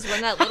that movie after. was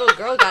when that little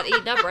girl got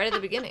eaten up right at the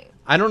beginning.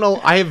 I don't know.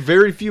 I have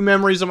very few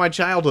memories of my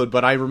childhood,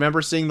 but I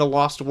remember seeing The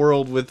Lost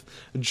World with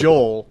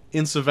Joel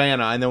in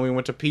Savannah, and then we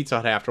went to Pizza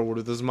Hut afterward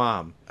with his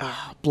mom.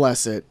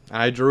 Bless it.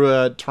 I drew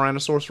a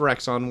Tyrannosaurus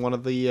Rex on one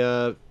of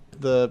the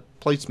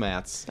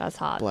placemats. That's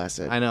hot. Bless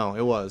it. I know,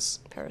 it was.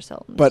 Paris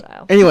Hilton But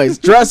style. anyways,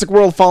 Jurassic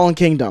World Fallen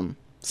Kingdom.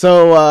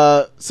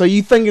 So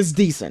you think it's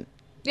decent?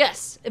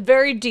 Yes,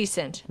 very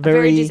decent.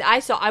 Very decent.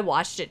 I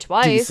watched it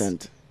twice.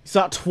 Decent. You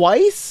saw it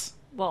twice?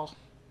 Well,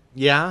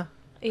 Yeah?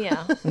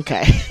 yeah.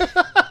 Okay.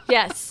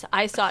 Yes,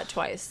 I saw it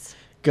twice.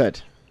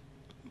 Good.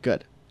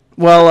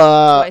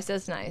 Well, Twice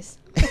as nice.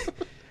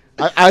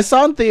 I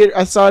saw it in theater.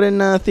 I saw it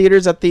in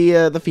theaters at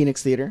the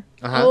Phoenix Theater.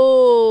 Uh-huh.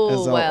 Oh,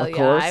 As well, of yeah.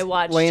 course, I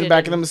watched laying it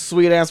back in them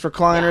sweet ass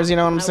recliners. You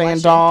know what I'm saying,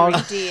 watched dog? it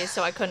in 3D,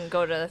 so I couldn't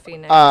go to the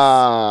Phoenix.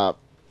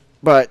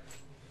 But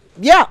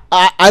yeah,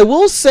 I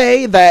will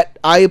say that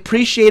I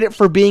appreciate it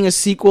for being a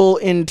sequel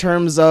in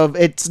terms of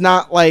it's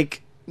not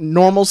like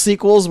normal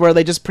sequels where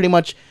they just pretty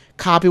much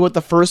copy what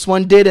the first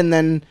one did and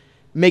then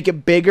make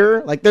it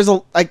bigger. Like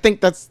I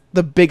think that's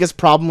the biggest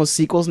problem with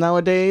sequels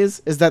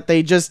nowadays is that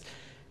they just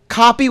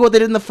copy what they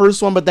did in the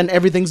first one, but then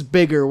everything's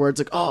bigger where it's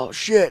like, oh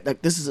shit,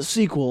 like this is a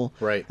sequel.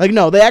 Right. Like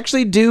no, they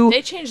actually do.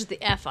 They changed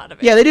the F out of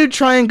it. Yeah, they do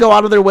try and go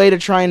out of their way to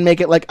try and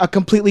make it like a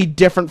completely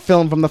different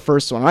film from the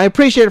first one. I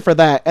appreciate it for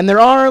that. And there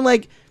are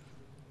like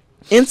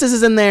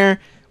instances in there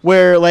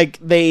where like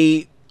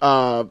they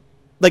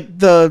like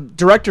the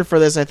director for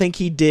this, I think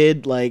he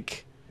did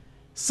like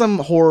some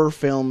horror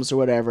films or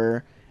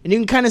whatever. And you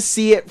can kind of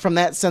see it from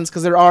that sense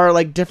because there are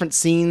like different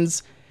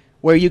scenes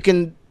where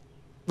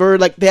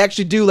like they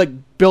actually do like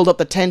build up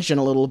the tension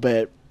a little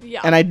bit.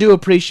 Yeah. And I do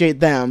appreciate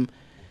them.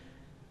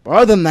 But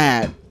other than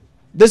that,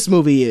 this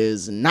movie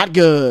is not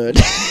good.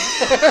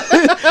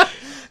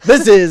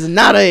 This is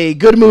not a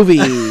good movie.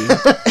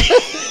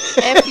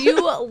 If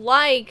you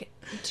like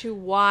to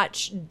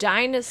watch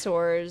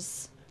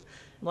dinosaurs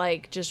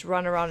like just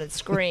run around and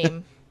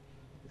scream,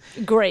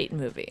 great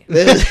movie.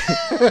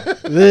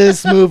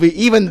 This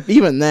movie,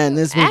 even then,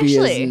 this movie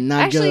is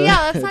not good.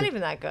 Yeah, that's not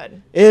even that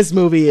good. This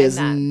movie is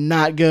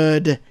not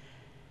good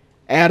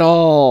at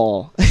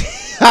all.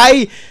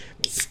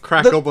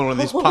 Crack open one of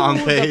these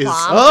Pompeys.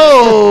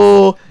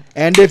 Oh,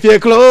 and if you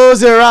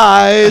close your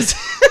eyes.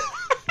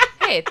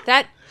 Hey,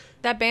 that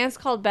band's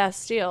called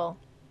Bastille.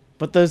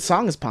 But the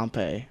song is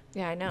Pompeii.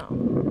 Yeah, I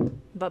know.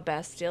 But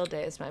Bastille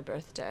Day is my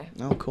birthday.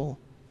 Oh, cool.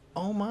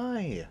 Oh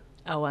my.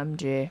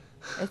 OMG.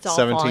 It's all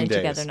 17 falling days.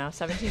 together now.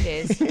 17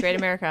 days. Great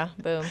America.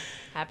 Boom.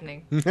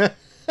 Happening.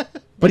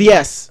 But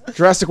yes,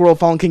 Jurassic World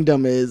Fallen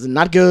Kingdom is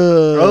not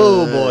good.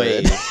 Oh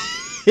boy.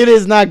 It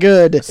is not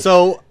good.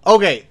 So,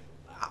 okay.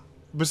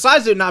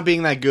 Besides it not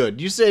being that good,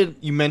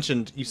 you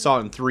mentioned you saw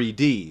it in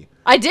 3D.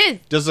 I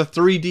did. Does the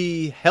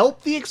 3D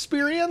help the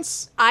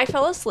experience? I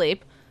fell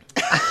asleep.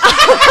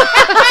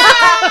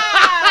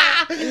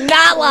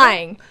 Not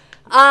lying.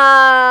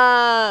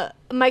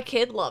 My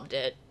kid loved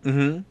it.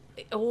 Mm-hmm.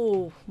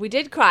 Oh, we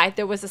did cry.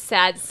 There was a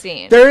sad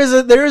scene. There is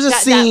a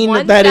scene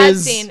one that sad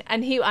is scene,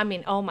 and I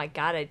mean, oh my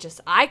god,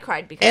 I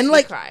cried because and he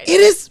like cried.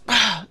 it is.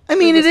 I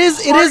mean, it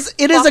is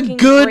a fucking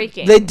good.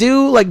 breaking. They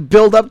do like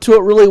build up to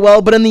it really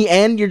well, but in the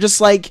end, you're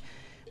just like,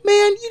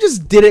 man, you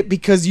just did it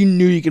because you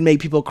knew you could make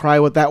people cry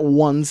with that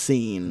one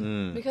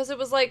scene. Because it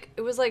was like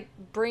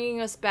bringing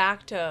us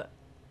back to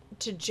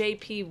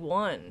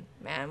JP1,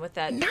 man, with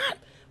that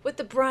with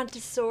the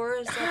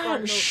Brontosaurus up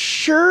on the...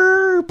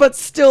 Sure, but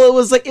still,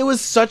 it was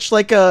such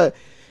like a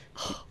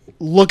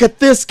look at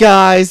this,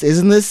 guys,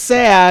 isn't this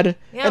sad?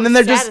 Yeah, and then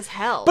it they're was sad just as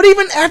hell. But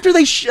even after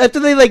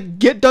they like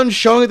get done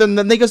showing them,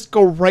 then they just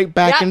go right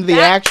back Yeah, into the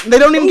action. They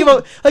don't even give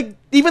a like.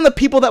 Even the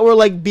people that were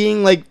like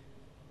being like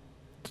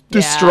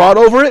distraught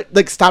over it,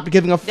 like stopped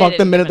giving a fuck the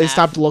didn't minute give they an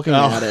stopped looking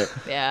at it.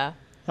 Yeah.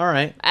 All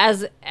right.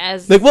 As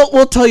Like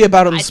we'll tell you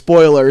about it in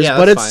spoilers, Yeah,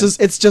 but that's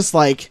it's just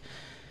like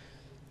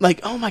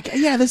oh my god,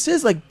 yeah, this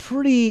is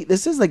pretty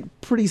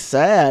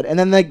sad. And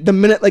then like the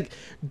minute like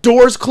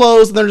doors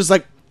close and they're just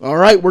like, all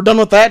right, we're done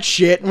with that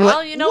shit. And we're Well,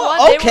 like, you know "Well,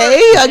 what?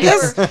 Okay, I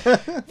guess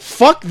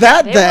fuck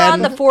that They then. were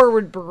on the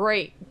forward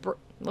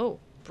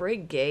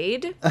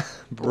brigade.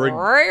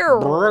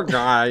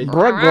 Guy.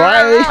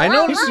 I I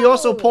noticed you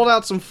also pulled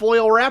out some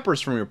foil wrappers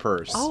from your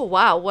purse. Oh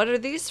wow, what are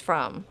these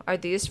from? Are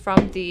these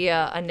from the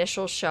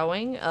initial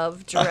showing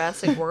of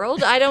Jurassic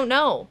World? I don't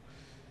know.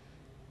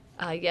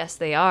 Yes,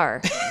 they are.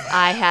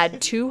 I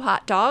had 2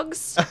 hot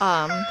dogs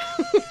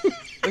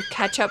with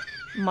ketchup,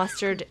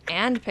 mustard,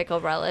 and pickle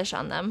relish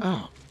on them.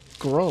 Oh,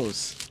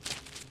 gross.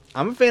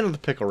 I'm a fan of the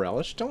pickle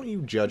relish. Don't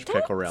you judge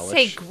pickle relish.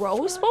 Say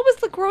gross? What was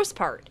the gross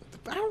part?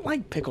 I don't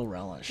like pickle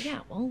relish. Yeah,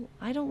 well,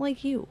 I don't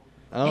like you.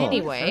 Oh,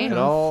 Anyway.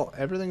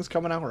 everything's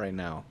coming out right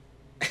now.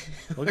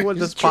 Look at what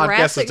this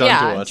podcast has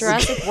done to us.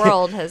 Jurassic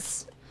World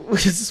has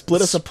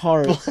Split us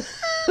apart.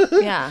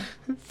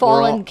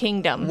 fallen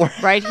kingdom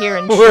right here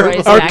in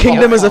Troy's Our backyard.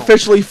 kingdom is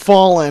officially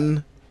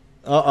fallen.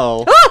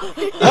 Uh-oh. Oh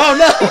Get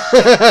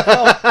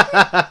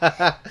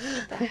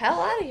the hell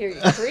out of here,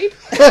 you creep.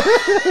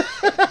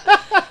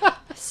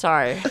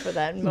 Sorry for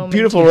that no! moment.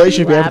 Beautiful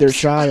relationship you have with your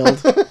child.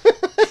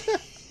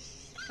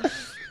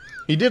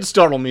 He did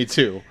startle me,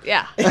 too.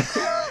 Yeah.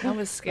 That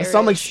was scary. I saw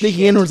him like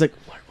sneaking in and was like,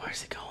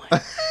 where's he going?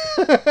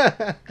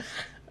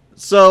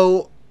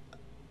 So,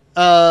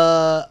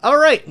 all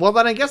right. Well,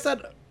 then I guess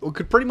that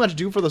could pretty much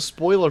do for the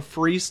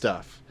spoiler-free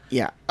stuff.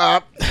 Yeah.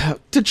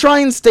 To try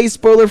and stay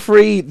spoiler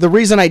free, the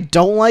reason I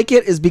don't like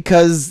it is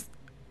because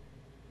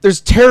there's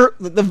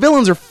the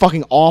villains are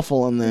fucking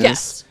awful in this.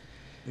 Yes.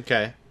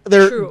 Okay.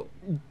 They're True.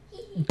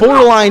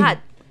 borderline God.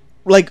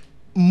 like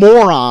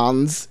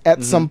morons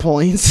at some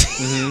points.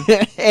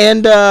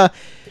 And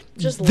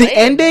Just the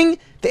lame.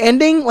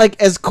 ending,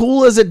 like as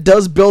cool as it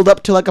does build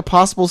up to like a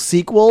possible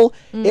sequel,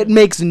 it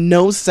makes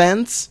no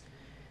sense.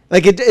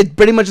 Like it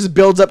pretty much just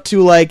builds up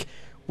to like,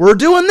 we're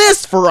doing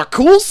this for a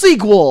cool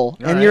sequel.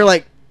 And right. you're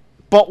like,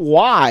 but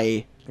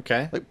why?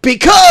 Okay. Like,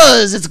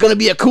 because it's gonna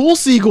be a cool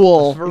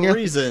sequel. For And you're-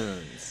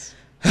 reasons.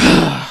 All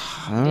Yeah,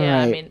 I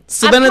right. mean,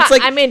 so I'm then it's ki-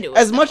 like I'm into it,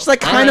 as much as though. I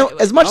kind I'm of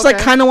into it. as much as I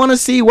Okay. kind of want to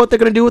see what they're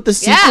gonna do with the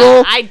sequel.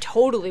 Yeah, I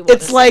totally want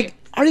It's like,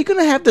 are you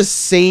gonna have the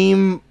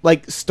same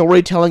like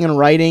storytelling and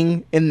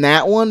writing in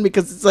that one?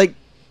 Because it's like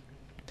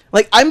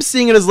I'm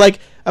seeing it as like,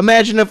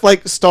 imagine if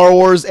like Star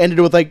Wars ended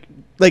with like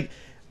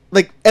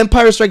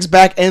Empire Strikes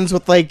Back ends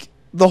with like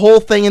the whole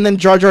thing, and then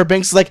Jar Jar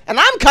Binks is like, and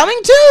I'm coming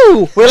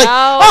too. We're like,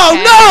 oh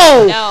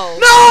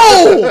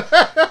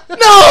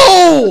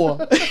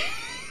no,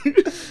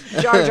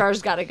 Jar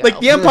Jar's gotta go. Like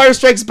the Empire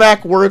Strikes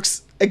Back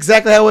works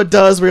exactly how it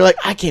does. Where you're like,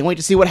 I can't wait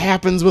to see what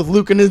happens with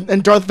Luke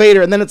and Darth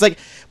Vader, and then it's like,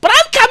 but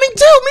I'm coming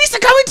too. Misa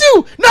coming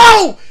too.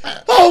 No.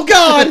 Oh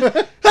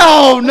God.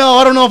 Oh no.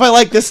 I don't know if I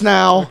like this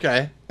now.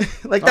 Okay.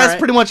 Like All that's right.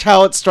 pretty much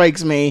how it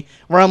strikes me.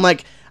 Where I'm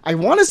like, I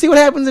want to see what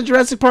happens in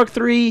Jurassic Park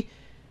 3.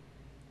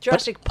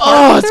 Jurassic Park.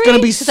 Oh, it's gonna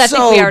be 3? 'Cause so. I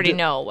think we already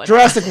know what.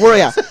 Jurassic World.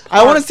 Yeah,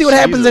 I want to see what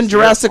happens in Jesus,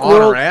 Jurassic we're on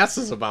World. our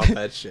asses about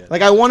that shit.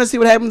 Like I want to see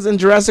what happens in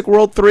Jurassic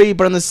World 3,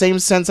 but in the same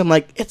sense, I'm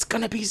like, it's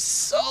gonna be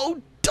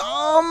so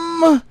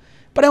dumb.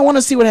 But I want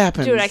to see what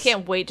happens. Dude, I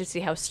can't wait to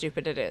see how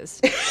stupid it is.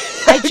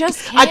 I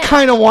just I can't.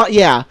 kind of want.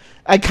 Yeah,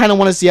 I kind of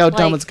want to see how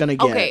dumb Like, it's gonna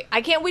get. Okay,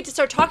 I can't wait to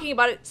start talking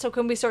about it. So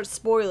can we start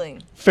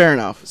spoiling? Fair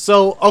enough.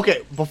 So,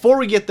 okay, before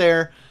we get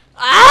there,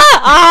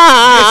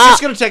 Ah! it's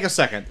just gonna take a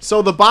second.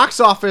 So the box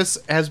office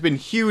has been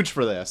huge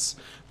for this.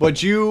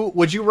 Would you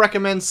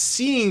recommend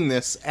seeing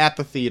this at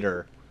the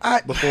theater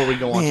before we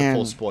go on to man.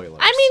 full spoilers?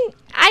 I mean,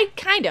 I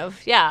kind of,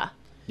 yeah.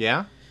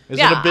 yeah, is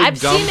Yeah, it a big I've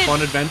dumb seen it-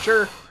 fun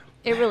adventure?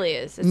 It really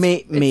is. It's,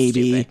 Maybe it's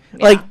stupid.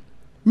 Yeah. like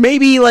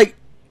maybe like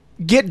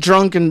get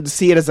drunk and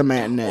see it as a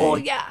matinee. Oh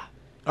yeah.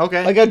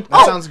 Okay, Like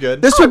that sounds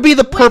good. This would be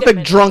the Wait a perfect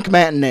minute. drunk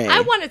matinee. I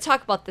want to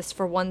talk about this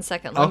for 1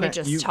 second. Let me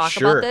Okay, just talk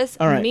sure. about this.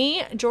 All right.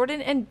 Me,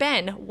 Jordan, and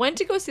Ben went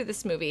to go see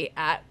this movie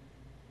at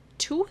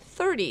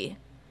 2:30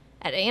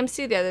 at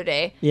AMC the other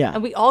day. Yeah.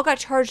 And we all got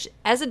charged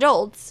as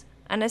adults.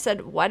 And I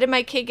said, why did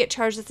my kid get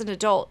charged as an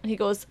adult? And he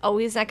goes, oh,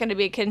 he's not going to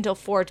be a kid until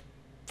 4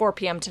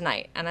 p.m.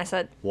 tonight. And I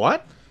said,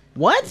 What?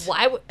 What?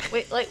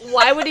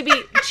 why would he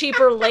be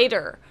cheaper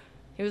later?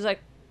 He was like,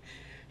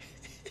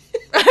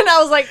 and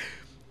I was like,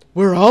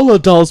 We're all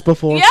adults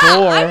before yeah.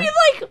 4. I mean,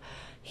 like,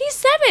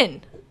 he's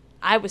 7.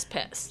 I was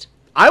pissed.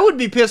 I would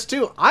be pissed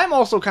too. I'm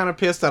also kind of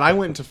pissed that I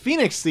went to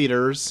Phoenix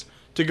Theaters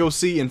to go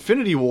see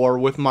Infinity War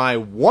with my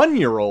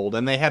 1-year-old,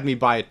 and they had me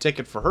buy a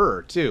ticket for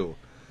her too.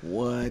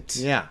 What?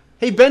 Yeah.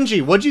 Hey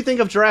Benji, what'd you think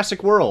of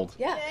Jurassic World?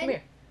 Yeah, come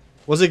here.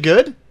 Was it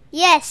good?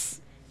 Yes.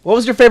 What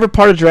was your favorite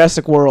part of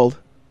Jurassic World?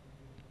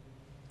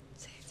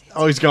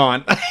 Oh, he's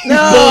gone.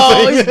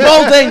 No, he's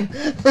bolting.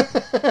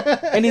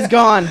 And he's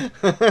gone.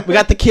 We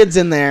got the kids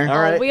in there. All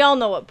right. We all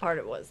know what part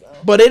it was, though.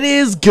 But it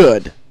is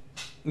good.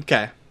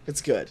 Okay.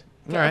 It's good.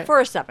 All right.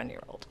 For a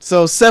 7-year-old.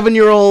 So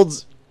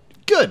 7-year-olds,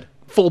 Good.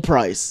 full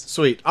price.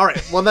 Sweet. All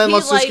right. Well, then He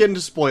let's just liked- get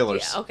into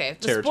spoilers. Yeah, okay.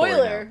 The territory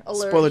spoiler now.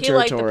 alert. Spoiler he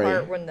liked the territory.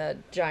 part when the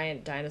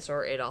giant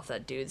dinosaur ate off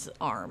that dude's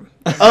arm.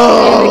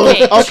 Oh, In the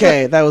cage.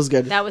 okay, that was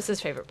good. That was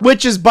his favorite part.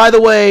 Which is, by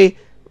the way,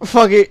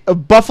 fucking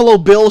Buffalo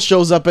Bill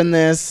shows up in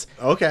this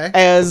Okay.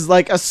 as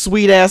like a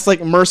sweet ass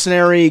like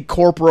mercenary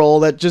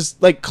corporal that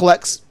just like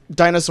collects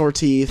dinosaur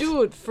teeth.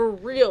 Dude, for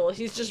real.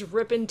 He's just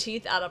ripping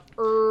teeth out of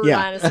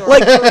Yeah, dinosaur.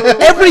 like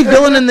every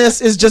villain in this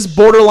is just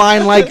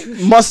borderline like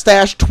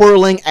mustache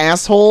twirling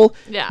asshole.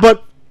 Yeah.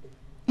 But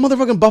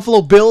motherfucking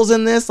Buffalo Bill's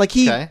in this. Like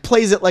he Okay.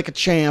 plays it like a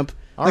champ.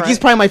 All Like he's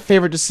right. probably my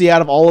favorite to see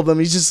out of all of them.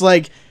 He's just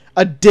like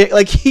a dick.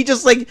 Like he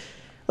just like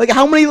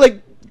how many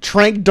like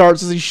trank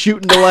darts is he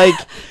shooting to like?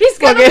 He's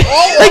got fucking- them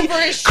all like,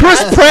 over his Chris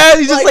chest. Pratt.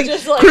 He's just Like,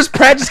 like Chris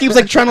Pratt just keeps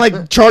like trying to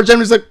like charge him.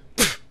 He's like.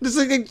 Just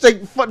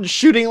like fucking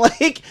shooting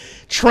like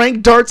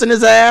trank darts in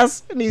his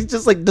ass, and he's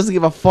just like doesn't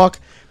give a fuck.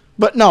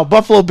 But no,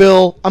 Buffalo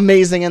Bill,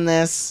 amazing in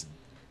this.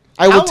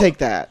 I How- would take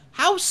that.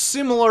 How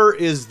similar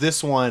is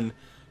this one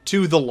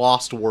to The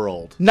Lost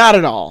World? Not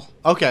at all.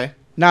 Okay.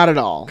 Not at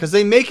all. Because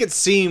they make it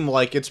seem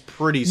like it's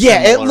pretty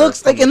Yeah, it similar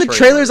looks from like in the trailer.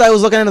 trailers I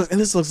was looking at it, and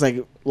this looks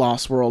like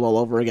Lost World all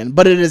over again,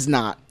 but it is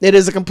not. It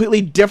is a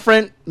completely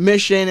different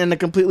mission and a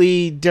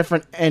completely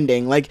different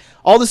ending. Like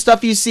all the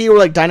stuff you see where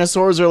like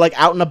dinosaurs are like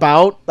out and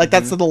about, like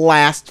that's the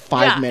last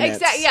 5 minutes.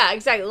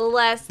 Exactly.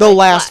 The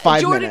last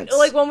 5 Jordan, minutes.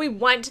 Like when we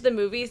went to the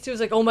movies, he was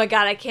like, "Oh my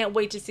god, I can't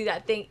wait to see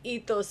that thing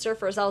eat those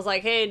surfers." I was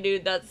like, "Hey,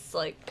 dude, that's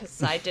like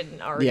because I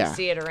didn't already Yeah.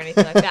 see it or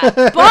anything like that."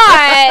 But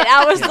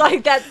I was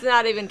like, "That's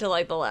not even to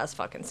like the last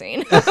fucking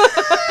scene." Yeah.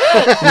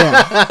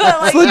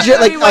 Like, It's legit.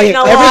 Like we waited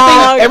a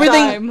long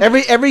everything,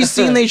 time. every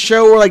scene they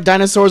show where like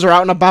dinosaurs are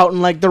out and about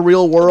in like the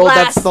real world.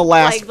 That's the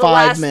last like, the 5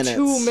 last minutes.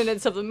 2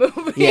 minutes of the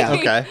movie. Yeah.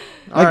 Okay.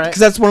 All right. Because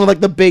that's one of like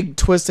the big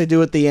twists they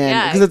do at the end.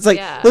 Yeah, Because it's like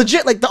yeah.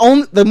 legit. Like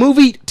the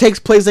movie takes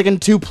place like in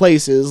 2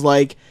 places,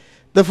 like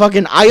the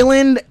fucking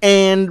island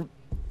and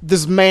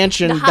this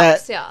mansion The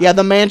house, that yeah.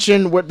 the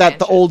mansion that the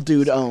Mansion. old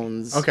dude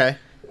owns. Okay.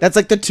 That's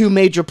like the 2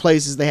 major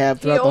places they have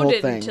He throughout the owned whole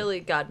it thing. until he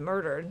got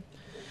murdered.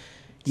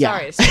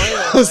 Yeah. Sorry,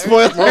 spoiler alert.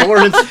 Spoiler.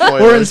 We're in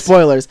spoilers. We're in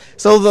spoilers.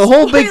 So the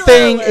whole big Spoiler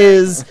thing alert.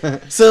 is,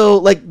 so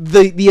like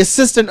the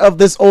assistant of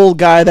this old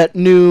guy that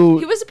knew.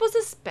 He was supposed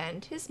to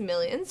spend his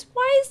millions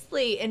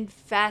wisely,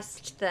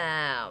 invest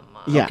them.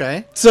 Yeah.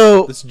 Okay.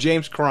 So This is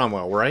James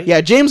Cromwell, right?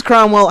 yeah, James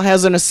Cromwell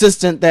has an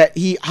assistant that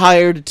he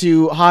hired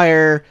to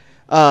hire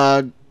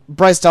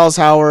Bryce Dallas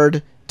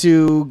Howard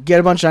to get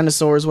a bunch of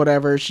dinosaurs,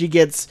 whatever. She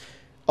gets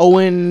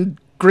Owen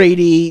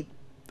Grady,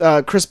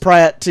 Chris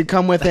Pratt to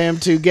come with him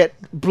to get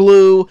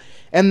Blue,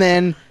 and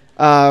then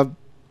you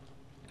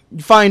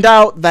find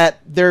out that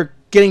they're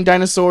getting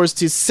dinosaurs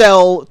to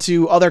sell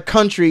to other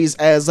countries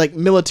as like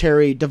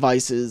military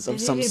devices of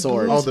They some needed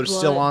sort. Blue's Oh, they're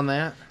still blood. on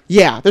that?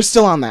 Yeah, they're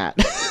still on that.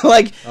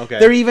 Like Okay.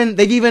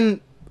 they've even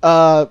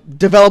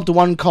developed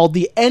one called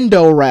the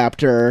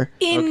Endoraptor.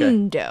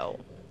 Indo.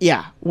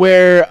 Yeah,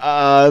 where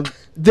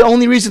the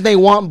only reason they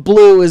want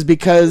Blue is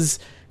because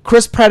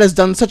Chris Pratt has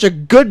done such a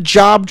good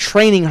job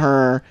training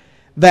her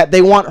that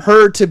they want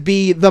her to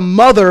be the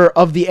mother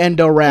of the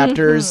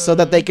Endoraptors so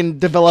that they can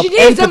develop She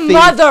needs empathy. a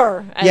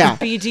mother, as Yeah.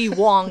 B.D.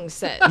 Wong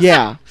said.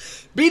 Yeah.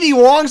 BD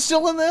Wong's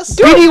still in this?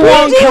 B.D.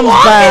 Wong B.D. comes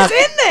Wong back. is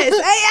in this.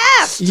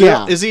 AF.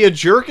 Yeah. Is he a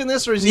jerk in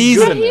this, or is he He's-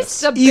 good in He's this?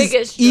 the He's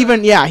biggest. jerk.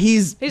 even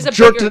he's He's a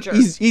jerked bigger it, jerk.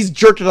 he's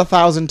jerked it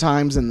 1,000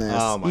 times in this.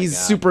 Oh my he's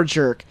God. super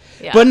jerk.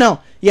 Yeah. But no,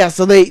 yeah,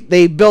 so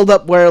they build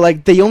up where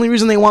like the only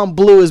reason they want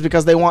Blue is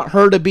because they want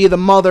her to be the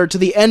mother to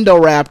the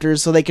Endoraptors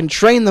so they can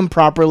train them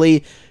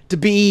properly to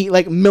be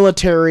like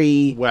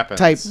military Weapons.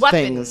 type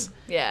Weapons. things.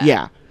 Yeah.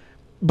 Yeah.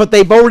 But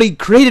they've already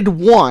created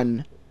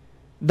one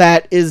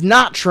that is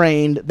not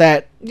trained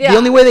that Yeah. the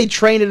only way they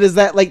train it is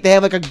that like they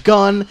have like a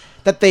gun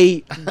that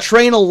they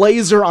train a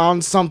laser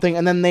on something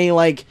and then they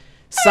like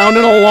sound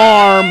an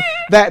alarm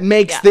that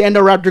makes Yeah. the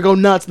Endoraptor go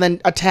nuts and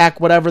then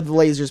attack whatever the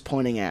laser's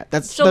pointing at.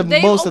 That's So the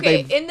they most that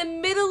okay they've in the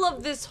middle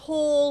of this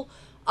whole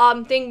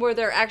thing where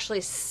they're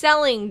actually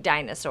selling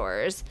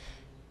dinosaurs,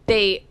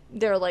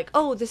 they're like,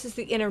 oh, this is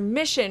the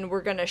intermission.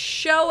 We're going to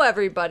show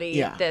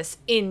everybody this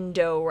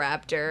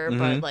Indoraptor.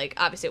 But, like,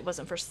 obviously it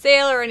wasn't for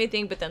sale or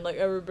anything. But then, like,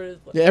 everybody's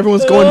like... Yeah,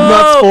 everyone's going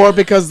nuts for it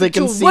because they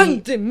can see...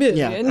 20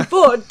 million,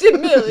 40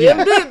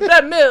 million, blah,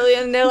 blah,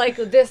 million. And they're like,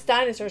 this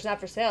dinosaur's not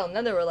for sale. And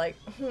then they were like,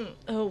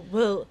 oh,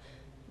 well...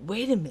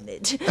 Wait a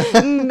minute.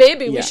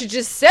 Maybe we should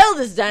just sell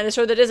this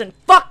dinosaur that isn't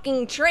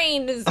fucking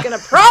trained and is going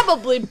to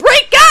probably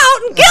break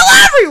out and kill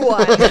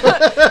everyone.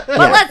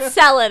 But let's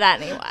sell it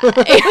anyway.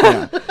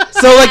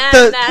 So like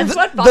that's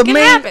what fucking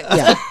happens.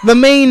 Yeah.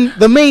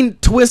 The main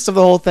twist of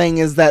the whole thing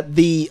is that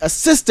the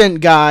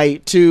assistant guy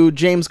to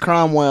James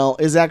Cromwell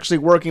is actually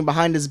working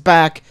behind his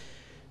back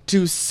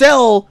to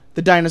sell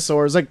the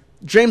dinosaurs. Like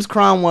James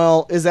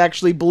Cromwell is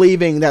actually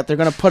believing that they're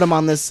going to put him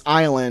on this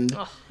island.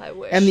 Oh, I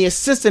wish. And the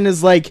assistant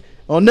is like,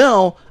 well,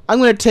 no, I'm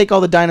going to take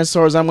all the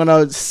dinosaurs, I'm going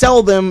to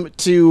sell them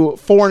to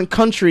foreign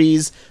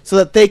countries so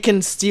that they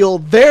can steal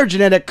their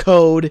genetic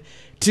code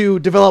to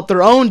develop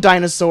their own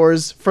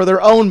dinosaurs for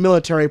their own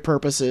military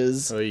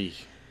purposes. Oy.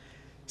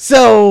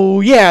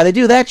 So, yeah, they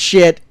do that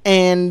shit,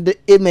 and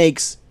it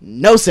makes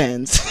no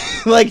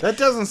sense. Like that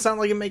doesn't sound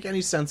like it make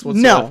any sense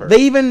whatsoever. No,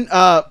 they even,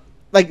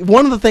 like,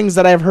 one of the things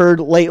that I've heard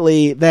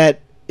lately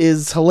that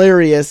is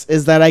hilarious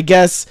is that I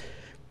guess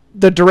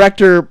the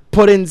director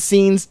put in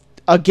scenes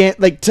again,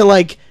 like to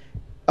like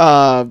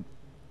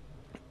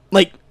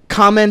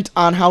comment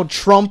on how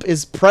Trump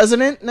is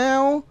president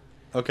now.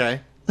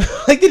 Okay.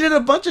 Like they did a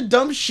bunch of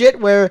dumb shit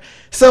where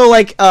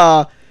like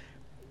the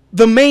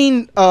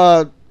main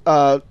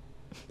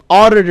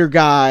auditor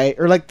guy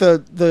or like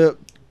the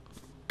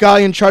guy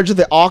in charge of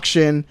the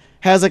auction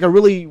has like a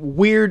really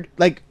weird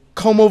like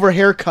comb over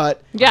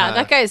haircut. Yeah,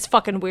 that guy is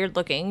fucking weird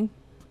looking.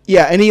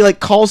 Yeah, and he like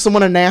calls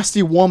someone a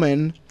nasty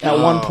woman at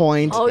one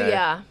point. Oh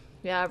yeah.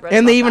 Yeah, I've read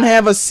and they about even that.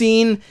 have a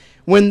scene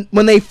when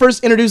they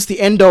first introduced the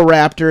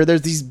Indoraptor.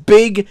 There's these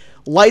big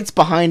lights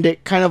behind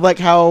it, kind of like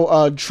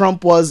how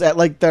Trump was at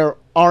like their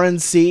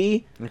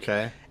RNC.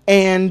 Okay.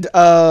 And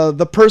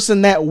the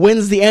person that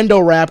wins the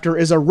Indoraptor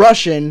is a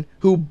Russian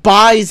who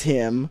buys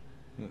him.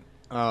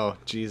 Oh,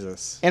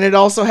 Jesus. And it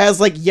also has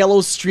like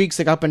yellow streaks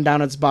like up and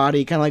down its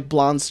body, kind of like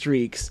blonde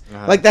streaks.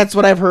 Uh-huh. Like that's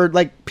what I've heard.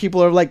 Like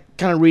people are like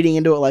kind of reading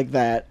into it like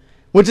that,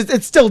 which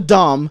it's still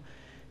dumb.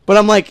 But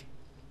I'm like,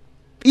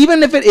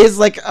 even if it is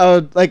like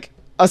a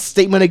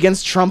statement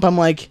against Trump, I'm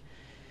like,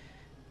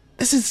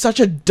 this is such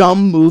a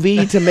dumb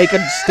movie to make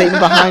a statement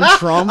behind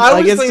Trump. I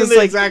like was it's thinking just the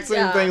like exact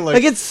same thing.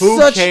 like it's who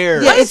such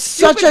cares? yeah, it's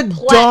such a Stupid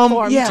dumb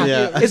platform yeah. to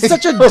Yeah. It's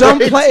such a dumb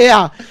play.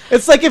 Yeah,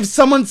 it's like if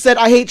someone said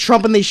I hate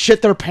Trump and they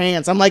shit their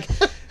pants. I'm like,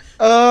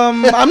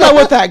 I'm not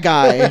with that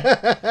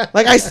guy.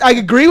 Like I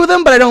agree with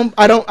him, but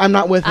I'm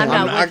not with him.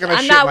 I'm not gonna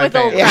I'm shit not my with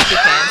old pants.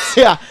 crappy pants.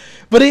 Yeah,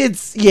 but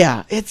it's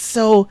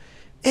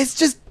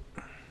just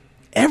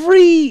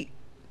every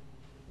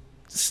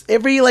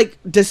like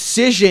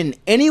decision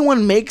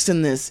anyone makes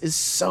in this is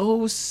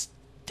so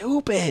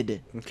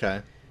stupid.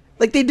 Okay.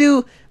 Like they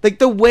do, like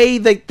the way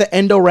that the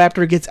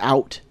Indoraptor gets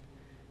out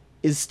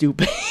is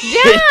stupid.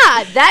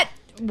 Yeah,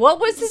 what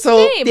was his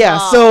name? Yeah,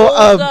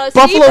 Steve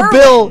Buffalo Irwin.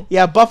 Bill.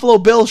 Yeah, Buffalo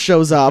Bill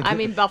shows up. I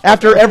mean, Buffalo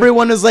after Bill.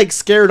 everyone is like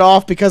scared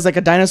off because like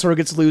a dinosaur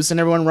gets loose and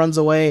everyone runs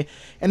away,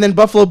 and then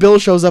Buffalo Bill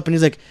shows up and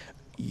he's like,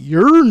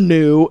 "You're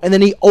new," and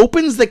then he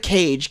opens the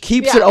cage,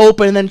 keeps it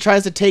open, and then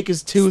tries to take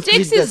his tooth.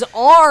 Sticks his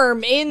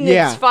arm in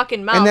its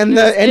fucking mouth. And then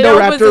the It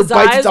opens Indoraptor his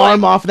bites its eyes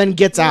arm like, off and then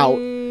gets out.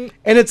 And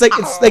it's like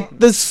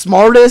the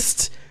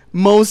smartest,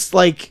 most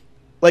like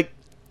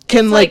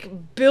can like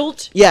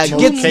built yeah to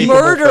gets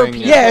murder thing,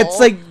 people. yeah, it's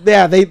like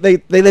yeah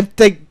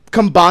they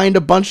combined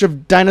a bunch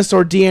of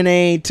dinosaur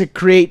DNA to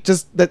create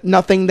just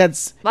nothing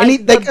that's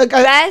like the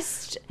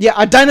best.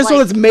 A dinosaur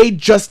like- that's made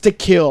just to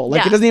kill.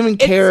 Like it doesn't even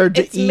care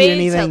to it's eat made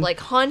anything. To,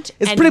 like hunt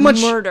It's and pretty much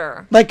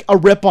murder. like a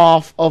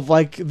ripoff of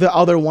like the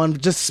other one,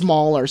 just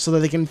smaller, so that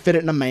they can fit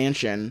it in a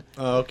mansion.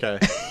 Oh, okay.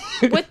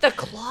 With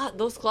the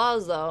those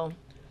claws though.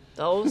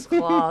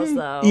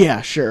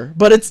 Yeah, sure,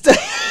 but it's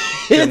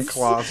Jim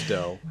Claus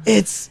dough.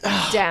 it's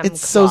Damn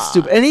it's so claws.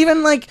 stupid. And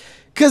even like,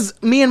 cause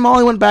me and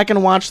Molly went back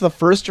and watched the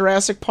first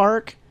Jurassic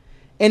Park,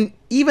 and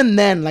even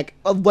then, like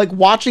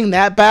watching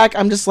that back,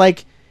 I'm just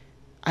like,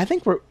 I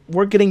think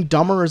we're getting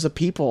dumber as a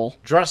people.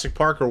 Jurassic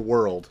Park or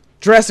World?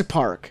 Jurassic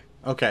Park.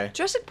 Okay.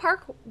 Jurassic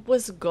Park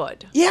was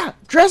good. Yeah,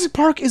 Jurassic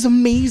Park is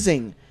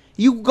amazing.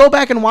 You go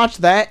back and watch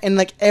that, and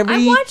like I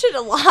watch it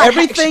a lot.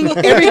 everything,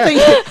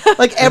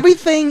 like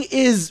everything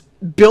is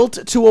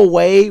built to a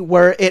way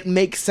where it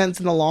makes sense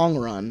in the long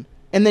run.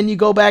 And then you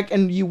go back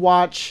and you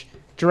watch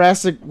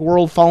Jurassic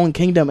World: Fallen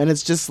Kingdom, and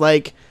it's just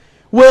like,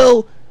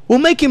 well, we'll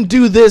make him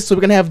do this so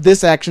we can have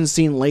this action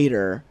scene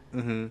later.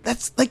 Mm-hmm.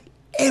 That's like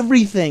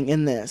everything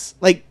in this.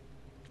 Like,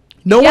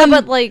 no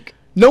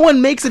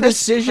one makes a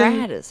decision.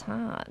 Pratt is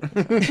hot.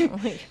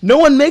 No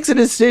one makes a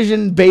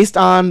decision based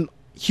on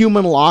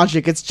human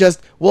logic. It's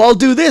just, well, I'll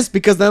do this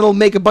because that'll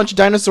make a bunch of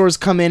dinosaurs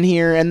come in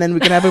here, and then we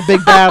can have a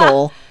big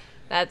battle.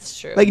 That's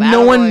true. Like Battle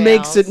no one Royales.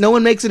 makes it. No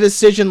one makes a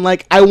decision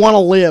like I want to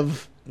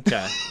live.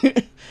 Okay.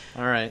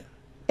 All right.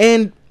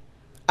 And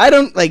I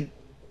don't, like,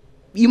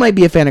 you might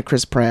be a fan of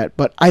Chris Pratt,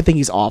 but I think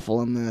he's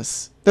awful in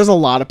this. There's a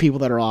lot of people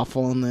that are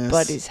awful in this.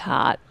 But he's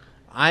hot.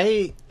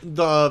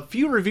 The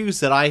few reviews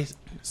that I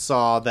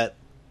saw that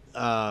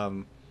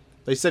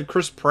they said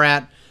Chris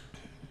Pratt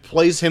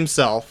plays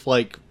himself,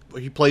 like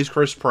he plays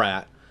Chris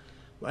Pratt,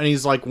 and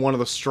he's like one of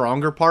the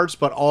stronger parts,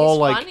 but all He's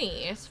like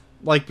funny.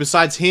 like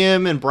besides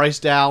him and Bryce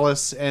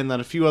Dallas and then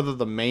a few other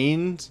the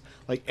mains,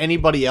 like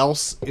anybody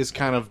else is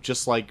kind of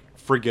just like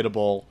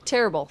forgettable,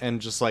 Terrible.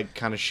 and just like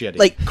kind of shitty.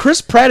 Like,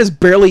 Chris Pratt is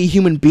barely a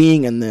human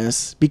being in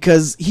this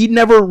because he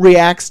never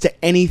reacts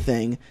to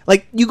anything.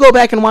 Like, you go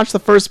back and watch the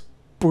first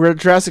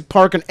Jurassic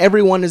Park and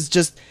everyone is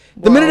just...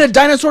 The minute a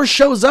dinosaur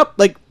shows up,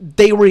 like,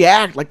 they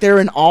react. Like, they're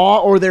in awe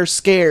or they're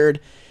scared.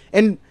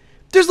 And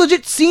there's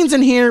legit scenes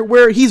in here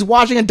where he's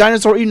watching a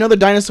dinosaur eat another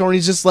dinosaur and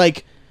he's just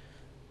like,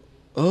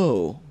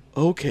 oh,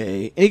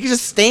 okay. And he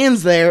just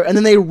stands there and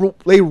then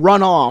they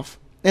run off.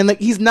 And, like,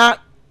 he's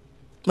not...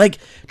 like,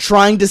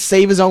 trying to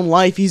save his own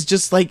life. He's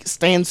just, like,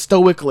 stands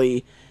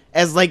stoically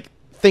as, like,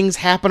 things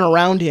happen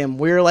around him.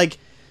 Where, like,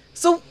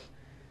 so,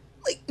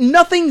 like,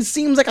 nothing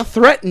seems like a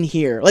threat in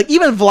here. Like,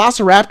 even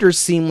velociraptors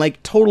seem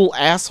like total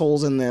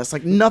assholes in this.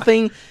 Like,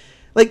 nothing,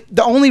 like,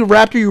 the only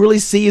raptor you really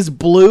see is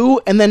Blue,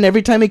 and then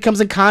every time he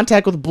comes in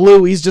contact with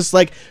Blue, he's just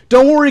like,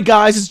 don't worry,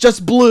 guys, it's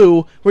just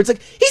Blue. Where it's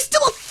like, he's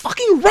still a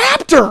fucking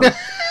raptor!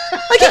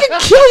 Like, he can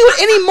kill you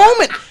at any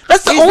moment.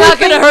 That's the He's only not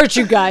thing. gonna hurt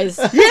you guys.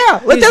 Yeah,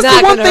 like He's that's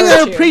not the one gonna thing that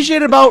hurt I you.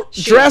 appreciated about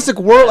Shoot. Jurassic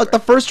World, like the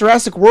first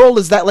Jurassic World,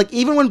 is that like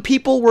even when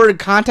people were in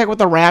contact with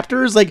the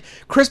raptors, like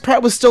Chris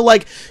Pratt was still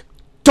like,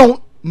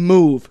 "Don't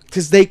move,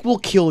 because they will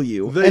kill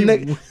you." They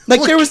and like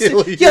will there was,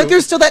 kill you. yeah, like,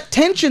 there's still that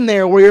tension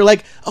there where you're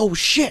like, "Oh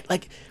shit!"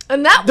 Like,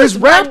 And that There's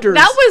was when, raptors.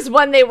 that was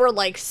when they were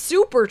like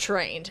super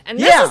trained, and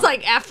this Yeah. is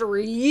like after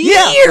years.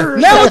 yeah.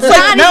 Now it's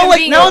like not even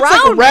being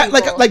around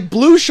like people. like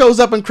Blue shows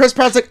up and Chris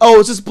Pratt's like, "Oh,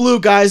 it's just Blue,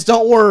 guys.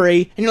 Don't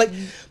worry." And you're like,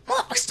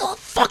 "Motherfucker's still a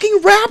fucking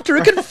raptor.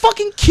 It can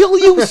fucking kill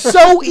you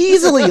so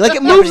easily. Like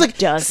it moves it like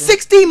doesn't.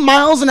 60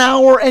 miles an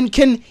hour and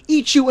can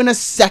eat you in a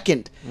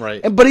second."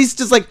 Right. But he's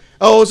just like,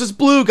 "Oh, it's just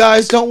Blue,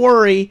 guys. Don't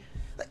worry."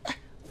 Like,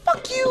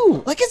 fuck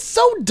you. Like it's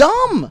so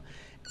dumb.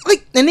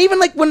 Like, and even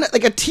like when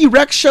like a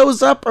T-Rex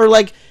shows up, or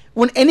like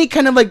when any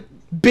kind of like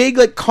big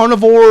like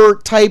carnivore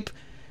type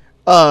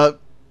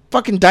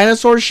fucking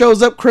dinosaur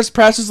shows up, Chris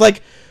Pratt's is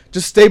like,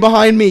 "Just stay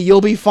behind me,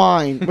 you'll be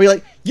fine." But you're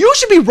like, you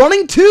should be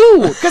running too,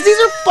 because these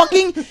are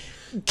fucking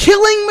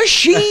killing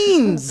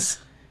machines.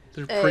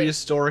 They're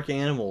prehistoric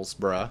animals,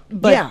 bruh.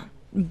 But, yeah.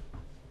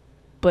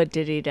 But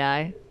did he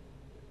die?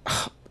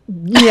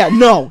 Yeah,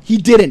 no, he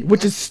didn't,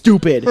 which is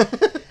stupid.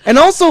 And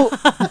also,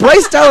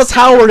 Bryce Dallas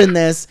Howard in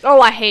this.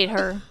 Oh, I hate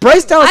her.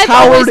 Bryce Dallas I've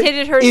Howard always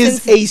hated her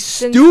is since- a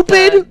since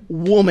stupid the-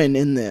 woman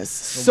in this.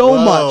 So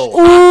Whoa. much.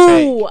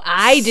 Ooh,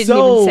 I didn't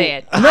So- even say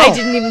it. No. I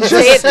didn't even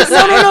say it.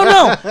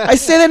 No. I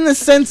say that in the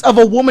sense of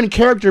a woman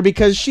character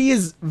because she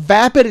is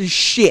vapid as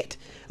shit.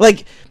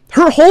 Like,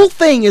 her whole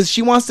thing is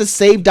she wants to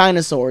save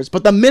dinosaurs,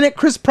 but the minute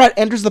Chris Pratt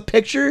enters the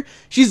picture,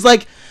 she's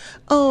like,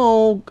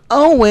 "Oh,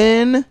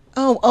 Owen.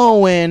 Oh,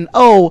 Owen.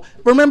 Oh,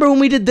 remember when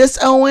we did this,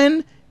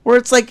 Owen?" Where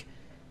it's like,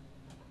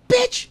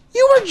 bitch,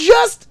 you were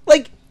just,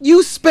 like,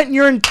 you spent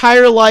your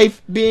entire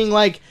life being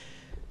like,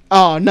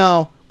 "Oh,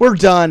 no, we're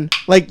done."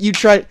 Like, you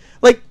tried,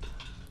 like,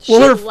 She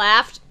well,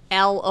 laughed,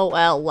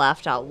 LOL,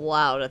 laughed out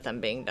loud at them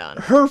being done.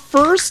 her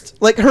first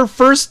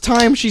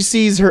time she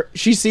sees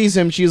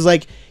him, she's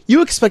like,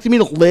 "You expected me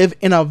to live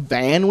in a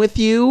van with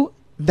you?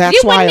 That's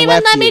You why wouldn't I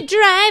even left let you." me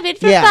drive it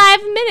for Yeah.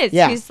 5 minutes.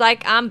 Yeah. He's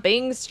like, "I'm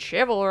being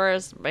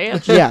chivalrous,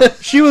 bitch." Yeah,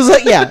 she was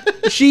like, yeah.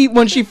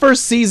 When she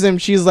first sees him,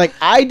 she's like,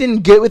 "I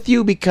didn't get with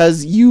you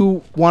because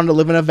you wanted to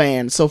live in a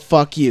van, so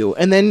fuck you."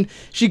 And then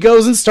she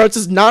goes and starts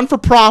this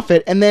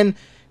non-for-profit, and then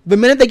the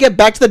minute they get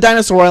back to the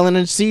dinosaur island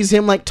and sees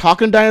him like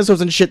talking to dinosaurs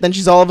and shit, then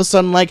she's all of a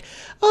sudden like,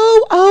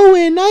 "Oh,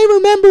 Owen, I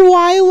remember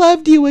why I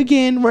loved you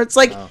again." Where it's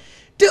like,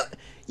 dude,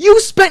 you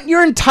spent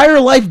your entire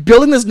life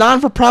building this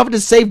non-for-profit to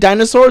save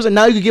dinosaurs, and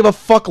now you could give a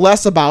fuck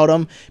less about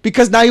them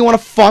because now you want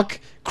to fuck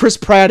Chris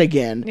Pratt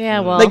again. Yeah,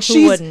 well, like who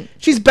she's wouldn't?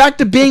 she's back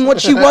to being what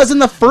she was in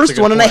the first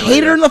good one, and I point,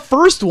 hated her right in the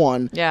first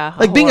one. Yeah,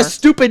 like being a whore.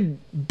 stupid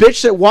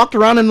bitch that walked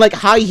around in like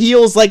high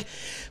heels, like,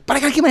 "But I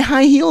gotta get my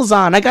high heels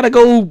on. I gotta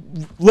go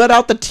let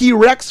out the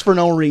T-Rex for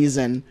no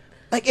reason."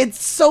 Like,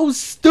 it's so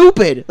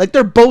stupid. Like,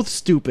 they're both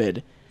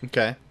stupid.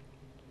 Okay.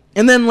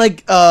 And then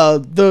like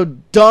the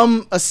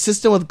dumb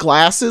assistant with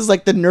glasses,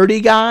 like the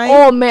nerdy guy.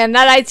 Oh man,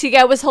 that IT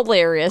guy was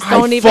hilarious.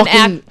 Don't I even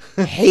act.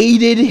 fucking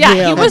hated him.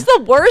 Yeah, he was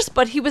the worst,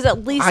 but he was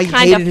at least I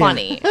kind of hated him.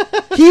 funny.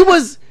 He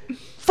was.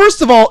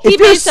 First of all, He if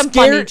you're made some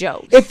funny scared,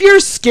 jokes. if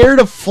you're scared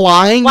of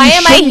flying, Why you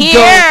am I shouldn't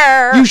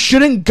here? You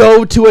shouldn't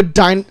go to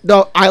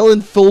a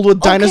island filled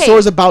with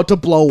dinosaurs about to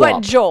blow But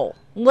up. Joel,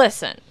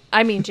 listen.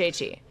 I mean,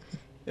 JT.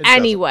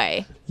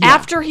 Anyway,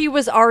 after he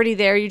was already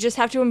there, you just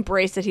have to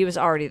embrace that he was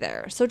already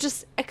there. So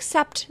just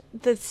accept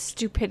the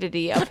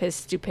stupidity of his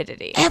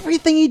stupidity.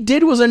 Everything he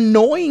did was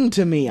annoying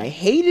to me. I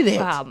hated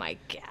it. Oh my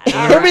god.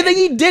 All Everything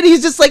right. he did,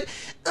 he's just like,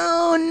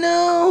 "Oh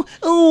no,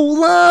 oh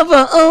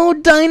lava, oh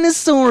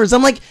dinosaurs."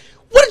 I'm like,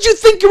 What did you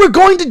think you were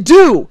going to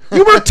do?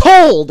 You were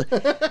told,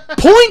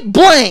 point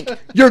blank,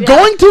 you're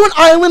going to an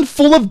island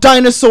full of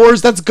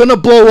dinosaurs that's gonna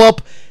blow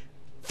up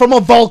from a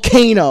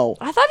volcano.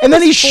 I thought and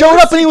then he showed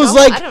up and he was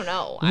like, I don't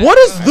know. What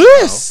is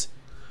this?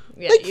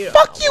 Yeah, like,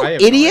 fuck you,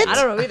 idiot. I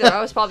don't know either.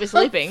 I was probably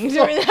sleeping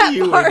during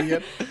that part.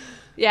 Idiot.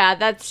 Yeah,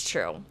 that's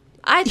true.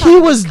 I thought he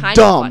it was kind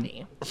dumb. Of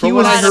funny. From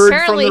what I heard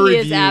apparently from the he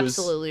reviews, is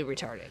absolutely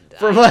retarded.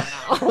 From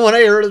what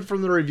I heard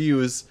from the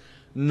reviews,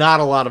 not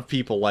a lot of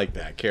people like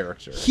that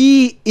character.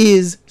 He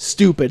is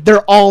stupid.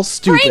 They're all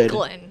stupid.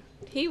 Franklin.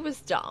 He was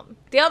dumb.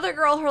 The other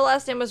girl, her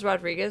last name was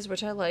Rodriguez,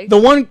 which I liked. The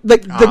one, the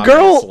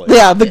girl,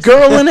 yeah, the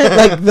girl in it,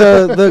 like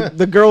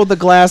the girl with the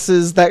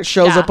glasses that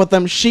shows up with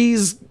them.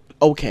 She's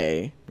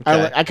okay.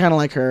 I kind of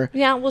like her.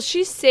 Yeah, well,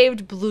 she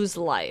saved Blue's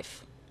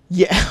life.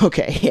 Yeah.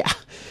 Okay. Yeah.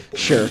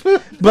 Sure.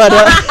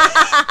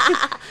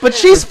 But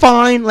she's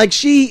fine. Like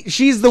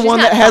she's the one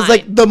that has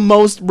like the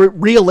most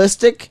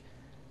realistic,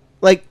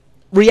 like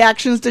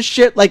reactions to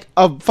shit. Like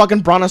a fucking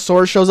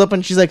brontosaurus shows up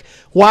and she's like,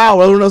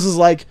 "Wow." Everyone else is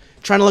like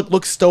trying to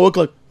look stoic,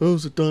 like, "Oh,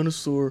 it's a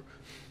dinosaur.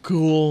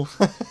 Cool."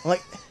 I'm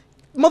like,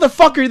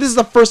 motherfucker, this is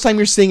the first time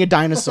you're seeing a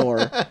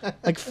dinosaur.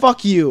 Like,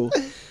 fuck you.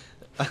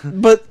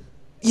 But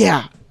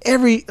yeah,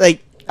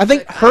 I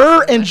think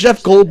her and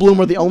Jeff Goldblum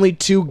are the only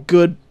two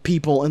good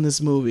people in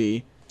this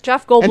movie.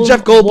 Jeff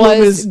Goldblum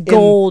was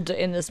gold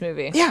in this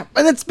movie. Yeah,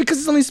 and that's because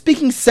he's only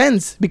speaking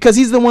sense. Because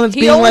he's the one that's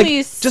being like,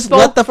 just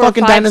let the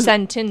fucking dinosaur.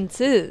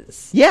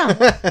 Sentences. Yeah,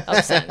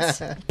 of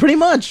sense. Pretty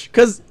much,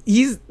 because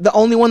he's the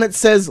only one that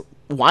says,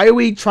 "Why are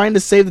we trying to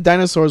save the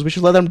dinosaurs? We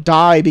should let them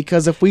die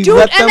because if we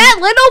let them." And that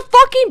little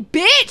fucking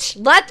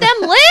bitch, let them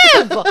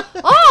live.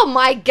 Oh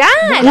my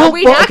god, are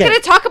we not going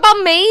to talk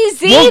about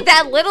Maisie,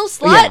 that little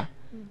slut? Yeah.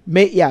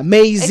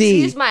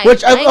 Maisie,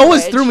 which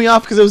always threw me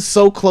off because it was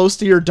so close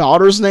to your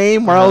daughter's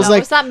name. Where I was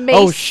like, it's not Macy,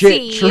 "Oh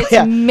shit,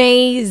 it's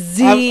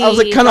Maisie." I was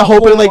like, kind of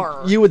hoping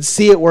like you would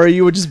see it, where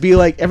you would just be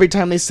like, every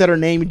time they said her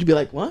name, you'd be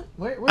like, "What?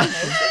 Where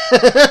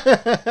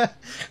is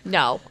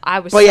No, I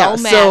was mad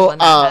when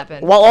that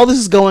happened. While all this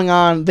is going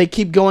on, they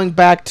keep going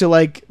back to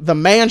like the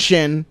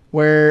mansion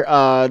where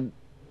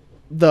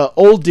the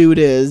old dude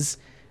is,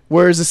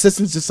 where his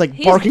assistant's just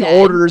like barking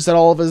orders at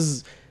all of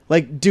his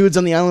like dudes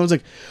on the island. Was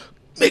like,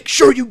 "Make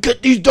sure you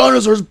get these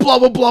dinosaurs, blah,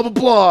 blah, blah, blah,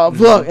 blah,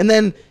 blah." And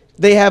then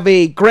they have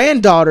a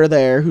granddaughter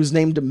there who's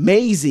named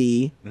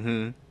Maisie.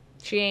 Mm-hmm.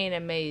 She ain't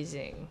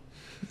amazing.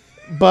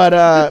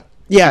 But,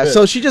 yeah,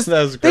 so she just,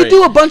 they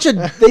do a bunch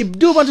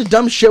of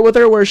dumb shit with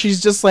her where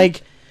she's just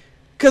like,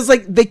 because,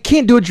 like, they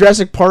can't do a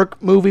Jurassic Park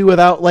movie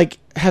without, like,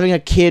 having a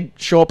kid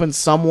show up in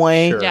some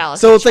way. Sure. Yeah, like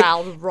so it's like,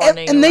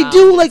 and they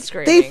do, like,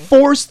 they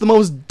force the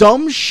most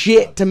dumb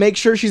shit to make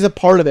sure she's a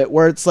part of it,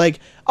 where it's like,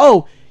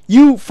 oh,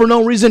 you, for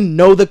no reason,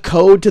 know the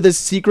code to this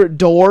secret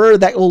door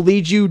that will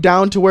lead you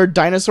down to where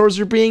dinosaurs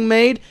are being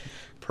made.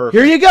 Perfect.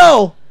 Here you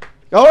go.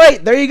 All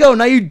right, there you go.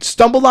 Now you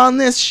stumbled on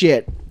this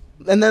shit.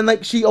 And then,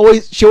 like, she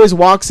always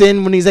walks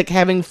in when he's, like,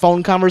 having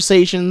phone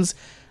conversations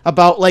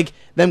about, like,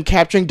 them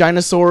capturing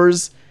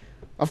dinosaurs.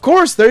 Of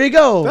course, there you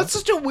go. That's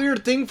such a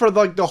weird thing for,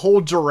 like, the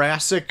whole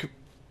Jurassic,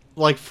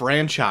 like,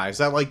 franchise.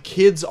 That, like,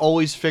 kids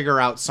always figure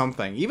out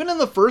something. Even in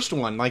the first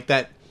one, like,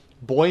 that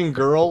boy and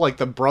girl, like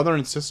the brother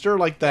and sister,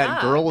 like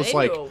that girl was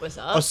like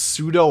a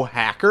pseudo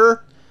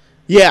hacker.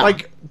 Yeah,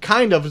 like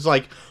kind of. It's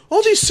like,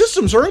 all these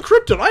systems are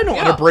encrypted. I know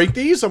how to break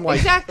these. I'm like,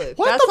 exactly.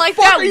 What That's the like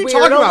fuck that are you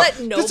talking about?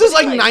 This is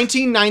like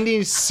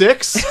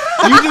 1996.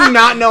 You do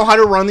not know how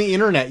to run the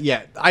internet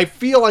yet. I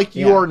feel like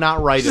you are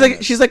not right.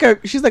 She's like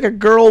a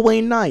girl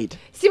Wayne Knight.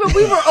 See, but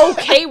we were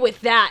okay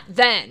with that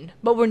then,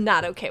 but we're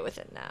not okay with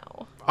it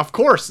now. Of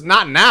course,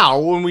 not now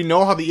when we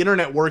know how the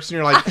internet works and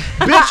you're like,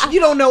 bitch, you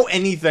don't know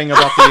anything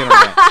about the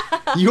internet.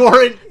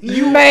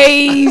 You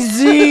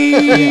Maisie,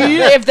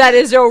 if that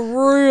is a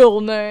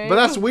real name. But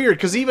that's weird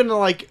because even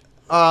like,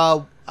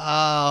 I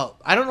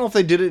don't know if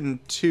they did it in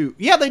 2.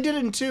 Yeah, they did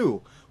it in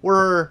 2,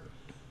 where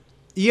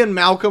Ian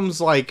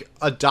Malcolm's like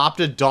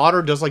adopted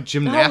daughter does like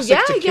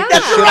gymnastics to kick the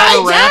shit out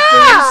of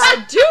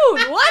rafters.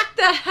 Dude, what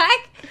the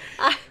heck?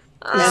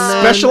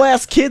 Special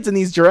ass kids in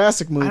these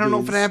Jurassic movies. I don't know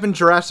if it happened in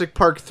Jurassic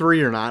Park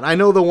 3 or not. I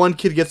know the one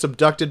kid gets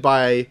abducted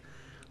by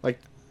like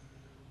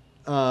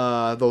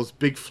those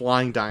big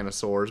flying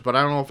dinosaurs, but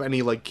I don't know if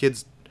any like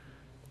kids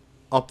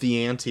up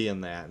the ante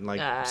in that and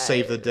like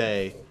save the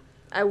day.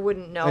 I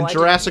wouldn't know. In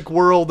Jurassic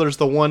World, there's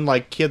the one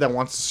like kid that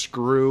wants to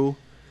screw.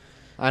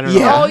 I don't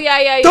know. Oh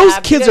yeah. Those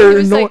kids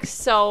are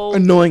so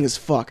annoying as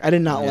fuck. I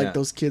did not like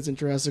those kids in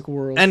Jurassic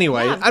World.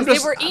 Anyway, I'm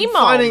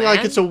finding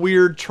like it's a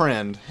weird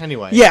trend.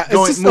 Anyway, yeah,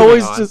 it's just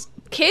always just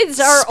kids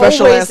are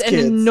always an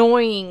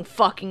annoying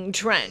fucking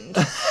trend.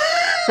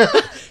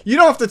 You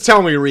don't have to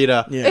tell me,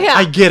 Rita. Yeah.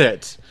 I get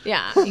it.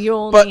 Yeah, you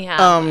only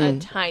have a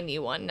tiny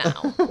one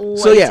now.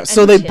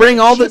 So they bring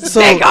all the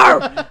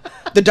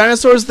the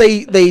dinosaurs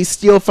they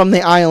steal from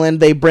the island.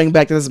 They bring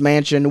back to this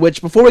mansion.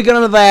 Which before we get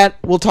into that,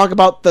 we'll talk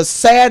about the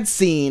sad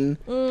scene.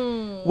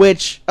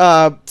 Which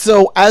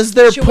so as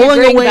they're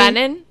pulling away, Ben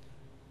in?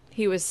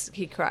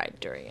 He cried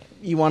during it.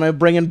 You want to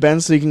bring in Ben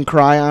so you can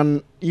cry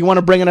on... You want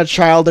to bring in a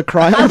child to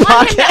cry on the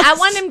podcast? I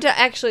want him to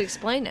actually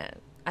explain it.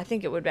 I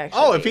think it would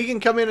actually. Oh, if he can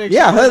come in and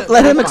yeah, explain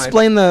let it, him fine.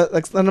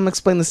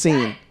 explain the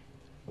scene.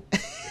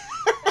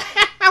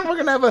 We're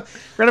gonna have a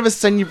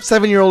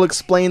 7-year-old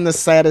explain the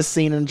saddest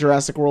scene in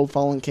Jurassic World: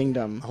 Fallen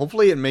Kingdom.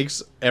 Hopefully, it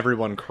makes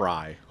everyone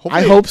cry.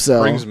 Hopefully I hope so.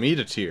 It brings me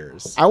to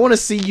tears. I want to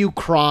see you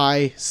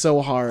cry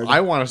so hard.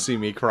 I want to see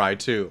me cry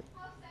too.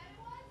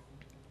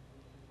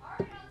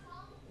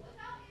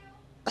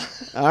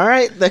 All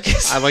right,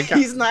 I like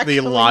he's not the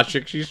coming.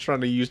 logic she's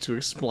trying to use to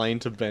explain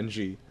to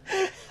Benji.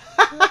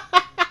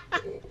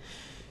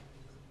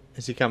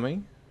 Is he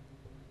coming?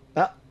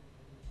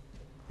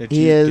 Did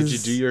He you is Did you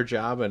do your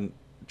job and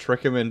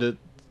trick him into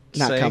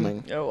not saying?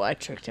 coming. Oh, I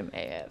tricked him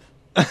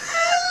AF.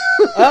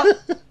 Oh,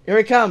 here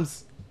he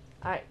comes.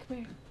 All right, come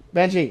here.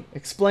 Benji,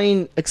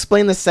 explain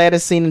the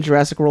saddest scene in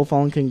Jurassic World: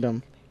 Fallen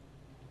Kingdom.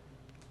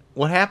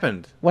 What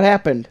happened? What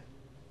happened?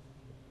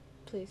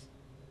 Please.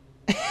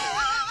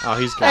 Oh,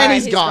 he's And gone.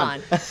 he's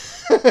gone.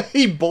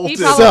 He He bolted.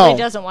 probably So-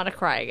 doesn't want to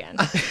cry again.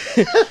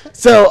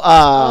 So,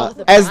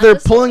 the as they're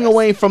pulling Brontosaurus.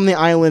 away from the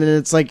island and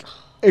it's like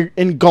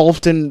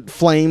engulfed in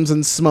flames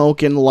and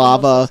smoke and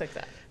lava, Almost looks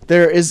like that.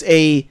 there is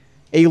a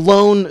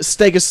lone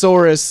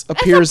Stegosaurus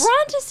appears.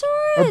 That's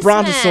a A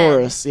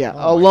Brontosaurus, yeah,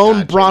 Oh a my lone God,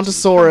 Jason,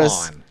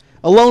 Brontosaurus. come on.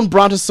 A lone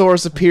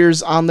Brontosaurus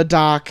appears on the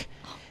dock,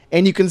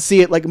 and you can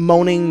see it like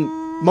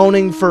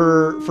moaning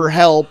for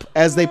help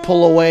as they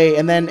pull away,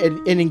 and then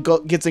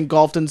it gets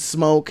engulfed in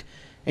smoke,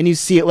 and you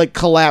see it like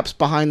collapse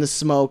behind the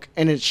smoke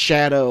and its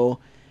shadow,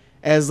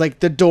 as like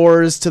the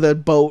doors to the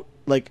boat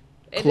like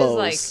It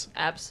close. is like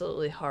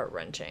absolutely heart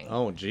wrenching.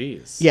 Oh,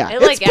 jeez. Yeah, It,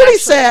 it's like, pretty actually-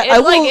 sad. It,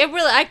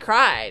 I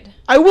cried.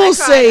 I will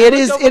cried. say I it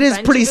looked is over, it is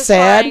Benji pretty was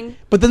sad. crying.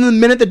 But then the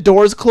minute the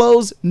doors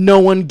close, no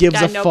one gives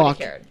Yeah, a nobody fuck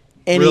cared.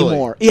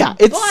 anymore. Yeah,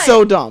 it's But-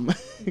 so dumb.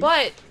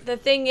 But the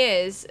thing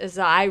is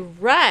I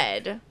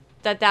read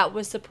that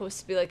was supposed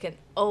to be like an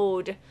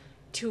ode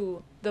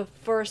to the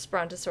first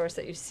Brontosaurus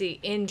that you see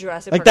in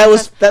Jurassic Like Park.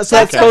 that's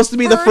the supposed to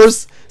be the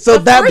first. So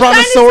the that first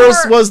Brontosaurus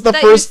dinosaur was the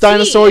that first see.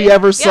 dinosaur you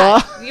ever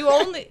Yeah, saw.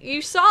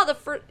 You saw the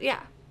first. Yeah,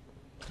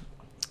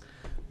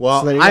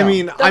 Well, So there you I go.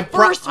 mean, the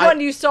first one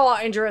you saw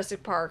in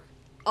Jurassic Park,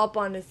 up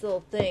on his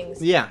little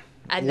things. Yeah.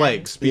 And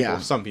Legs. then- People. Yeah.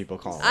 Some people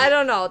call them. I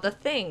don't know the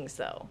things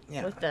though,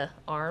 Yeah. with the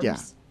arms, Yeah.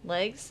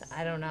 legs.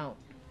 I don't know.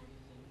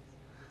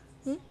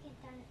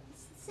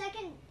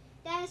 Second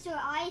dinosaur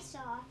I saw.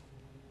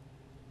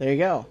 There you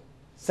go.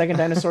 Second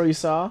dinosaur you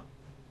saw.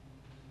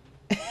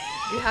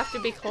 You have to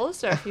be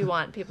closer if you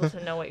want people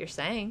to know what you're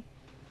saying.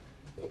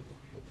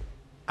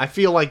 I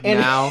feel like And-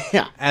 now,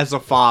 yeah. as a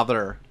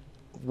father,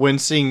 when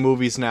seeing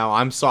movies now,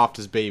 I'm soft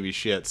as baby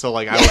shit. So,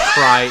 like, I would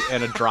cry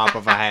in a drop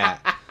of a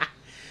hat.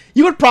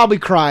 You would probably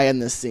cry in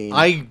this scene.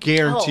 I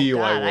guarantee Oh, you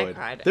God, I I would.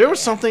 cried. There was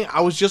Yeah. something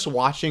I was just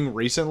watching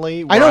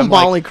recently. I Where know I'm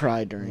Molly like,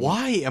 cried during. it.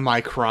 why am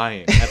I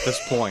crying at this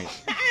point?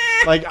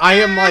 Like, I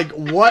am like,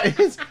 what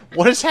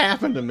has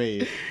happened to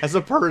me as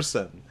a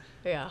person?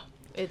 Yeah,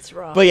 it's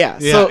rough. But yeah,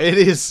 Yeah, so it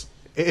is.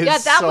 It yeah,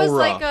 is that so was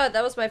rough.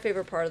 that was my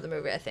favorite part of the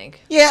movie. I think.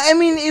 yeah, I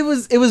mean it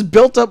was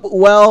built up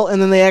well, and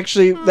then they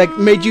actually like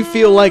made you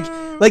feel like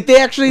they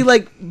actually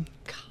like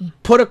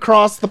put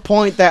across the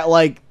point that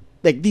like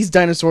these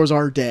dinosaurs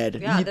are dead.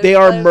 Yeah, They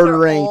are they're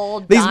murdering all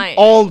these dying,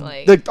 all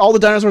like- all the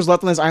dinosaurs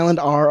left on this island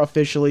are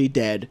officially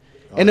dead.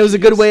 Oh, And it was a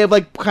good jeez. way of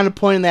like kind of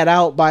pointing that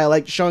out by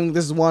like showing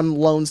this one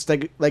lone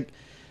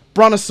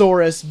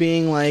Brontosaurus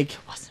being like It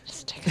wasn't a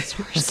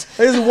Stegosaurus.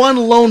 there's one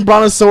lone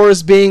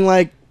Brontosaurus being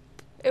like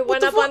It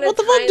went the up fuck- on what its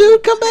the fuck, hind-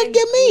 dude? Come back and hind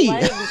get me.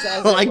 legs,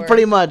 as it like were.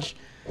 pretty much.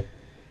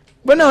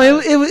 But no,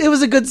 it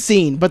was a good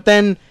scene. But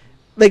then,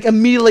 like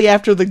immediately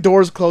after the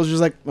doors closed, it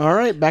was like, all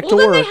right, back Well, to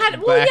then work. they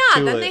had. Well, Back yeah.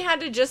 to Then it. they had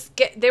to just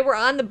get. They were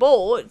on the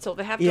boat, so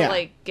they have Yeah. to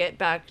like get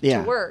back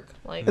Yeah. to work.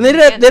 Like, and they you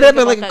did can't they think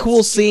did like about a that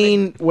cool stupid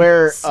scene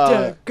where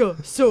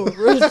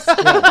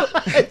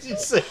Stegosaurus.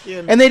 Just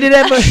saying and they did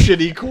have a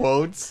shitty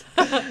quotes.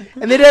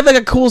 and they did have like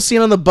a cool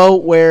scene on the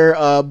boat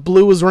where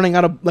Blue was running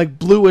out of like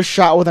Blue was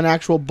shot with an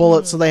actual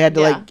bullet, so they had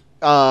to Yeah. like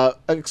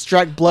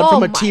extract blood Oh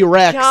from a my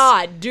T-Rex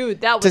God,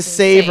 dude, that was to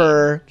save insane.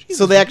 her.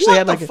 So they actually what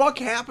had like the fuck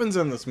happens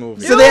in this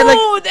movie? So they had, like-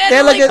 Dude, they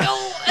had, like,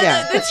 a-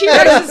 yeah. the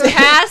T-Rex is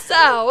passed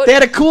out. they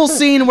had a cool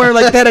scene where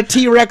like they had a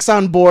T-Rex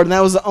on board, and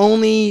that was the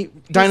only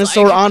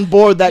dinosaur like, on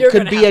board that "You're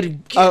could gonna be have to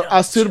get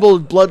a suitable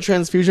blood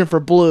transfusion for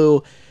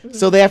Blue.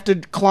 So they have to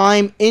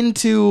climb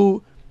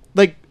into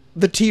like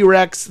the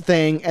T-Rex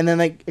thing, and then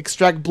they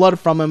extract blood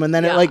from him, and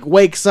then it Yeah. like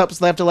wakes up,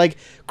 so they have to like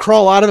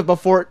crawl out of it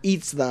before it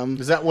eats them.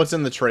 Is that what's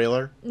in the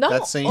trailer? No.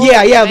 That scene? Oh,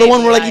 Yeah, the maybe.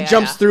 one where like Yeah, he yeah,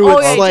 jumps yeah. through. Oh,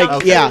 It's yeah, he like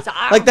jumps yeah, through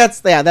his arm. like that's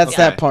that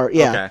Okay. part.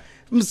 Yeah,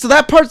 Okay. so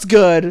that part's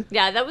good.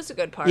 Yeah, that was a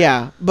good part.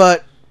 Yeah,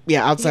 but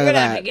yeah, outside You're of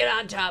gonna have to that, get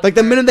on top. like the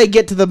of her. minute they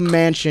get to the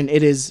mansion,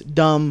 it is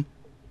dumb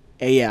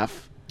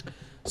AF.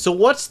 So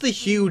what's the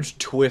huge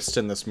twist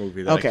in this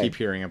movie that I keep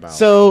hearing about?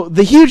 So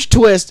the huge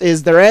twist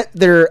is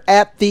they're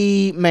at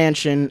the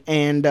mansion,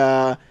 and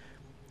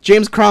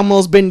James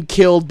Cromwell's been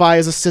killed by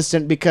his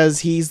assistant because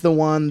he's the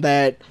one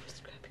that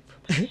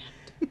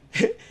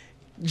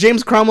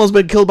James Cromwell's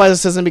been killed by the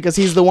assistant because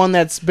he's the one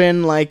that's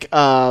been like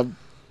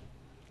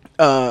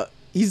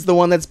he's the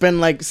one that's been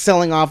like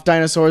selling off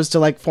dinosaurs to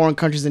like foreign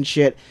countries and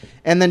shit.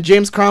 And then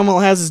James Cromwell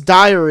has his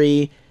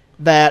diary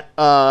that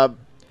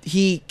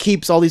he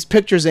keeps all these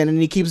pictures in, and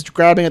he keeps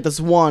grabbing at this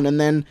one, and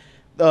then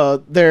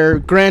their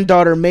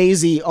granddaughter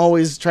Maisie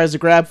always tries to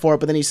grab for it,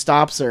 but then he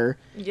stops her.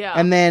 Yeah.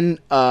 And then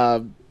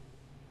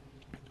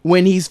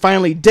when he's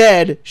finally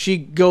dead, she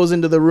goes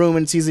into the room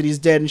and sees that he's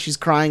dead, and she's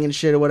crying and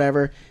shit or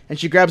whatever, and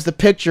she grabs the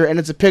picture, and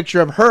it's a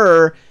picture of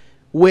her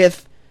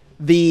with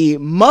the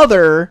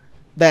mother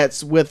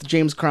that's with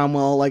James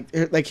Cromwell,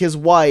 like his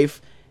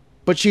wife,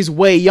 but she's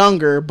way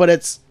younger, but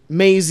it's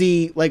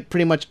Maisie, like,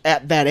 pretty much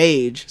at that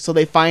age. So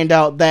they find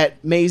out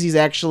that Maisie's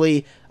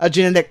actually a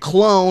genetic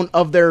clone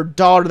of their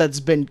daughter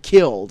that's been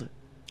killed.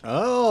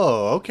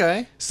 Oh,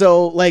 okay.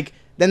 So, like,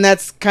 then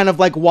that's kind of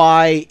like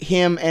why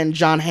him and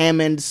John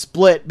Hammond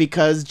split,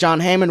 because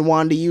John Hammond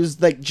wanted to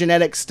use, like,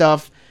 genetic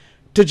stuff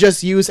to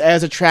just use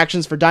as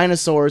attractions for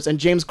dinosaurs, and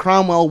James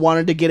Cromwell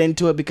wanted to get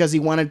into it because he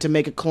wanted to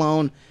make a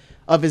clone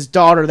of his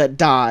daughter that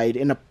died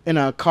in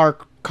a car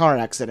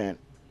accident.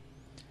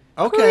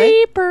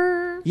 Okay.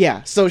 Creeper.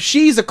 Yeah, so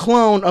she's a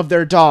clone of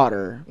their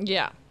daughter.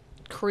 Yeah.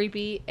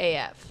 Creepy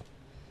AF.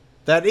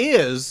 That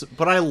is,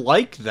 but I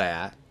like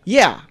that.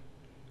 Yeah.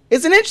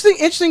 It's an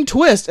interesting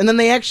twist, and then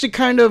they actually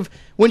kind of,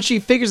 when she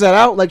figures that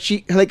out, like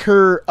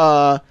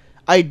her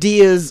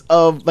ideas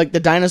of like the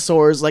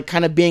dinosaurs like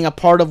kind of being a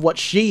part of what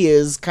she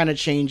is kind of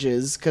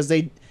changes, because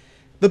the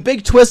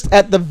big twist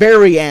at the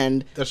very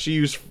end. Does she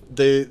use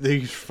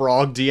the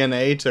frog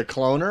DNA to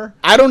clone her?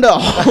 I don't know.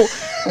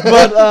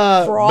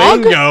 But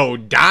Frog? Bingo,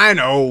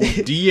 dino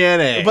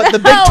DNA. but the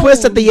big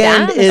twist at the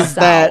end is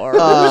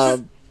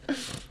that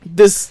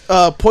this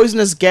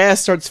poisonous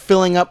gas starts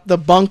filling up the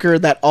bunker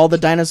that all the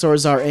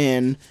dinosaurs are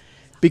in,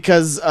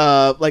 because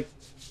like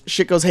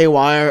shit goes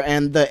haywire,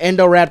 and the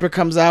Endoraptor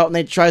comes out and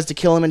they tries to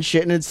kill him and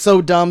shit, and it's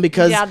so dumb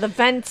because the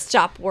vents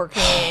stop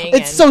working.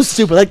 it's so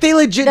stupid. Like they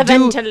legit the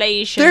do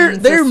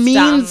ventilation their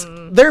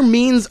system.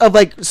 means of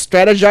like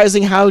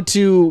strategizing how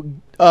to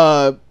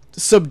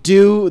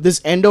subdue this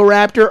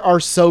Endoraptor are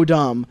so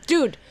dumb.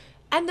 Dude,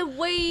 and the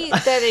way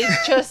that it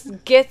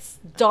just gets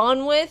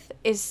done with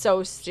is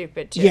so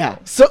stupid too. Yeah.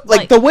 So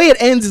like the way it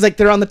ends is like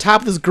they're on the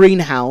top of this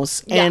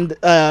greenhouse, and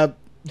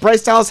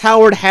Bryce Dallas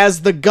Howard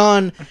has the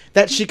gun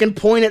that she can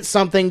point at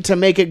something to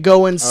make it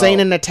go insane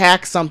and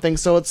attack something.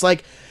 So it's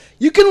like,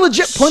 you can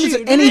legit point this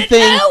at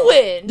anything.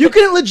 You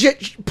can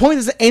legit point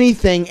this at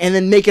anything and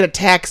then make it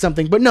attack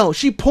something. But no,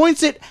 she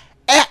points it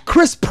at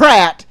Chris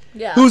Pratt,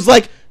 who's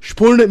like, she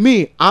pointed at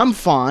me. I'm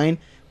fine.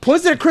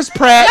 Points it at Chris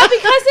Pratt. Yeah,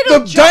 because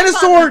the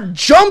dinosaur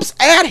jumps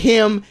at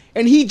him,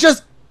 and he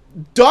just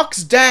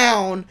ducks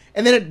down,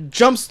 and then it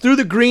jumps through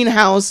the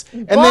greenhouse,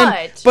 and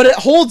but it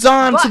holds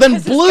on. So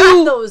then Blue, it's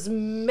got those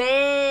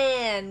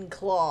man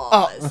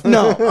claws.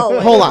 No,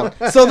 hold on.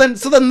 So then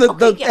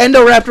the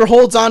Endoraptor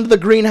holds on to the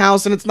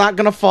greenhouse, and it's not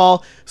gonna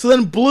fall. So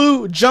then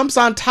Blue jumps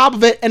on top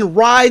of it and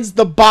rides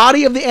the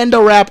body of the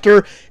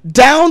Endoraptor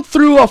down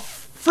through a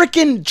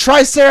freaking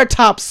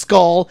Triceratops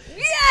skull.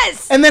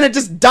 Yes. And then it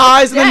just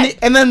dies,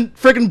 and then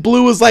freaking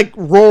Blue is like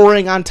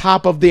roaring on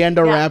top of the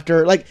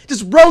Endoraptor. Like,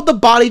 just rode the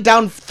body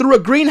down through a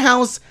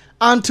greenhouse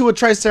onto a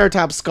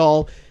Triceratops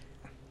skull.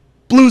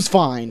 Blue's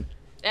fine.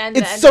 And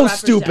it's so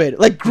stupid.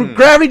 Like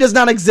gravity does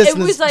not exist in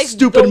this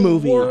stupid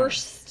movie. It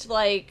was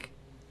like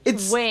the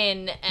worst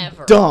win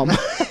ever. Dumb.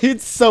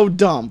 It's so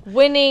dumb.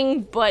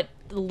 Winning but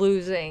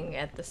losing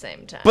at the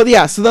same time. But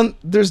yeah, so then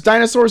there's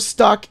dinosaurs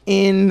stuck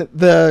in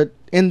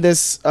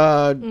this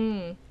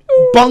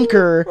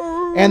bunker,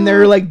 and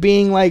they're like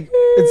being like,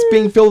 it's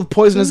being filled with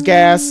poisonous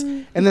gas,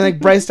 and then like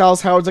Bryce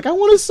Dallas Howard's like, I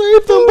want to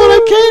save them, but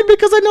I can't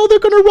because I know they're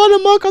gonna run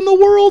amok on the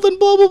world and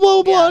blah blah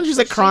blah blah. And she's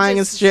like crying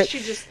and shit. She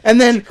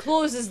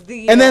closes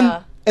the and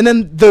then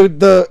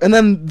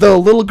the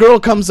little girl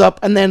comes up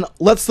and then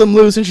lets them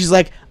loose, and she's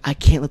like, I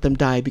can't let them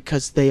die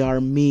because they are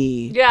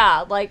me.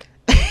 Yeah, like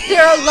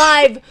they're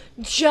alive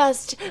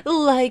just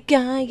like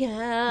I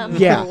am.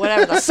 Yeah. Or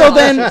whatever the so fuck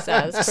then, she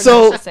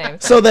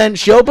says. So then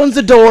she opens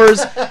the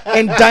doors,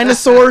 and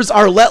dinosaurs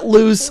are let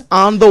loose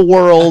on the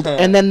world,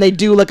 and then they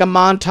do like a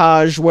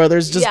montage where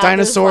there's just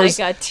dinosaurs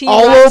like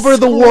all over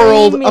the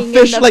world.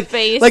 Official, like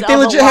they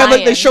legit have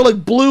like, they show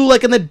like Blue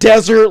like in the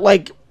desert,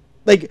 like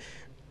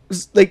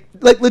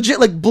legit,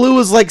 like Blue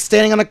is like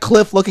standing on a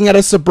cliff looking at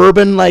a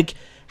suburban like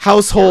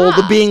household,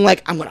 being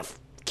like, I'm gonna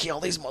kill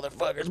these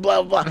motherfuckers,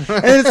 blah blah blah.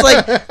 And it's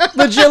like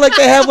legit, like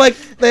they have like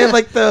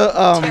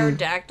the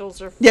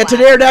pterodactyls are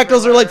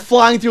pterodactyls are like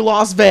flying through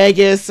Las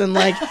Vegas, and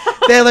like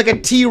they have like a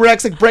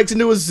T-Rex like breaks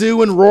into a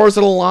zoo and roars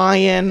at a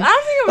lion. I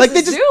don't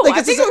think it was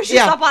like, a zoo. I think it was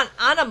just up on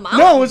a mountain.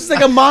 No, it's just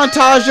like a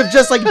montage of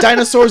just like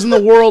dinosaurs in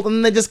the world,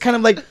 and they just kind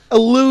of like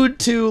allude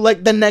to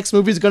like the next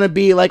movie is going to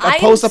be like a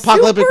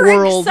post-apocalyptic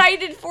world. I'm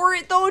excited for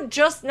it though,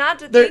 just not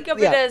to think of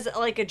it as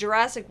like a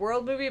Jurassic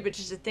World movie, but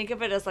just to think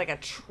of it as like a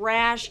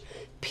trash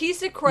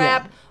piece of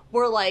crap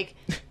where like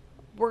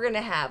we're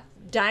gonna have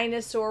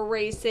dinosaur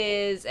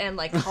races and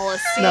like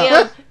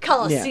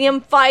Coliseum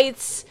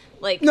fights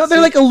Like No,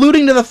 they're like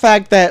alluding to the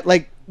fact that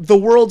like the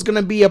world's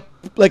gonna be a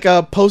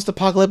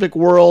post-apocalyptic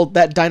world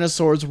that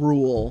dinosaurs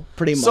rule,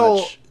 pretty much.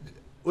 So,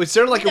 is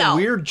there like a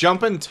weird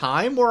jump in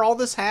time where all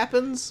this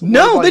happens?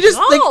 No, like, they just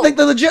like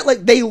the legit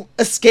like they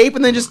escape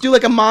and then just do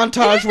like a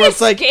montage where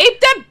it's like escape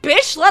that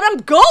bitch, let him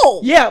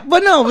go. Yeah,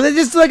 but no, they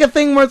just do like a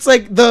thing where it's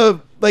like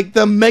the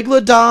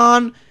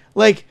megalodon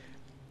like.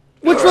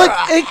 Which like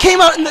it came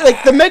out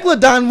like the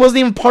megalodon wasn't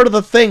even part of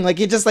the thing.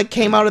 Like it just like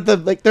came out at the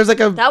like there's like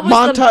a that was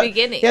montage. The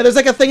beginning. Yeah, there's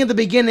like a thing at the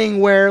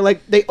beginning where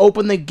like they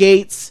open the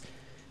gates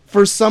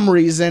for some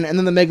reason, and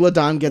then the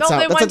megalodon gets out.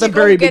 They That's went at the to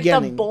very go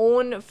beginning. Get the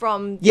bone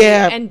from the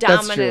Indominus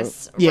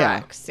Indominus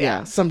Rex.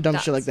 Yeah, some dumb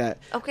shit like that.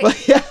 Okay,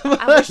 but, yeah,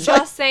 I was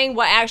just saying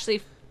what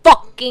actually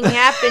fucking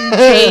happened,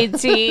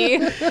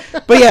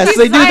 JT. But yeah, so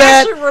they do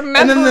that, actually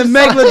and then the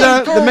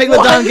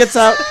megalodon gets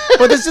out.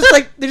 But it's just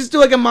like they just do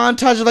like a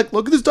montage of like,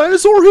 look at this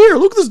dinosaur here,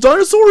 look at this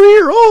dinosaur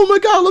here. Oh my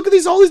god, look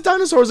at all these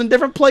dinosaurs in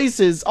different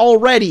places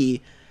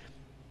already.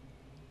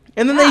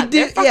 And then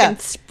they do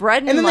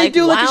spreading and then like they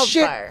do like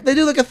wildfire. a shit. They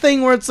do like a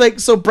thing where it's like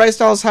so Bryce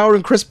Dallas Howard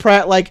and Chris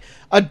Pratt like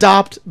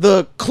adopt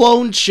the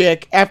clone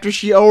chick after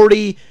she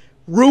already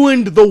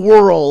ruined the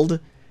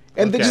world,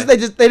 and they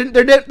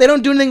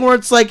don't do anything where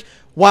it's like,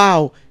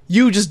 wow,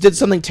 you just did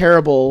something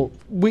terrible.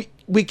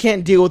 We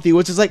can't deal with you.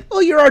 Which is like, oh,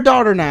 you're our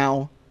daughter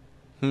now.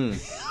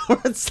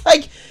 It's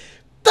like,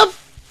 the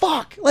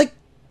fuck, like.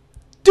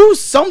 Do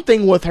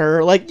something with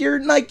her. Like,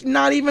 you're, like,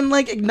 not even,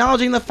 like,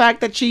 acknowledging the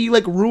fact that she,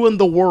 like, ruined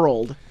the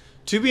world.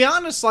 To be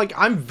honest, like,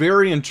 I'm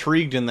very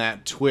intrigued in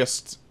that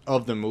twist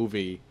of the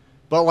movie.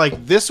 But,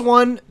 like, this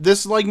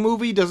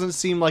movie doesn't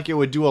seem like it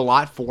would do a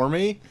lot for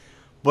me.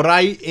 But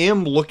I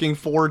am looking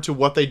forward to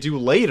what they do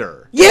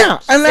later. Yeah,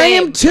 and I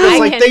am, too. It's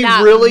like, they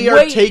really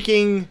are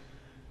taking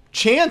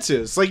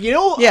chances. Like, you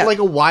know, like,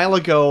 a while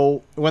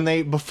ago,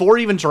 before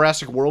even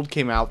Jurassic World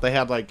came out, they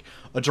had, like,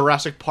 a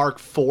Jurassic Park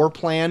 4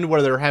 planned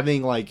where they're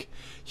having like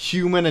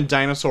human and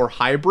dinosaur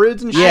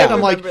hybrids and shit. Yeah,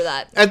 I'm like,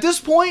 that. At this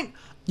point,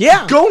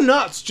 yeah, go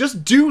nuts.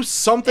 Just do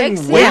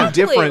something way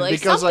different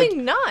because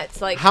something nuts.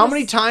 Like how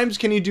many times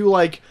can you do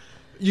like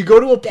you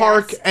go to a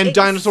park and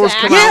dinosaurs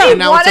come exactly out and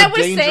now what it's I was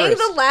dangerous. saying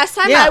the last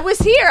time I was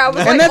here. I was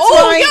And like, that's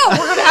oh why- yeah,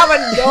 we're gonna have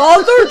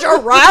another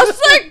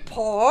Jurassic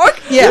Park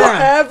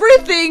where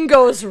everything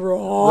goes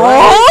wrong.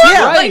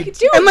 Yeah, Like,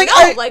 dude, and like,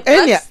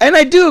 no, and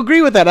I do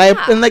agree with that.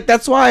 And like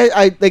that's why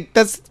I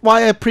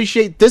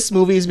appreciate this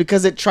movie is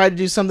because it tried to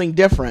do something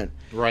different.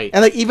 Right.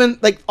 And like even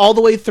like all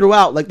the way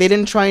throughout, like they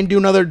didn't try and do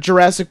another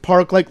Jurassic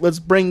Park. Like let's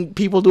bring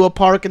people to a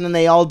park and then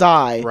they all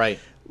die. Right.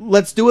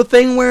 Let's do a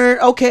thing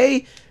where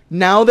okay.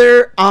 Now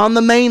they're on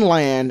the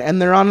mainland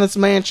and they're on this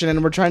mansion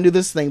and we're trying to do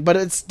this thing. But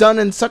it's done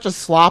in such a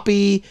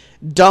sloppy,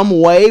 dumb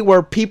way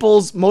where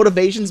people's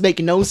motivations make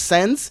no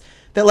sense.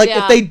 That, like,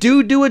 if they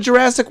do a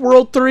Jurassic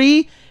World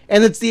 3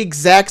 and it's the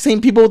exact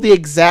same people with the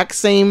exact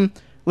same,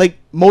 like,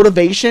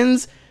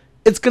 motivations,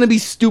 it's going to be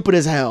stupid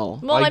as hell.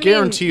 Well, I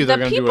guarantee you they're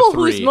going to do a 3. The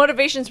people whose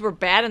motivations were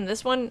bad in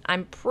this one,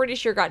 I'm pretty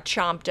sure got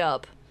chomped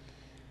up.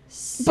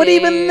 So... But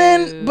even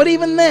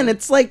then,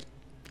 it's like,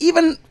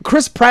 even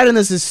Chris Pratt in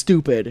this is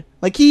stupid.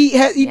 Like he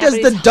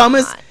does the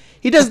dumbest.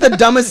 He does the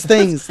dumbest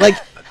things. Like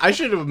I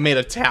should have made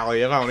a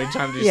tally of how many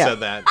times he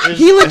said that.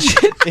 He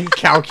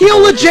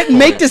legit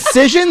make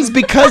decisions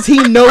because he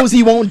knows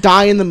he won't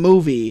die in the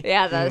movie.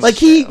 Yeah, that's like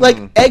true. he like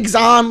eggs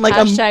on like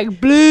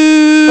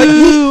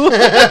 #blue.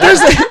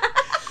 Like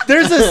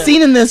there's a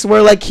scene in this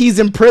where like he's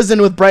in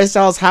prison with Bryce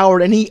Dallas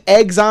Howard and he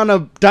eggs on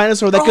a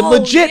dinosaur that could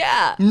legit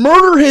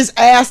murder his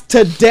ass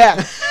to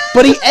death,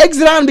 but he eggs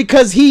it on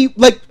because he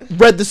like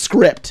read the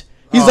script.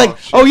 He's like,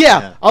 oh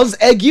yeah, I'll just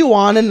egg you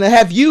on and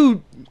have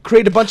you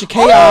create a bunch of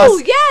chaos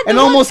and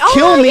almost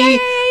kill me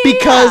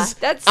because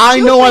I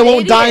know I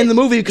won't die in the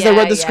movie because I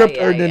read the script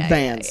in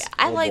advance.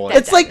 I like that.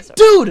 It's like,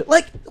 dude,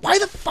 like, why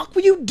the fuck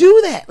would you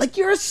do that? Like,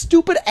 you're a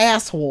stupid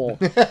asshole.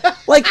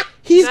 Like,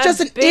 he's just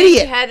an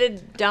idiot.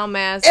 Big-headed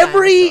dumbass.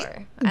 Every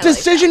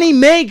decision he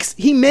makes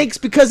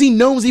because he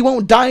knows he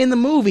won't die in the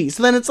movie.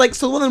 So then it's like,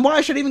 so then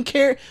why should I even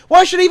care?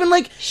 Why should I even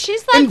like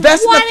She's like,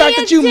 invest in the fact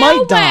that you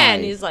might die?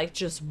 And he's like,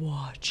 just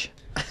watch.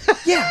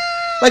 Yeah.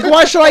 Like,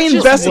 why should I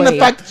invest in the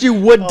fact that you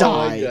would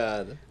die? Oh my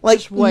god.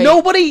 Like,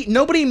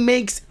 nobody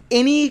makes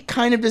any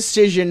kind of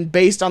decision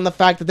based on the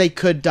fact that they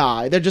could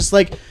die. They're just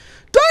like,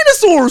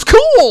 dinosaurs,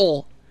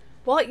 cool!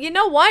 Well, you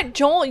know what,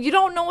 Joel? You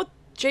don't know what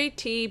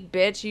JT,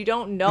 bitch. You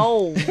don't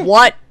know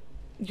what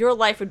your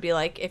life would be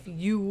like if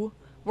you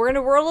were in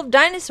a world of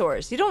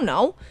dinosaurs. You don't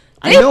know.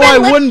 I know I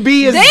wouldn't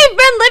be as... They've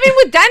been living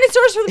with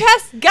dinosaurs for the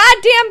past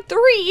goddamn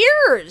 3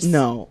 years.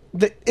 No.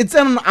 It's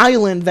on an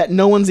island that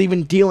no one's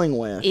even dealing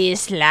with.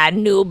 Isla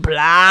Nublar.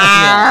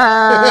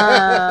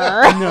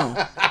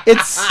 No.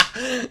 It's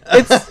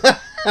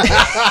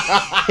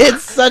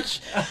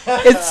such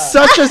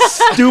a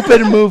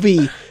stupid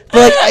movie.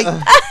 But like,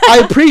 I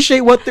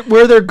appreciate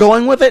where they're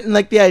going with it and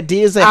like the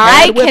ideas they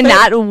had with it. I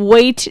cannot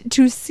wait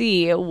to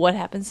see what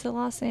happens to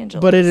Los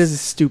Angeles. But it's a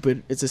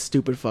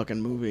stupid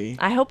fucking movie.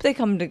 I hope they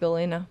come to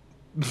Galena.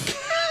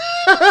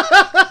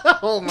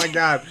 Oh my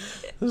god.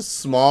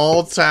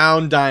 Small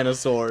town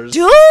dinosaurs.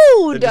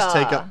 Dude! They just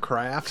take up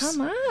crafts.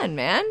 Come on,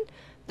 man.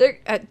 They're,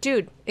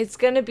 dude, it's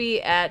going to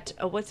be at,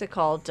 what's it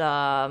called?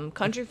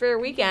 Country Fair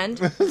Weekend.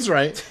 That's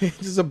right.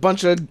 Just a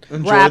bunch of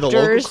Enjoy the local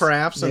Raptors.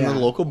 crafts and Yeah. the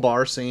local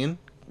bar scene.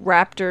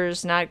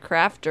 Raptors, not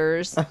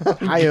crafters.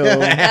 Hi-yo.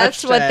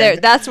 That's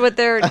what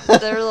their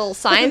little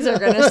signs are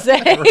going to say.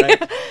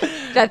 Right.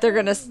 That they're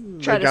going to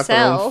try They to got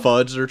their own sell.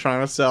 fudge they're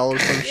trying to sell or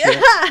some shit.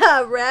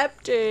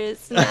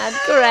 Raptors, not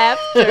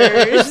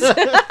crafters.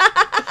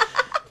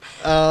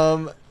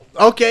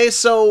 Okay,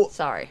 so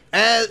Sorry.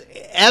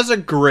 as a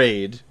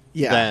grade,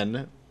 Yeah.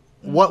 then,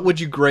 what would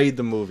you grade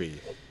the movie?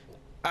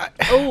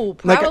 Oh,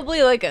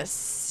 probably like a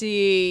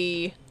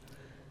C.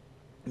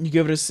 You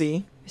give it a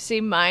C?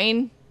 C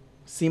mine.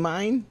 C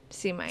mine?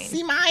 C mine.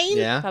 C mine?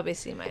 Yeah. Probably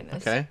C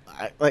minus. Okay.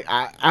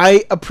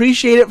 I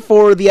appreciate it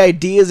for the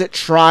ideas it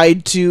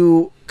tried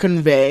to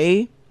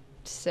convey.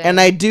 Same. And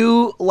I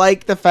do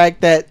like the fact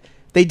that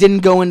they didn't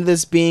go into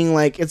this being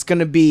like it's going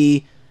to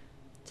be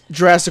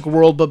Jurassic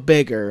World but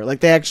bigger. Like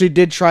they actually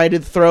did try to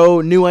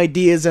throw new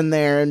ideas in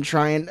there and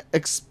try and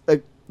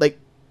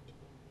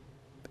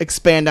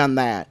expand on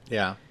that.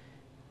 Yeah.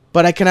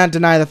 But I cannot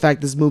deny the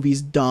fact this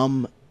movie's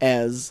dumb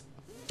as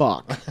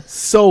fuck.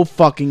 So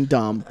fucking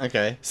dumb.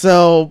 Okay.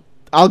 So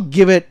I'll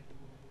give it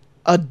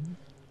a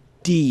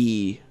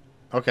D.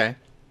 Okay.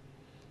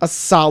 A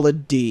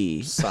solid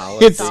D.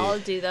 Solid. It's-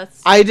 Solid D.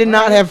 That's. I did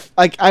not have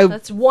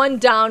That's one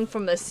down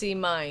from a C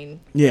mine.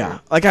 yeah.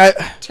 Like I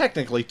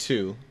Technically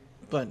 2,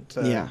 but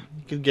Yeah.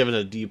 you could give it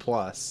a D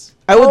plus.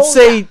 would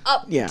say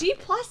yeah. D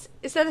plus.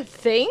 Is that a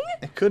thing?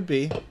 It could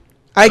be.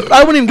 I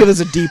wouldn't even give this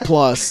a D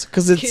plus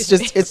because Excuse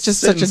it's just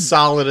Sitting such a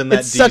solid in that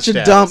it's D such a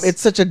status. dumb it's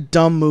such a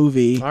dumb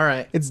movie. All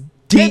right. It's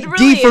D It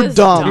really D for is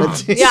dumb. dumb.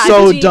 It's Yeah,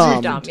 so D's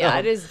are dumb. Yeah,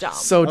 it is dumb.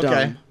 So Okay.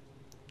 dumb.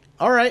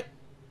 All right.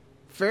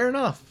 Fair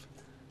enough.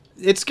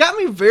 It's got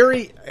me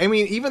very. I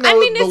mean, even though I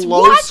mean, the it's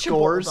low watchable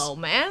scores. though,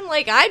 man.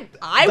 Like I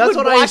That's would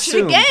what I watch it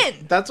assumed.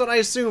 again. That's what I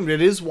assumed.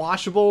 It is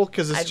watchable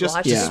because it's I'd just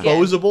watch it again.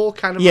 disposable,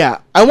 kind of. Yeah,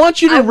 I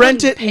want you to I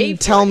rent wouldn't it pay and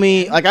for tell it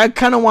me. again. Like, I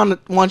kind of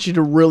want you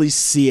to really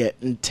see it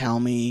and tell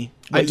me.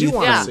 I what do you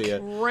wanna Yeah, think. see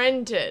it.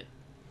 rent it.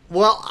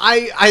 Well,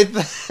 I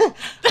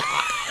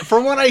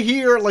from what I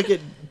hear, like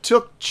it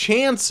took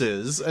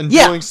chances and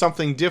Yeah. doing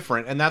something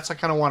different, and that's what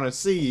I kind of want to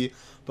see.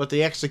 But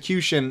the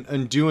execution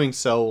in doing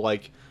so,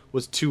 like,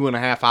 was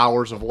 2.5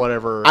 hours of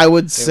whatever. I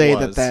would it say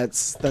was.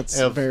 that's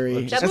Of- very.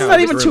 of It's just That kinda not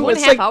movie even was dribbling.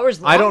 2. It's 2.5 like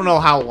hours long. I don't know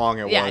how long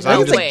it Yeah, was. no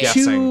I'm just way.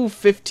 guessing.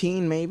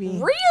 2:15 maybe.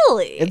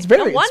 Really? It's very-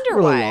 No it's wonder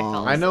really why long. I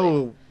fell I asleep.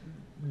 know,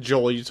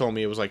 Joel, you told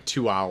me it was like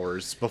 2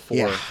 hours before.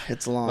 Yeah,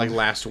 it's long. Like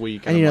last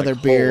week. I need I'm another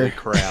like, beer. Holy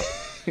crap!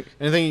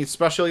 Anything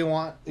special you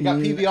want? You got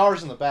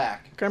PBRs in the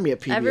back. Gonna be a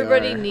PBR.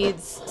 Everybody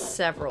needs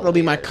several. It'll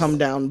be my beers. come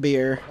down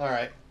beer. All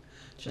right.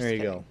 Just There you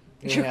kidding. go.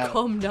 Your Yeah.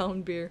 calm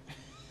down beer.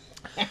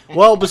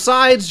 Well,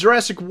 besides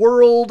Jurassic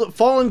World,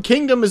 Fallen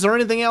Kingdom, is there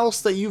anything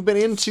else that you've been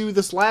into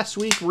this last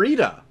week,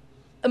 Rita?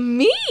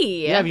 Me?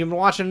 Yeah, have you been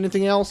watching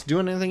anything else?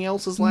 Doing anything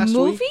else this last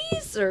week?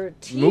 Movies or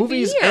TV?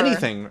 Movies, or...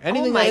 anything.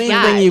 Anything Oh my that- Anything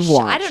gosh. you've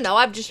watched. I don't know.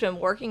 I've just been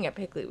working at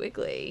Piggly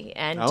Wiggly,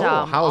 and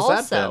Oh, how's that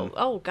also, been?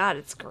 oh god,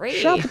 it's great.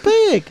 Shop the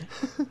pig.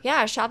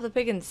 Yeah, shop the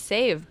pig and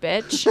save,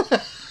 bitch.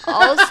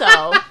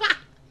 Also,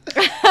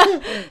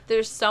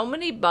 there's so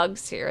many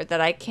bugs here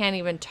that I can't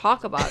even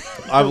talk about.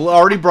 I've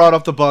already brought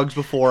up the bugs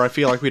before. I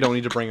feel like we don't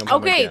need to bring them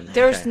up Okay, again.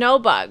 there's Okay. no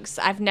bugs.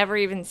 I've never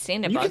even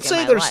seen a You bug could in say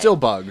my there's life. still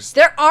bugs.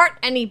 There aren't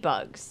any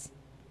bugs.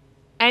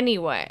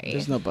 Anyway,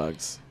 There's no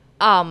bugs.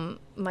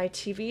 my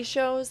TV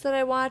shows that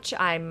I watch,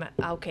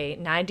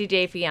 90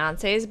 Day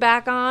Fiancé is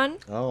back on.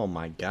 Oh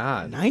my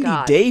god. 90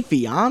 God. Day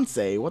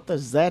Fiance. What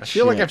does that I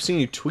feel like shit? I've seen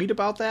you tweet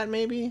about that,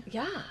 maybe?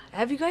 Yeah.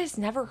 Have you guys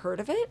never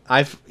heard of it?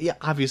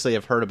 Obviously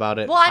I've heard about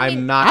it. Well, I mean-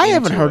 I'm not I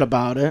haven't into heard it.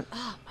 about it.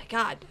 Oh my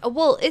god.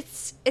 Well,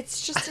 it's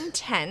just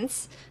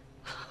intense.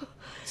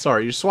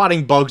 Sorry, you're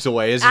swatting bugs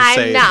away as you I'm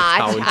say not.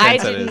 how I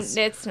intense it didn't. is.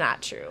 It's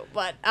not true.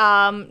 But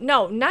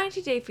no,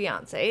 90 Day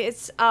Fiance.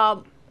 It's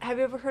Have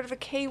you ever heard of a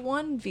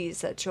K1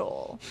 visa,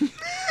 Joel?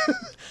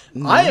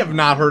 I have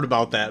not heard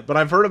about that, but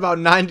I've heard about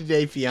 90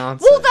 Day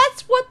Fiancé. Well,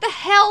 that's what the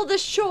hell the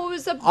show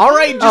is about. All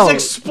right, just Oh.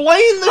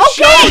 explain the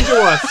show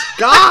to us.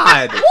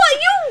 God. Well,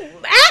 you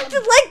acted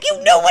like you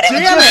knew what it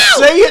was You gotta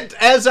about. say it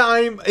as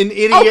I'm an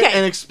idiot Okay.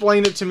 and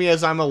explain it to me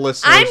as I'm a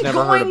listener who's I'm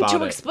never heard going about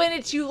to it. explain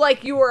it to you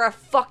like you were a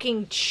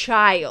fucking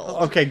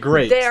child. Okay,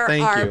 great. There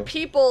Thank are you.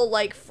 people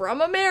like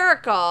from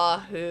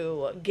America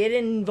who get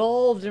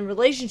involved in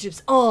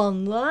relationships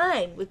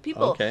online with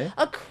people Okay.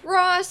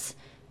 across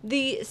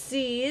the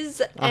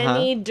seas,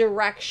 any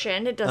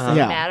direction. It doesn't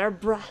Yeah. matter.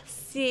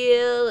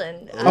 Brazil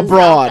and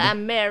Abroad. South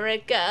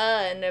America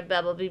and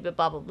blah blah blah blah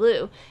blah blah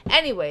blue.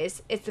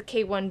 Anyways, it's the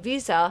K1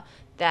 visa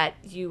that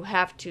you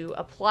have to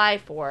apply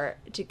for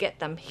to get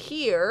them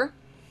here,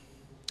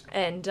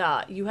 and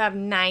you have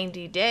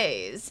 90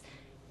 days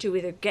to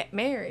either get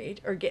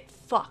married or get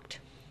fucked.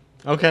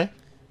 Okay.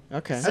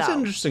 Okay. So- That's an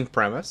interesting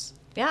premise.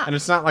 Yeah. And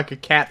it's not like a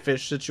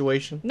catfish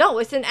situation. No,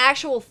 it's an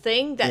actual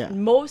thing that Yeah.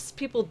 most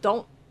people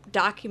don't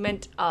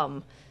document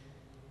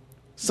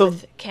So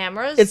with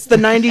cameras. it's the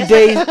 90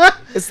 day.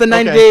 It's the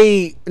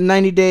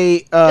 90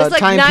 day like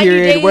time 90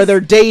 period where days- they're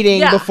dating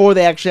yeah. before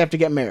they actually have to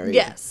get married.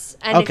 Yes,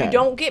 and if Okay. you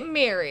don't get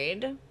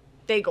married,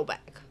 they go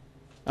back.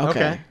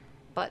 Okay.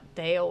 But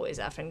they always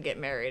effing get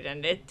married,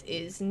 and it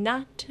is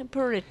not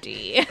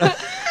pretty.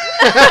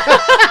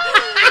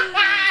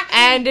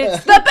 And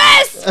it's the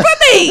best for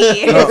me.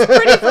 It's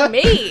pretty for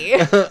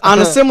me. On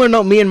a similar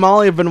note, me and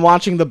Molly have been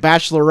watching The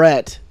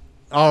Bachelorette.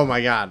 Oh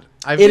my god.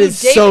 It is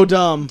so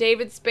dumb.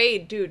 David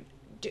Spade, dude.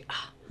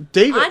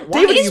 David. On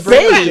Why would you David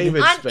bring up Spade.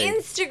 David on Spade?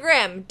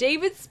 Instagram,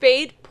 David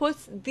Spade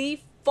puts the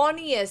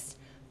funniest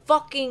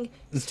fucking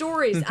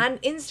stories on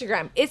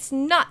Instagram. It's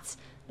nuts.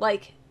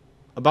 Like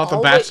About the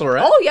always-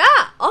 Bachelorette? Oh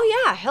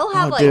yeah. He'll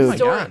have Oh, like dude. Oh a my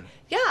story. God.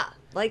 Yeah,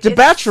 like The it's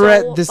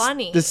Bachelorette so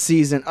funny. this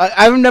season.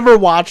 I've never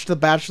watched The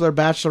Bachelor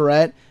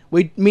Bachelorette.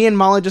 Me and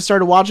Molly just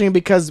started watching it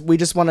because we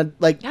just want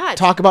to Yeah, it's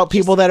talk about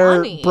people just that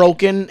funny. are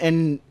broken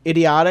and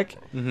idiotic.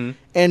 Mm-hmm.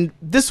 And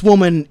this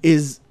woman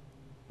is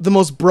the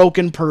most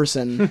broken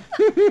person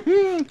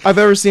I've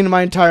ever seen in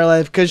my entire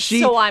life because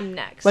she So I'm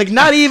next. like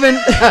not even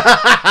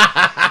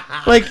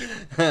like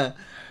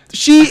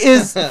she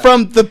is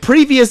from the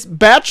previous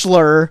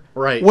Bachelor,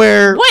 Right.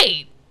 Where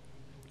Wait.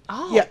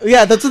 Oh.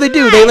 yeah, that's what they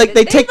do.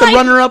 They take the like,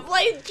 runner up.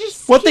 Like,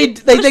 just What they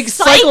keep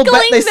cycle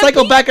back. They recycling the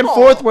cycle back and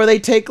people. forth where they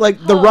take like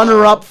the Huh.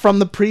 runner up from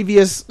the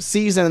previous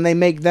season and they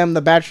make them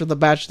the Bachelor, the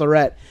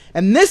Bachelorette.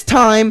 And this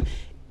time,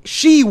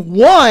 she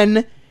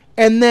won,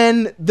 and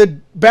then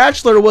the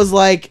Bachelor was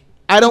like,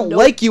 "I don't Nope.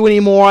 like you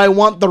anymore. I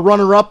want the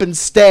runner up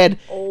instead,"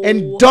 Oh.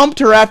 and dumped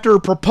her after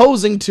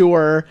proposing to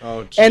her.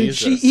 Oh, and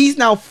Jesus. he's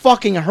now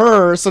fucking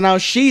her. So now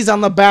she's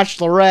on the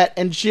Bachelorette,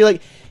 and she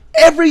like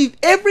every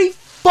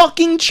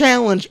fucking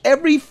challenge,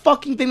 every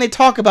fucking thing they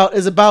talk about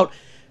is about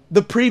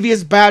the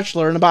previous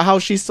Bachelor and about how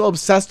she's so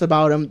obsessed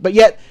about him, but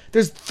yet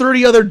there's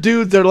 30 other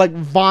dudes that are like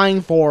vying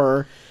for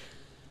her,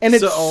 and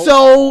it's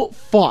so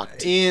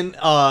fucked. In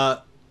a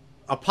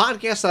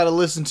podcast that I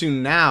listen to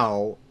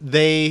now,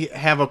 they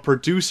have a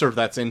producer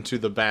that's into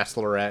The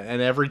Bachelorette,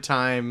 and every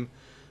time,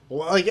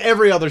 like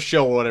every other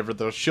show or whatever,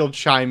 though, she'll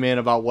chime in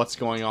about what's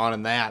going on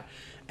in that.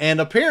 And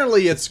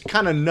apparently it's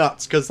kind of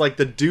nuts, because like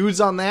the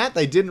dudes on that,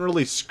 they didn't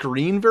really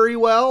screen very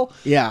well.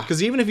 Yeah.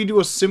 Because even if you do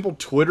a simple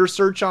Twitter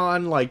search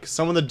on like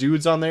some of the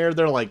dudes on there,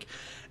 they're like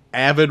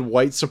avid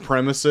white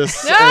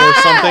supremacists or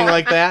something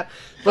like that.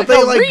 But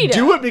they like Rita.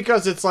 do it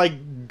because it's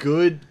like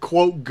good,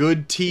 quote,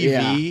 good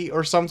TV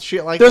or some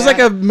shit like There's that.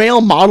 like a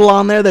male model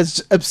on there that's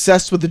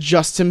obsessed with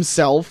just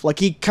himself. Like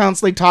he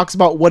constantly talks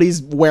about what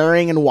he's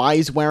wearing and why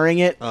he's wearing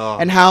it, Oh,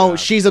 and how God.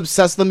 she's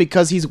obsessed with him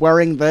because he's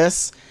wearing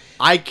this.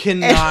 I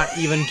cannot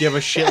even give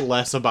a shit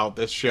less about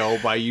this show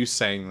by you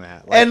saying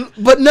that. Like,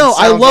 But no, it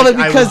I sounds love like it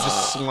I would because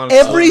just wanna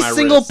every slit my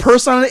single wrists.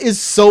 person on it is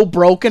so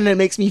broken, and it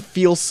makes me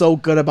feel so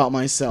good about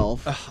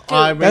myself.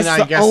 I mean, That's I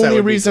the guess that only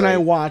would be reason I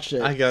great. watch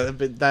it. I got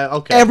but that.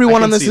 Okay,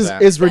 Everyone I on can this see is,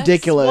 that. is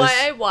ridiculous. That's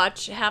why I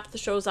watch half the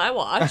shows I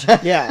watch.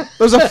 Yeah,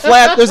 there's a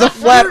flat.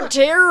 They're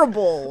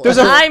terrible. There's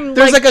I'm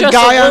there's like like a just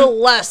guy a on- little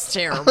less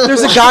terrible.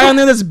 There's a guy on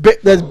there that's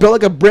built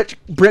like a brick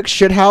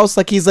shithouse.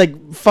 Like he's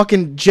like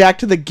fucking jacked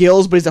to the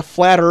gills, but he's a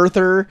flat earther.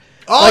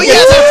 Oh Like, yeah,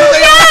 it's- that's what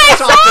they I always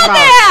saw talk about.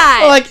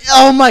 that. Like,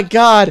 oh my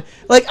god.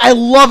 Like, I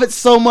love it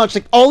so much.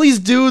 Like, all these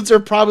dudes are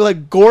probably,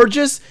 like,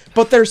 gorgeous,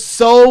 but they're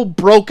so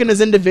broken as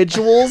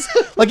individuals.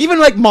 Like, even,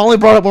 like, Molly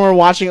brought up when we were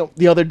watching it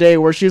the other day,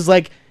 where she's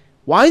like,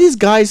 why are these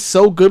guys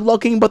so good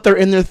looking, but they're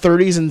in their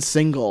 30s and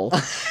single?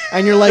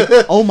 And you're like,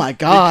 oh my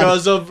god.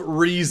 Because of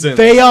reasons.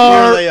 They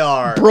are, Here they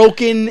are.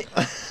 broken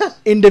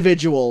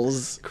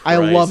individuals. I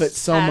Christ. love it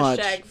so much.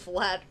 Hashtag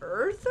flat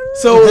earther.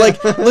 So,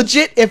 like,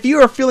 legit, if you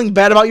are feeling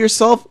bad about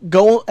yourself,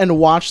 go and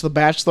watch The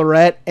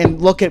Bachelorette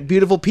and look at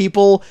beautiful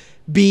people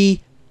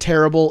be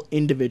terrible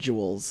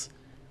individuals.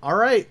 All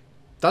right,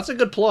 that's a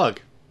good plug.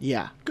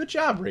 Yeah. Good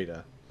job,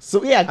 Rita.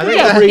 So, yeah, I good think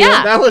job, that- Rita.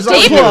 yeah, that was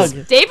David,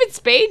 awesome. David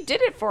Spade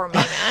did it for me,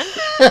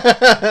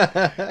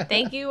 man.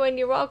 Thank you, and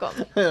you're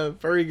welcome.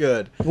 Very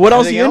good. What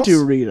else are Anything you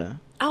into, Rita?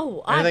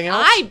 Oh, Anything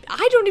else?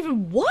 I don't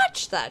even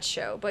watch that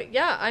show, but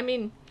yeah, I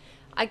mean,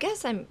 I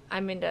guess I'm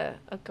into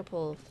a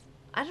couple of,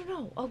 I don't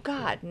know. Oh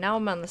God, now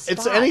I'm on the spot.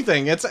 It's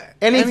anything. It's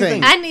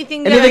Anything.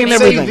 Anything that Anything and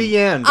makes everything. Say the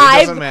end. It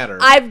I've, doesn't matter.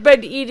 I've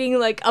been eating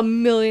like a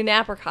million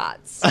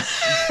apricots.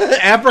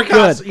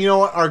 Apricots, Good. you know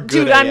what, are good.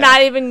 Dude, I'm AF.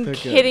 not even They're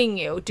good. kidding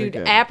you. Dude,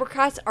 good.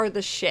 apricots are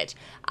the shit.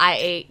 I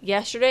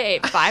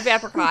ate 5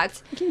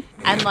 apricots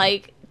and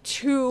like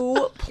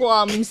 2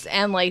 plums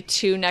and like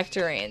 2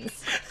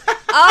 nectarines.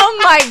 Oh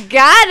my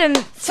god, and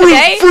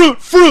today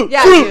Fruit,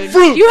 yeah,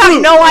 dude, you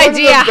have no One of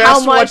the idea how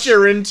best much what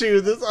you're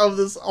into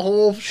this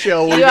whole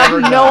show. you we've have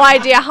ever no done.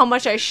 idea how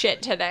much I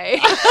shit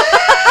today.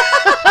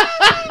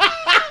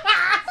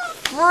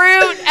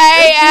 Fruit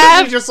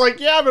You're AF. just like,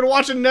 yeah, I've been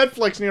watching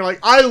Netflix, and you're like,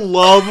 I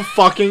love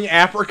fucking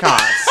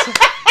apricots.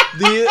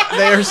 They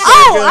are so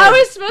Oh, good. I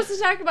was supposed to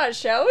talk about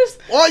shows?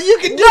 Well, you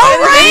can do The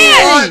anything you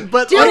ranch! want,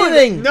 but Do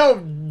anything. No,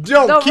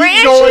 The keep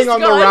ranch going is on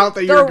good. the route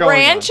that you're The going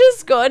ranch on.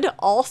 is good.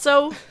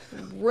 Also,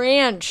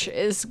 ranch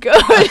is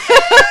good.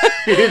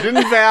 Hidden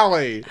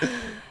Valley.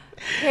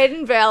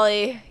 Hidden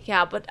Valley.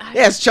 Yeah, but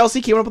Yes,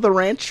 Chelsea came up with a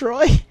ranch,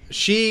 Troy.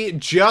 She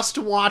just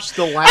watched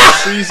the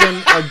last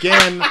season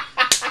again.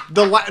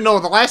 The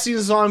last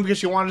season's on because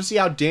she wanted to see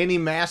how Danny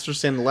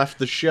Masterson left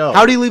the show.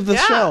 How do you leave the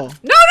show?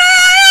 No.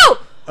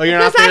 Oh, you're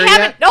not Because there I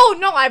haven't. yet?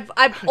 No. I've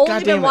only God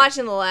been damn it.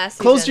 watching the last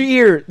season. Close your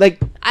ear. Like,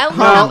 I only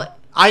Well, have-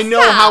 I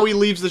know Stop. how he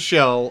leaves the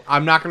show.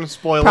 I'm not going to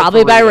spoil it.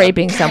 Probably for by Rhea.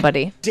 raping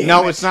somebody.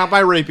 No, it's not by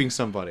raping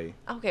somebody.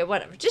 Okay,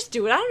 whatever. Just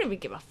do it. I don't even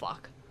give a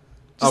fuck.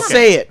 just Okay.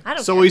 say it. I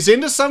don't So care. he's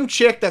into some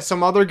chick that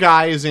some other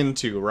guy is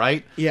into,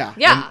 right? Yeah.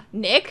 Yeah,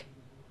 Nick.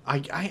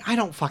 I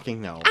don't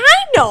fucking know. I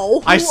know.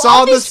 Who I saw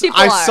all these this. people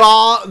I are.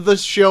 saw the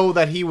show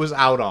that he was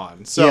out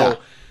on. So Yeah.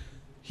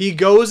 he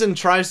goes and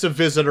tries to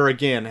visit her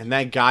again, and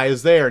that guy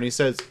is there, and he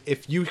says,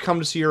 "If you come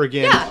to see her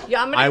again,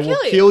 Yeah, I'm gonna I kill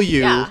will you. kill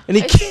you." Yeah, And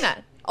he I've ki- seen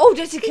that. Oh,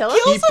 does he kill him?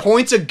 He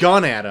points a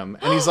gun at him,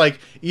 and he's like,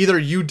 "Either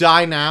you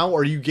die now,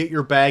 or you get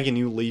your bag and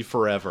you leave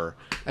forever."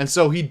 And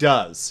so he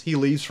does. He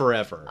leaves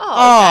forever. Oh, okay.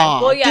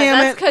 Aw, Well, yeah, damn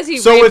that's it. because he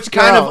So raped it's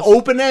kind of girls.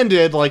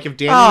 open-ended. Like if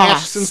Danny Aw,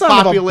 Masterson's son of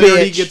a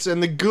popularity bitch. gets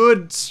in the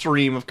good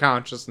stream of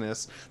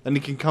consciousness, then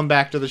he can come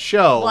back to the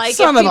show. Like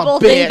Son if of a people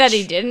think bitch. that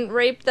he didn't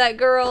rape that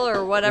girl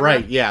or whatever.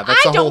 Right, yeah,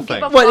 that's I the whole don't give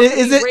thing. a What fuck if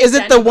is he it? raped Is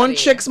it the one anybody.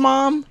 chick's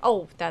mom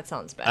Oh, that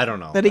sounds bad. I don't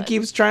know. that he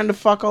keeps trying to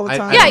fuck all the I-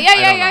 time? I Yeah, don't- yeah, I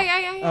yeah, don't yeah, know.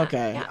 yeah, yeah.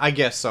 Okay. Yeah. I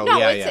guess so. No,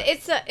 yeah,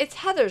 it's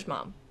Heather's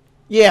mom.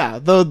 Yeah,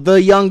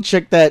 the young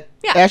chick that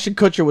Yeah. Ashton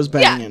Kutcher was Yeah,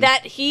 banging.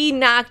 that he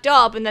knocked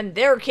up and then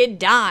their kid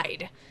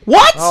died.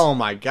 What? Oh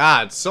my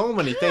God! So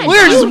many things.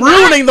 We're just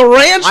ruining the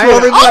ranch for I-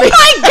 everybody.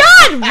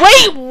 Oh my God!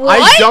 Wait,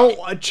 what? I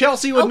don't.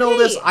 Chelsea would know Okay.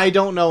 this. I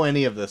don't know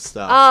any of this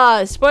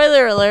stuff.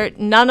 Spoiler alert,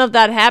 none of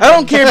that happened. I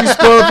don't care if you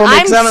spoil it for me.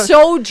 I'm 'Cause I don't,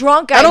 so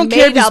drunk, I don't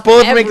care if made you up spoil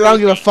it for me because I don't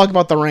give a everything. fuck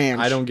about the ranch.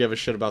 I don't give a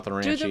shit about the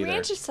ranch Dude, the either.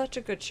 ranch is such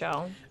a good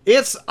show.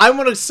 It's. I'm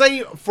gonna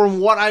say from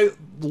what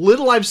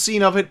I've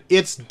seen of it,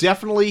 it's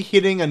definitely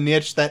hitting a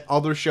niche that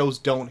other shows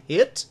don't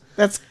hit,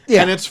 That's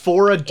yeah. and it's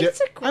for a.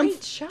 It's a great I'm-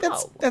 show.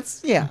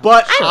 That's yeah.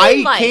 But I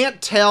mean, I like-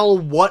 can't tell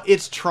what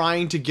it's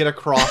trying to get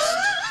across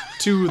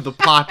to the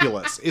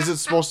populace. Is it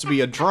supposed to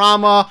be a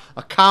drama,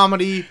 a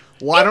comedy?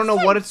 Well, I don't know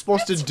what it's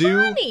supposed to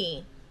do.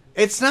 Funny.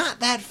 It's not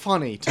that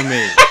funny to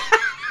me.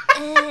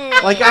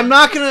 Like, I'm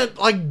not gonna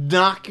like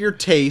knock your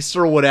taste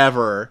or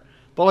whatever,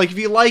 but like if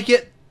you like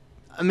it,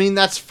 I mean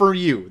that's for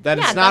you. That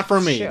Yeah, is not for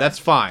that's me. true. That's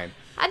fine.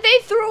 And they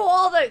threw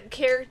all the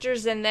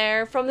characters in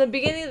there from the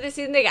beginning of the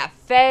season. They got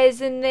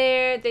Fez in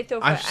there. They throw.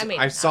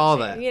 I saw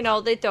that. You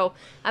know, they throw.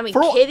 I mean,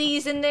 For-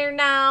 Kitty's in there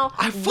now.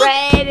 I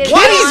Red is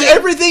What on is it.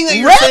 everything that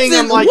you're Red's saying?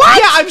 I'm in- like,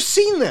 what? yeah, I've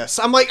seen this.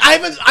 I'm like,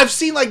 I've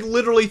seen like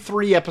literally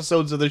 3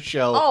 episodes of the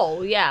show.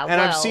 Oh yeah, And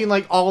I've seen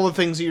like all the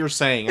things that you're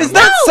saying. Is I'm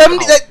that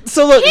like, 70?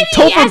 So look, Kitty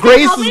Topher hasn't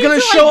Grace come is gonna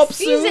into, show like, up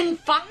season soon.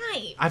 5.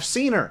 I've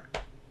seen her.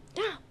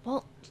 Yeah.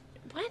 Well,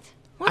 what?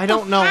 I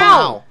don't know fuck?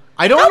 how.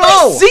 I don't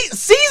How know. many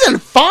season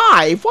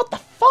 5? What the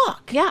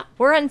fuck? Yeah,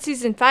 we're on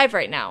season 5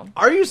 right now.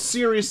 Are you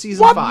serious?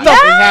 Season What 5? the It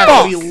has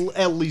fuck? to be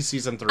at least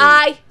season 3.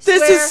 This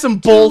swear is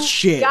some to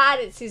bullshit. God,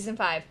 it's season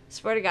 5.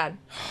 Swear to God.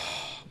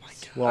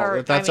 well,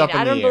 Or, that's I mean, up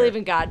in I don't the air. believe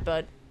in God,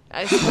 but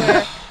I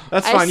swear.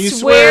 That's I fine. You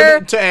swear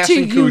swear to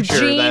Ashton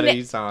Kutcher Eugene that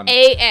he's on.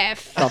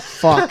 AF. The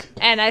fuck?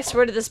 And I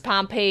swear to this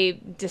Pompeii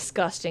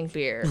disgusting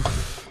beer.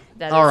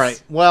 That All is-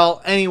 right. Well,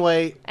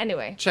 anyway,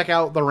 Anyway. check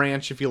out The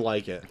Ranch if you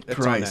like it. It's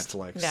Christ.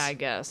 on Netflix. Yeah, I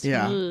guess.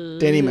 Yeah.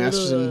 Danny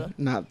Masterson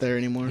not there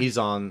anymore. He's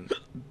on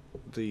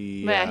the.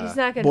 Yeah, he's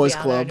not going to Boys be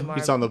on Club. there anymore.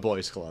 He's on the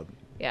Boys Club.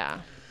 Yeah.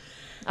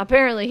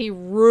 Apparently he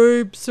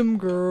raped some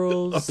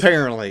girls.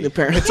 Apparently,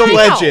 Apparently. it's Yeah, I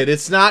alleged. know.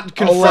 It's not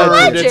confirmed.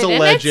 Alleged. It's and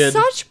alleged. it's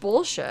such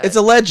bullshit. It's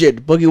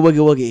alleged. Boogie woogie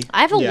woogie.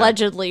 I've Yeah.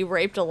 allegedly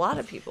raped a lot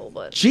of people,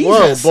 but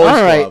Jesus. Boys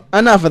All right. Club.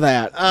 Enough of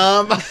that.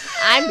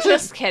 I'm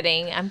just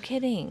kidding. I'm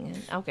kidding.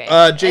 Okay.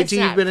 JT, It's you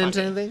not been funny.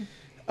 into anything?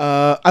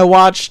 I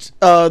watched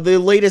the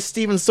latest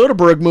Steven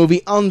Soderbergh movie,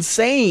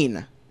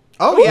 Unsane.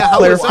 Oh yeah, how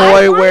Claire was that?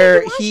 Foy, wanted where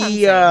to watch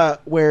he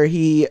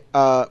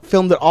Unsane.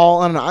 filmed it all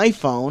on an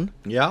iPhone.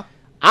 Yeah,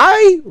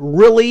 I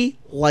really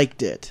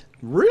liked it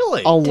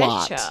really. a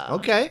lot. Ditcha.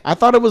 Okay. I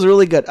thought it was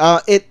really good.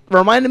 It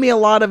reminded me a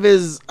lot of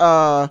his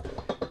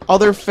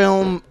other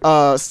film,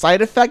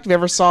 Side Effect. If you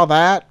ever saw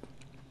that,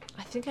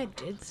 I think I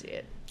did see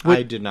it.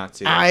 I did not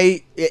see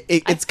that.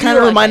 it's feel kind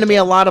of like reminded I me did.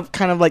 a lot of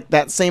kind of like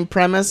that same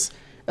premise.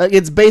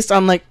 It's based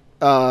on like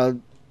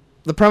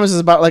the premise is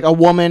about like a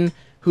woman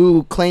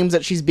who claims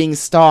that she's being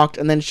stalked,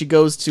 and then she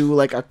goes to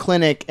like a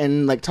clinic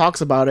and like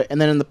talks about it, and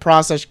then in the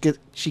process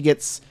she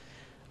gets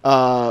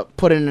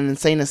put in an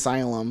insane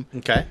asylum.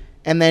 Okay.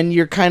 And then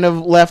you're kind of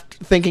left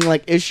thinking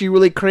like, is she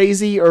really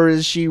crazy or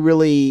is she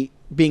really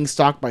being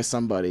stalked by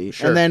somebody?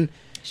 Sure. And then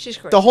She's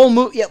crazy. the whole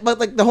movie, yeah, but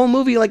like the whole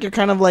movie, like you're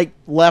kind of like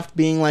left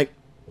being like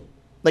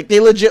they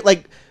legit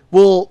like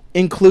will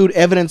include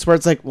evidence where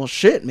it's like, well,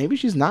 shit, maybe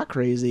she's not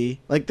crazy.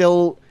 Like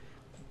they'll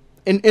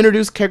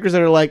introduce characters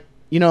that are like,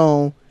 you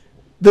know,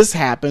 this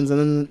happens,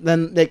 and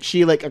then like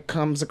she like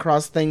comes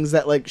across things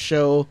that like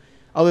show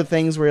other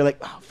things where you're like,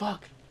 oh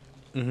fuck.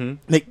 Mm-hmm.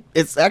 Like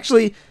it's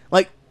actually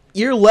like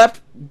you're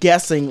left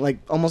guessing like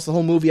almost the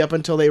whole movie up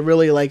until they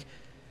really like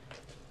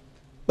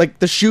like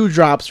the shoe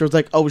drops where it's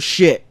like, oh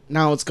shit,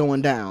 now it's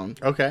going down.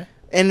 Okay.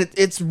 And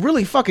it's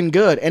really fucking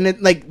good. And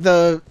it like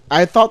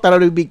I thought that it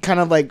would be kind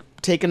of like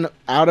taken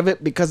out of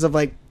it because of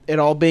like it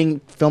all being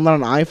filmed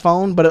on an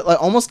iPhone, but it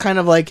like almost kind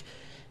of like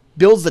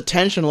builds the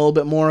tension a little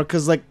bit more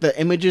because like the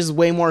image is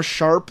way more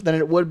sharp than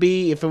it would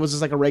be if it was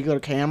just like a regular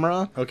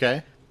camera.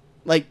 Okay.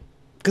 Like,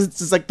 because it's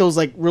just like those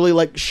like really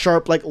like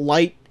sharp like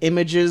light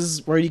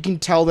images where you can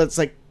tell that's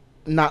like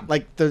not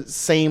like the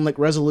same like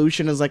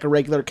resolution as like a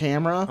regular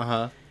camera.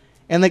 Uh-huh.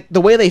 And like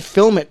the way they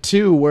film it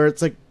too, where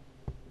it's like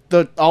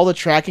all the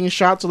tracking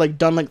shots are like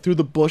done like through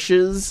the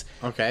bushes.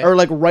 Okay. Or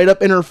like right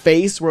up in her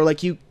face where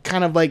like you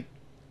kind of like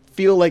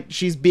feel like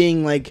she's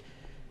being like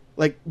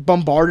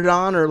bombarded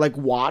on or like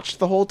watched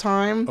the whole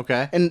time.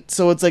 Okay. And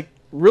so it's like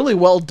really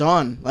well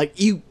done. Like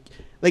you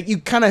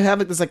kind of have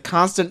like this like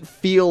constant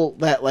feel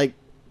that like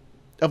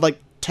of like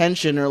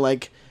tension or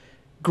like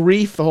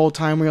grief the whole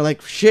time where you're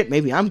like, shit,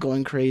 maybe I'm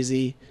going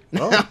crazy.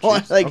 Oh,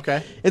 like,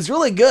 okay. It's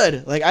really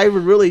good. Like I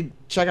would really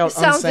check out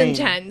Sounds Unsane.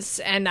 intense,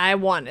 and I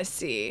want to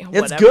see It's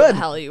whatever good. the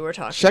hell you were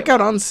talking Check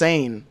about. out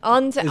Unsane.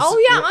 Unsane.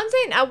 Oh yeah,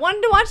 Unsane. I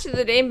wanted to watch it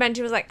the day, and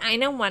Benji was like, "I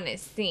don't want to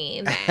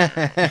see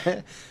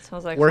that." So I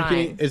was like,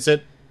 Working? "Fine." Is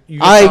it? You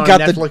I on got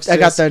a the Netflix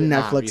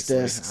Netflix obviously.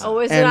 disc. Oh,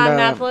 is it And, on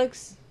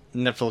Netflix?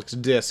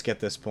 Netflix disc at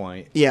this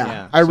point.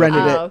 Yeah, I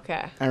rented it. Oh,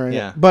 okay. I rented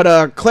Yeah. it.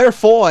 But Claire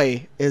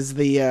Foy is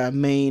the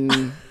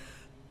main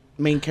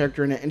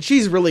character in it, and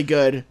she's really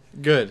good.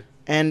 Good.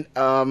 And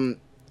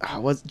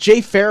was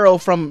Jay Farrow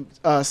from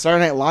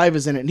Saturday Night Live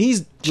is in it, and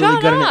he's really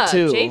Shut good in up, it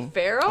too. Jay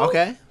Farrow.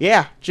 Okay.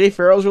 Yeah, Jay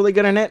Farrow's really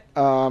good in it.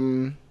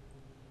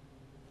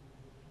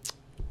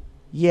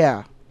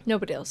 Yeah,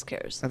 Nobody else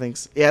cares. I think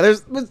so. Yeah,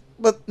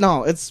 but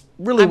no, it's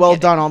really I'm well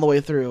kidding. done all the way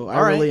through. I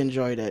All right. really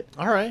enjoyed it.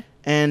 All right.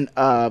 And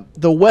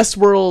the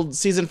Westworld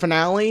season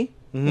finale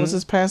was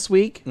this past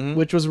week,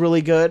 which was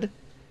really good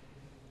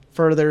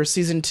for their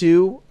season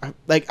 2.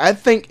 Like, I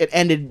think it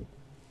ended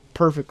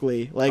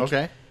perfectly. Like,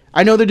 Okay.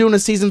 I know they're doing a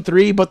season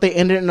 3, but they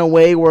ended it in a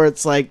way where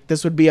it's like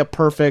this would be a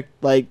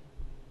perfect like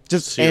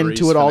just end Series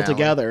to it finale.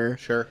 altogether.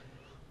 Sure.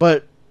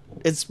 But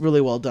it's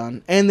really well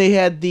done. And they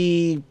had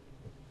the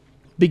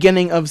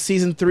beginning of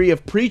season 3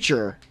 of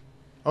Preacher,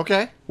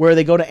 Okay. where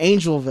they go to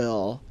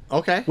Angelville,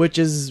 Okay. which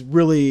is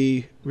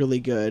really, really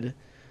good.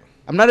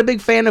 I'm not a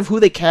big fan of who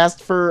they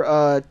cast for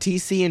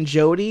TC and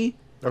Jody,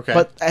 Okay.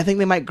 but I think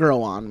they might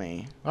grow on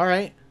me. All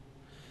right.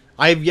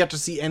 I have yet to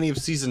see any of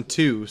season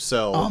 2,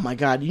 so. Oh my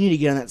god, you need to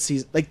get on that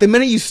season. Like, the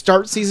minute you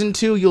start season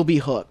 2, you'll be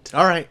hooked.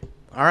 All right.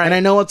 All right. And I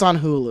know it's on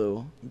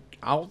Hulu.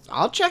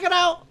 I'll check it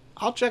out.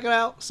 I'll check it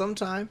out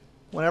sometime,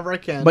 whenever I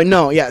can. But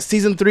no, yeah,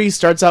 season 3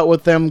 starts out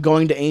with them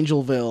going to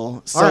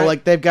Angelville. So, Alright.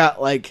 like, they got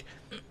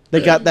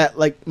that,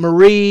 like,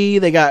 Marie,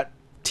 they got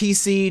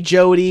TC,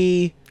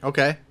 Jody.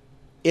 Okay.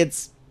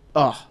 It's,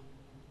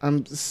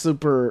 I'm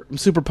super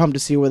pumped to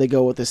see where they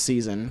go with this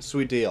season.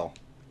 Sweet deal.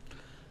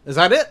 Is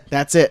that it?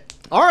 That's it.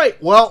 All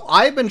right. Well,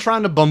 I've been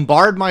trying to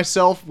bombard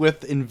myself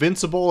with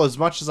Invincible as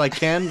much as I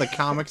can, the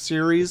comic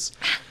series,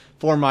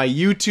 for my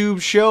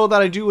YouTube show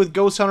that I do with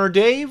Ghost Hunter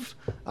Dave.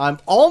 I'm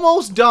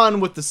almost done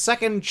with the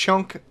second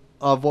chunk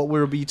of what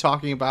we'll be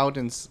talking about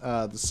in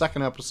the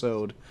second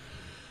episode.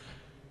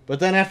 But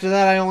then after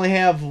that, I only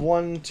have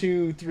 1,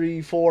 2,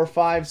 3, 4,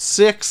 5,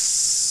 6,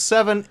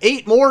 7,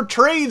 8 more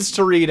trades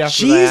to read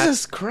after that.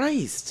 Jesus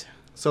Christ.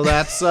 So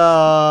that's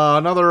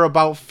another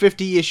about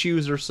 50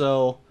 issues or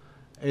so.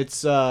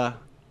 It's I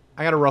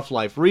got a rough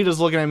life. Rita's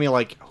looking at me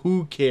like,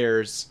 who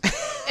cares?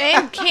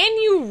 And can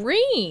you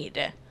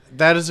read?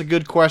 That is a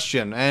good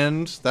question,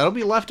 and that'll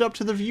be left up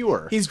to the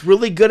viewer. He's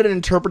really good at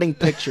interpreting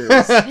pictures.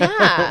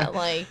 Yeah,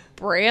 like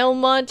Braille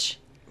much?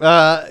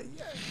 That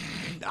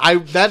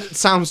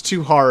sounds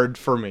too hard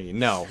for me.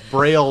 No.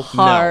 Braille,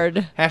 Hard.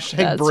 no. Hashtag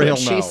That's Braille, what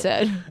she no.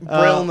 said.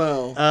 Braille,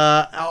 no.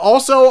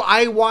 Also,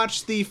 I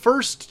watched the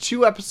first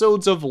 2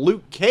 episodes of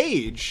Luke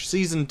Cage,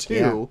 season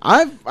 2.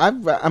 Yeah.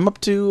 I'm up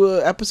to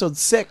episode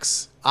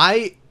 6.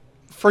 I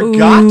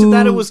forgot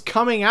that it was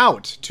coming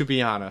out, to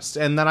be honest.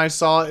 And then I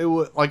saw it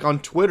was like on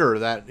Twitter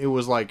that it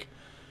was like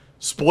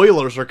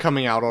spoilers are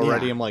coming out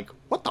already. Yeah. I'm like,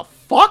 what the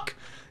fuck?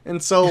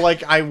 And so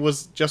like I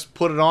was just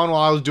put it on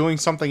while I was doing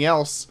something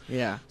else.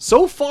 Yeah.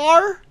 So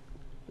far,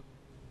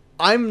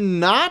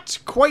 I'm not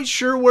quite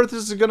sure where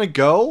this is gonna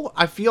go.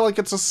 I feel like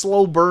it's a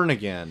slow burn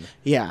again.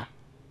 Yeah.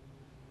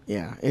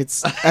 Yeah.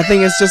 I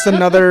think it's just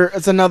another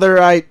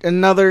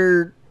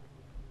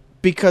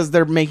because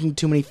they're making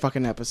too many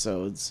fucking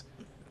episodes.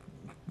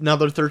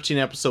 Another 13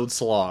 episode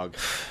slog.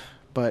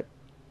 But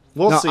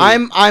We'll see.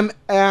 I'm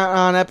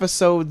on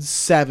episode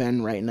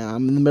 7 right now.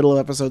 I'm in the middle of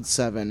episode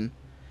 7.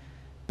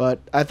 But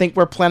I think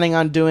we're planning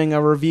on doing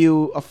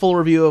a full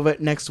review of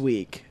it next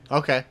week.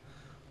 Okay.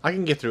 I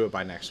can get through it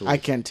by next week. I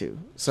can too.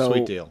 So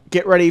Sweet deal.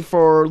 Get ready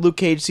for Luke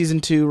Cage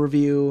season 2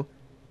 review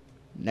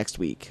next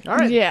week. All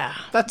right. Yeah.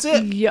 That's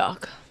it.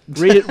 Yuck.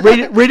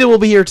 Rita will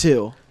be here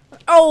too.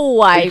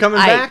 Oh, you coming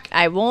back?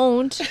 I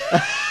won't.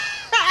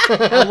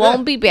 I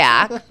won't be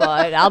back,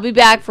 but I'll be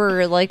back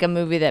for like a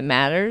movie that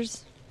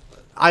matters.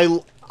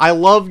 I I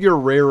love your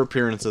rare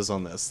appearances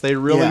on this. They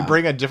really Yeah.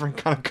 bring a different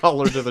kind of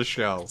color to the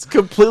show. It's a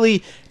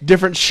completely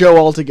different show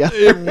altogether.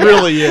 It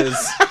really is.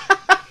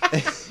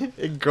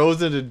 It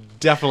goes into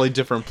definitely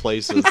different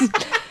places.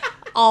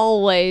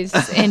 Always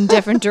in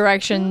different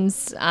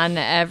directions on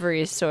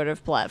every sort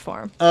of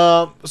platform.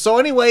 So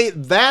anyway,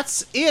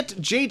 that's it.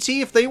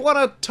 JT, if they want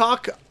to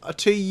talk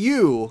to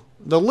you,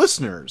 the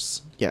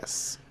listeners,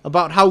 Yes.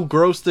 about how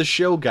gross this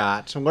show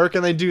got, where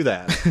can they do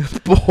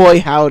that?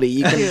 Boy, howdy.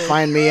 You can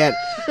find me at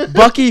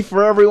Bucky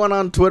for everyone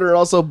on Twitter,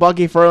 also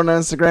Bucky for everyone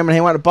on Instagram, and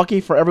hey, what Bucky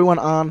for everyone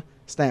on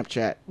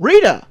Snapchat.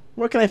 Rita,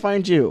 where can I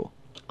find you?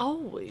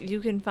 Oh,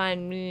 you can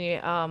find me,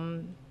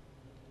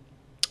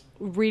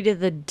 Rita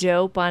the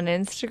Dope on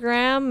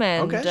Instagram,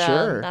 and Okay,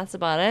 sure. that's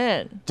about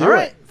it. Do All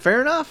right, it.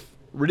 fair enough.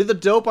 Rita the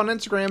Dope on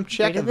Instagram.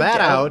 Check Rita the that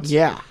Dope. out.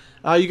 Yeah.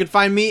 You can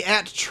find me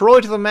at Troy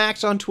to the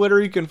Max on Twitter.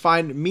 You can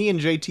find me and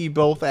JT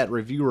both at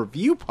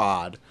Review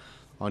Pod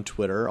on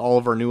Twitter. All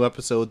of our new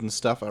episodes and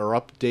stuff are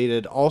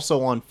updated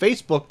also on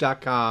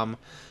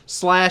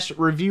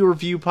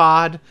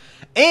Facebook.com/ReviewPod.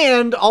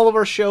 And all of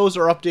our shows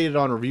are updated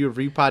on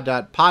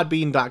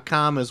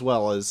ReviewPod.podbean.com as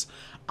well as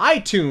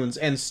iTunes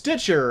and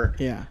Stitcher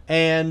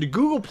and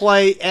Google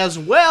Play, as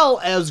well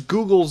as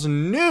Google's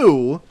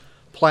new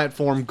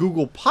platform,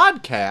 Google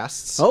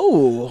Podcasts.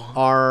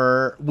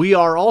 We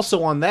are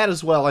also on that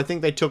as well. I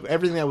think they took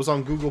everything that was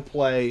on Google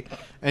Play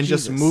and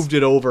just moved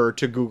it over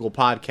to Google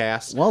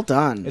Podcasts. Well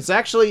done. It's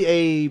actually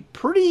a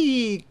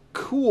pretty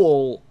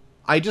cool,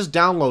 I just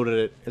downloaded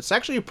it. It's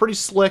actually a pretty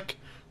slick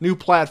new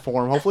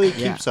platform. Hopefully it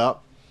keeps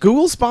up.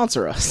 Google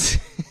sponsor us.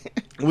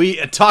 We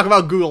talk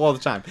about Google all the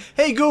time.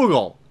 Hey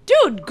Google.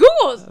 Dude,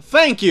 Google.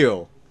 Thank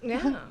you.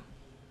 Yeah.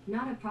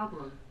 Not a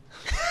problem.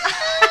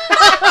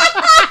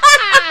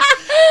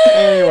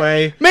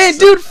 Anyway. Man,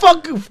 dude,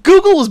 fuck.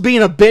 Google was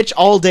being a bitch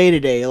all day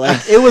today. Like,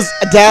 it was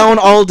down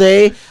all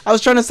day. I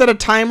was trying to set a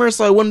timer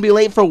so I wouldn't be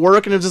late for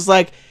work, and it was just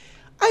like,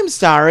 I'm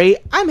sorry,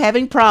 I'm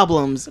having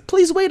problems.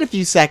 Please wait a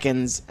few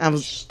seconds. I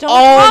was Don't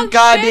all talk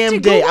goddamn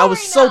shit to day. I Google was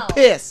right so now.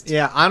 pissed.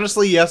 Yeah,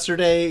 honestly,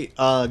 yesterday,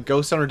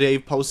 Ghost Hunter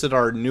Dave posted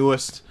our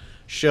newest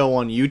show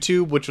on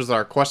YouTube, which was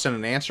our question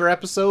and answer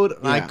episode,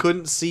 and I Yeah.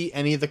 couldn't see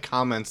any of the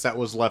comments that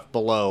was left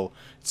below.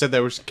 It said they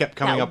were kept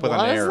coming That up with an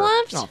was error.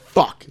 left? Oh,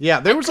 fuck. Yeah,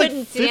 there was like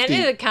Couldn't see 50.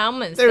 any of the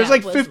comments. There was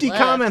that like 50 left.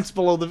 comments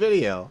below the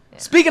video.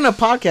 Speaking of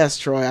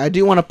podcast, Troy, I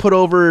do want to put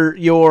over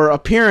your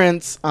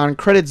appearance on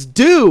Credits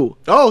Due.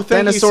 Oh,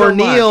 thank you Dinosaur so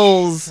much.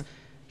 Neil's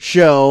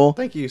show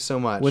Thank you so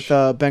much. with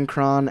Ben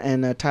Cron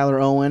and Tyler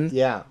Owen,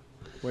 yeah,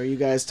 where you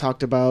guys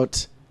talked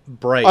about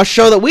Bright. a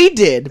show that we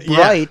did, Yeah,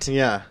 Bright.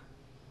 Yeah.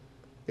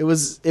 It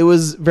was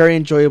very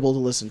enjoyable to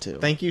listen to.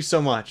 Thank you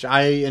so much.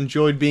 I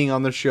enjoyed being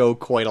on the show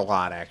quite a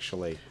lot,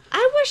 actually.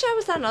 I wish I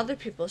was on other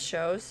people's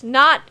shows.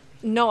 No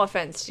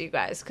offense to you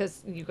guys,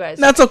 because you guys.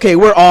 That's okay.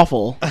 We're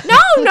awful. No.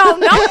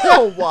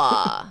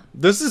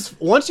 This is,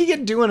 once you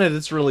get doing it,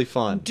 it's really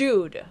fun.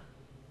 Dude,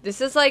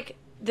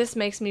 this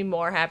makes me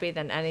more happy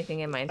than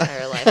anything in my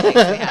entire life makes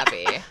me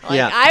happy. Like,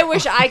 Yeah. I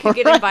wish I could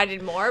get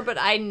invited more, but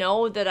I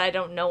know that I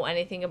don't know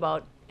anything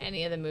about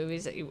any of the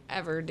movies that you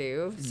ever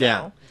do. So.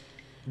 Yeah.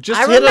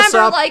 Just I hit us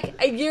remember up. like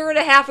a year and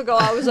a half ago,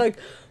 I was like,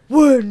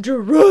 when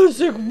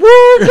Jurassic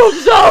World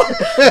comes out,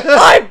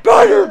 I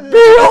better be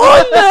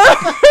on there.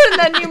 And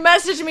then you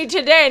messaged me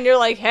today, and you're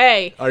like,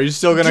 "Hey, Are you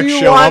still gonna do you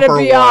show want up to or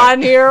be what?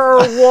 on here or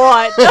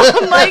what?"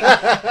 I'm like,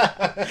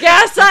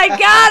 "Guess I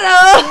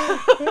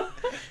gotta."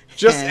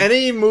 Just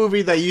any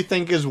movie that you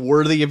think is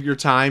worthy of your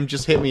time,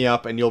 just hit me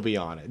up and you'll be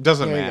on it.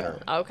 Doesn't There you matter.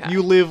 go. Okay.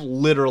 You live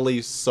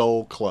literally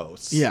so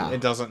close. Yeah.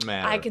 It doesn't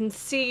matter. I can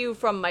see you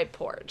from my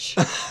porch.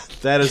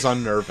 That is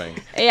unnerving.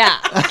 Yeah,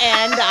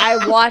 and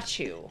I watch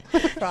you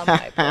from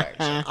my porch,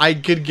 I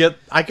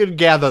could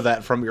gather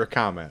that from your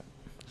comment.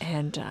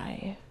 and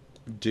I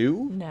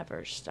Do?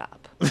 never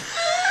stop.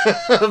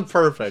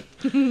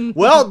 Perfect.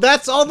 Well,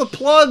 that's all the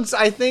plugs,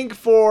 I think,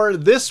 for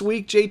this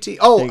week, JT.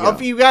 Oh, There you go.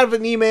 if you got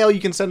an email, you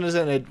can send us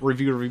in at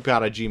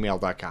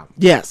reviewpod@gmail.com.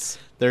 Yes.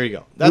 There you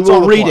go. That's we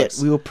all will the read plugs.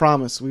 it. We will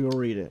promise. We will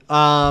read it.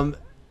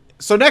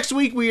 So next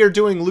week we are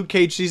doing Luke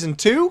Cage Season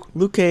 2.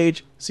 Luke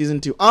Cage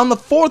Season 2 on the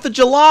 4th of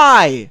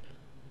July.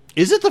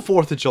 Is it the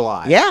 4th of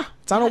July? Yeah,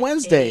 it's on a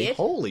Wednesday. Idiot.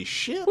 Holy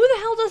shit. Who the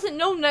hell doesn't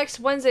know next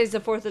Wednesday is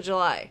the 4th of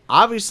July?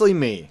 Obviously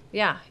me.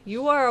 Yeah,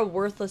 you are a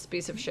worthless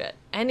piece of shit.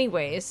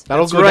 Anyways,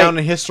 That'll That's go right. down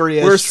in history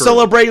as We're true.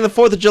 celebrating the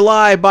 4th of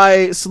July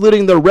by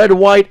saluting the red,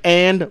 white,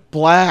 and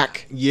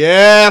black.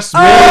 Yes,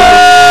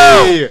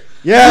 Oh! baby!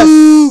 Yes.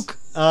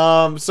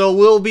 So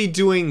we'll be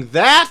doing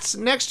that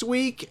next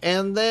week,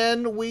 and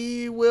then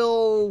we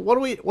will.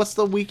 What's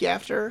the week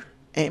after?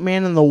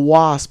 Ant-Man and the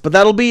Wasp, but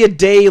that'll be a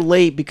day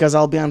late because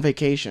I'll be on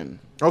vacation.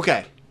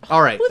 Okay,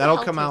 all right, who the that'll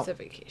hell come takes out. a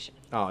vacation?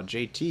 Oh,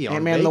 JT on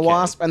Ant-Man and the vacay.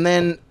 Wasp, and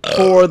then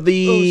for Oh,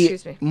 the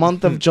excuse me.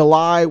 month of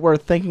July, we're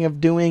thinking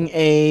of doing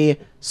a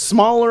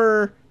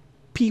smaller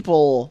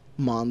people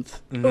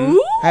month.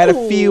 Ooh, Had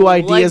a few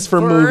ideas like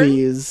for Vern?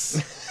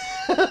 movies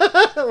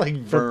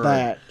like for Vern.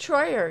 that.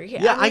 Troyer,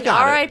 Yeah, I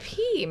got it.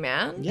 R.I.P.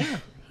 Man. Yeah.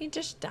 He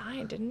just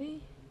died, didn't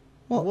he?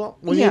 Well,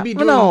 will yeah, you be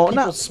doing no, people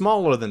not-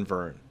 smaller than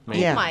Vern?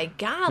 Maybe. Yeah. Oh my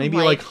god! Maybe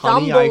like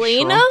Honey, I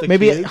Thumbelina. Shrunk the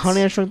Maybe Kids.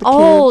 Honey, I Shrunk the Kids.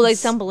 Oh, like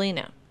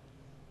Thumbelina.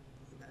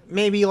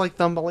 Maybe like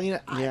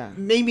Thumbelina. Yeah.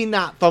 Maybe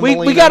not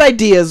Thumbelina. We got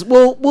ideas.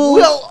 We'll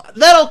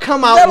that'll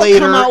come out that'll later.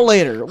 come out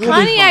later. We'll be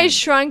Honey, I fine.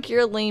 Shrunk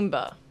Your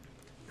Limba.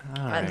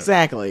 All right.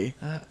 Exactly.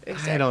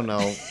 I don't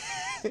know.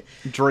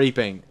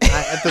 Draping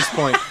at this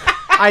point.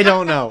 I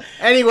don't know.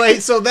 Anyway,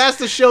 so that's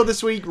the show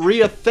this week.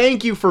 Rhea,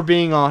 thank you for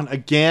being on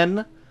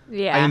again.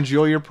 Yeah. I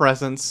enjoy your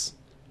presence.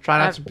 Try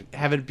not to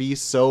have it be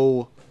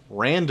so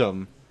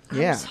random.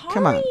 Yeah. Sorry.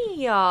 Come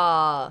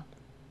on.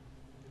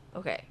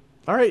 Okay.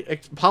 All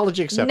right,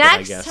 apology accepted, I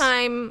guess. Next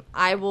time,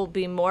 I will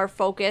be more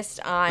focused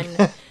on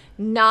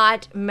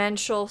not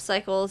menstrual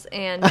cycles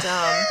and.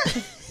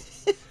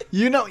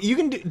 You know, you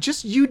can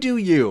you do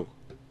you.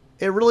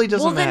 It really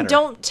doesn't well, matter. then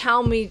don't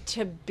tell me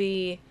to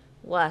be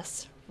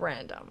less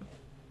random.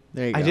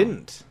 There you go. I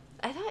didn't.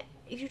 I thought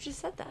you just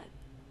said that.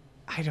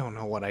 I don't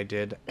know what I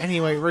did.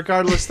 Anyway,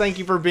 regardless, thank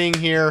you for being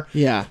here.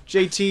 Yeah.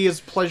 JT, it's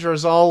a pleasure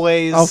as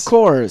always. Of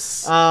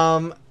course.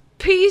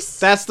 Peace.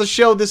 That's the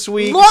show this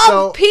week.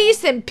 Love,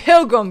 peace, and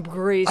pilgrim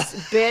grease,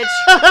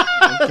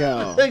 bitch.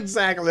 Go.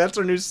 Exactly. That's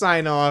our new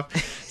sign off.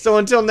 So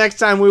until next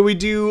time, where we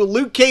do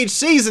Luke Cage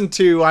Season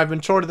 2, I've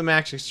been Troy to the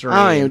Max Extreme.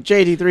 I am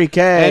JD3K.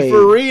 And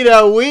for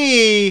Rita,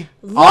 we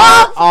Love,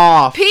 are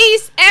off.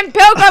 peace, and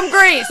pilgrim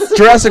grease.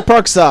 Jurassic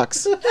Park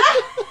sucks.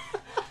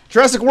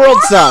 Jurassic World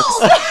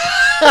sucks.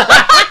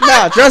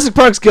 No, Jurassic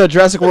Park's good.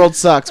 Jurassic World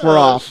sucks. We're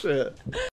off. Shit.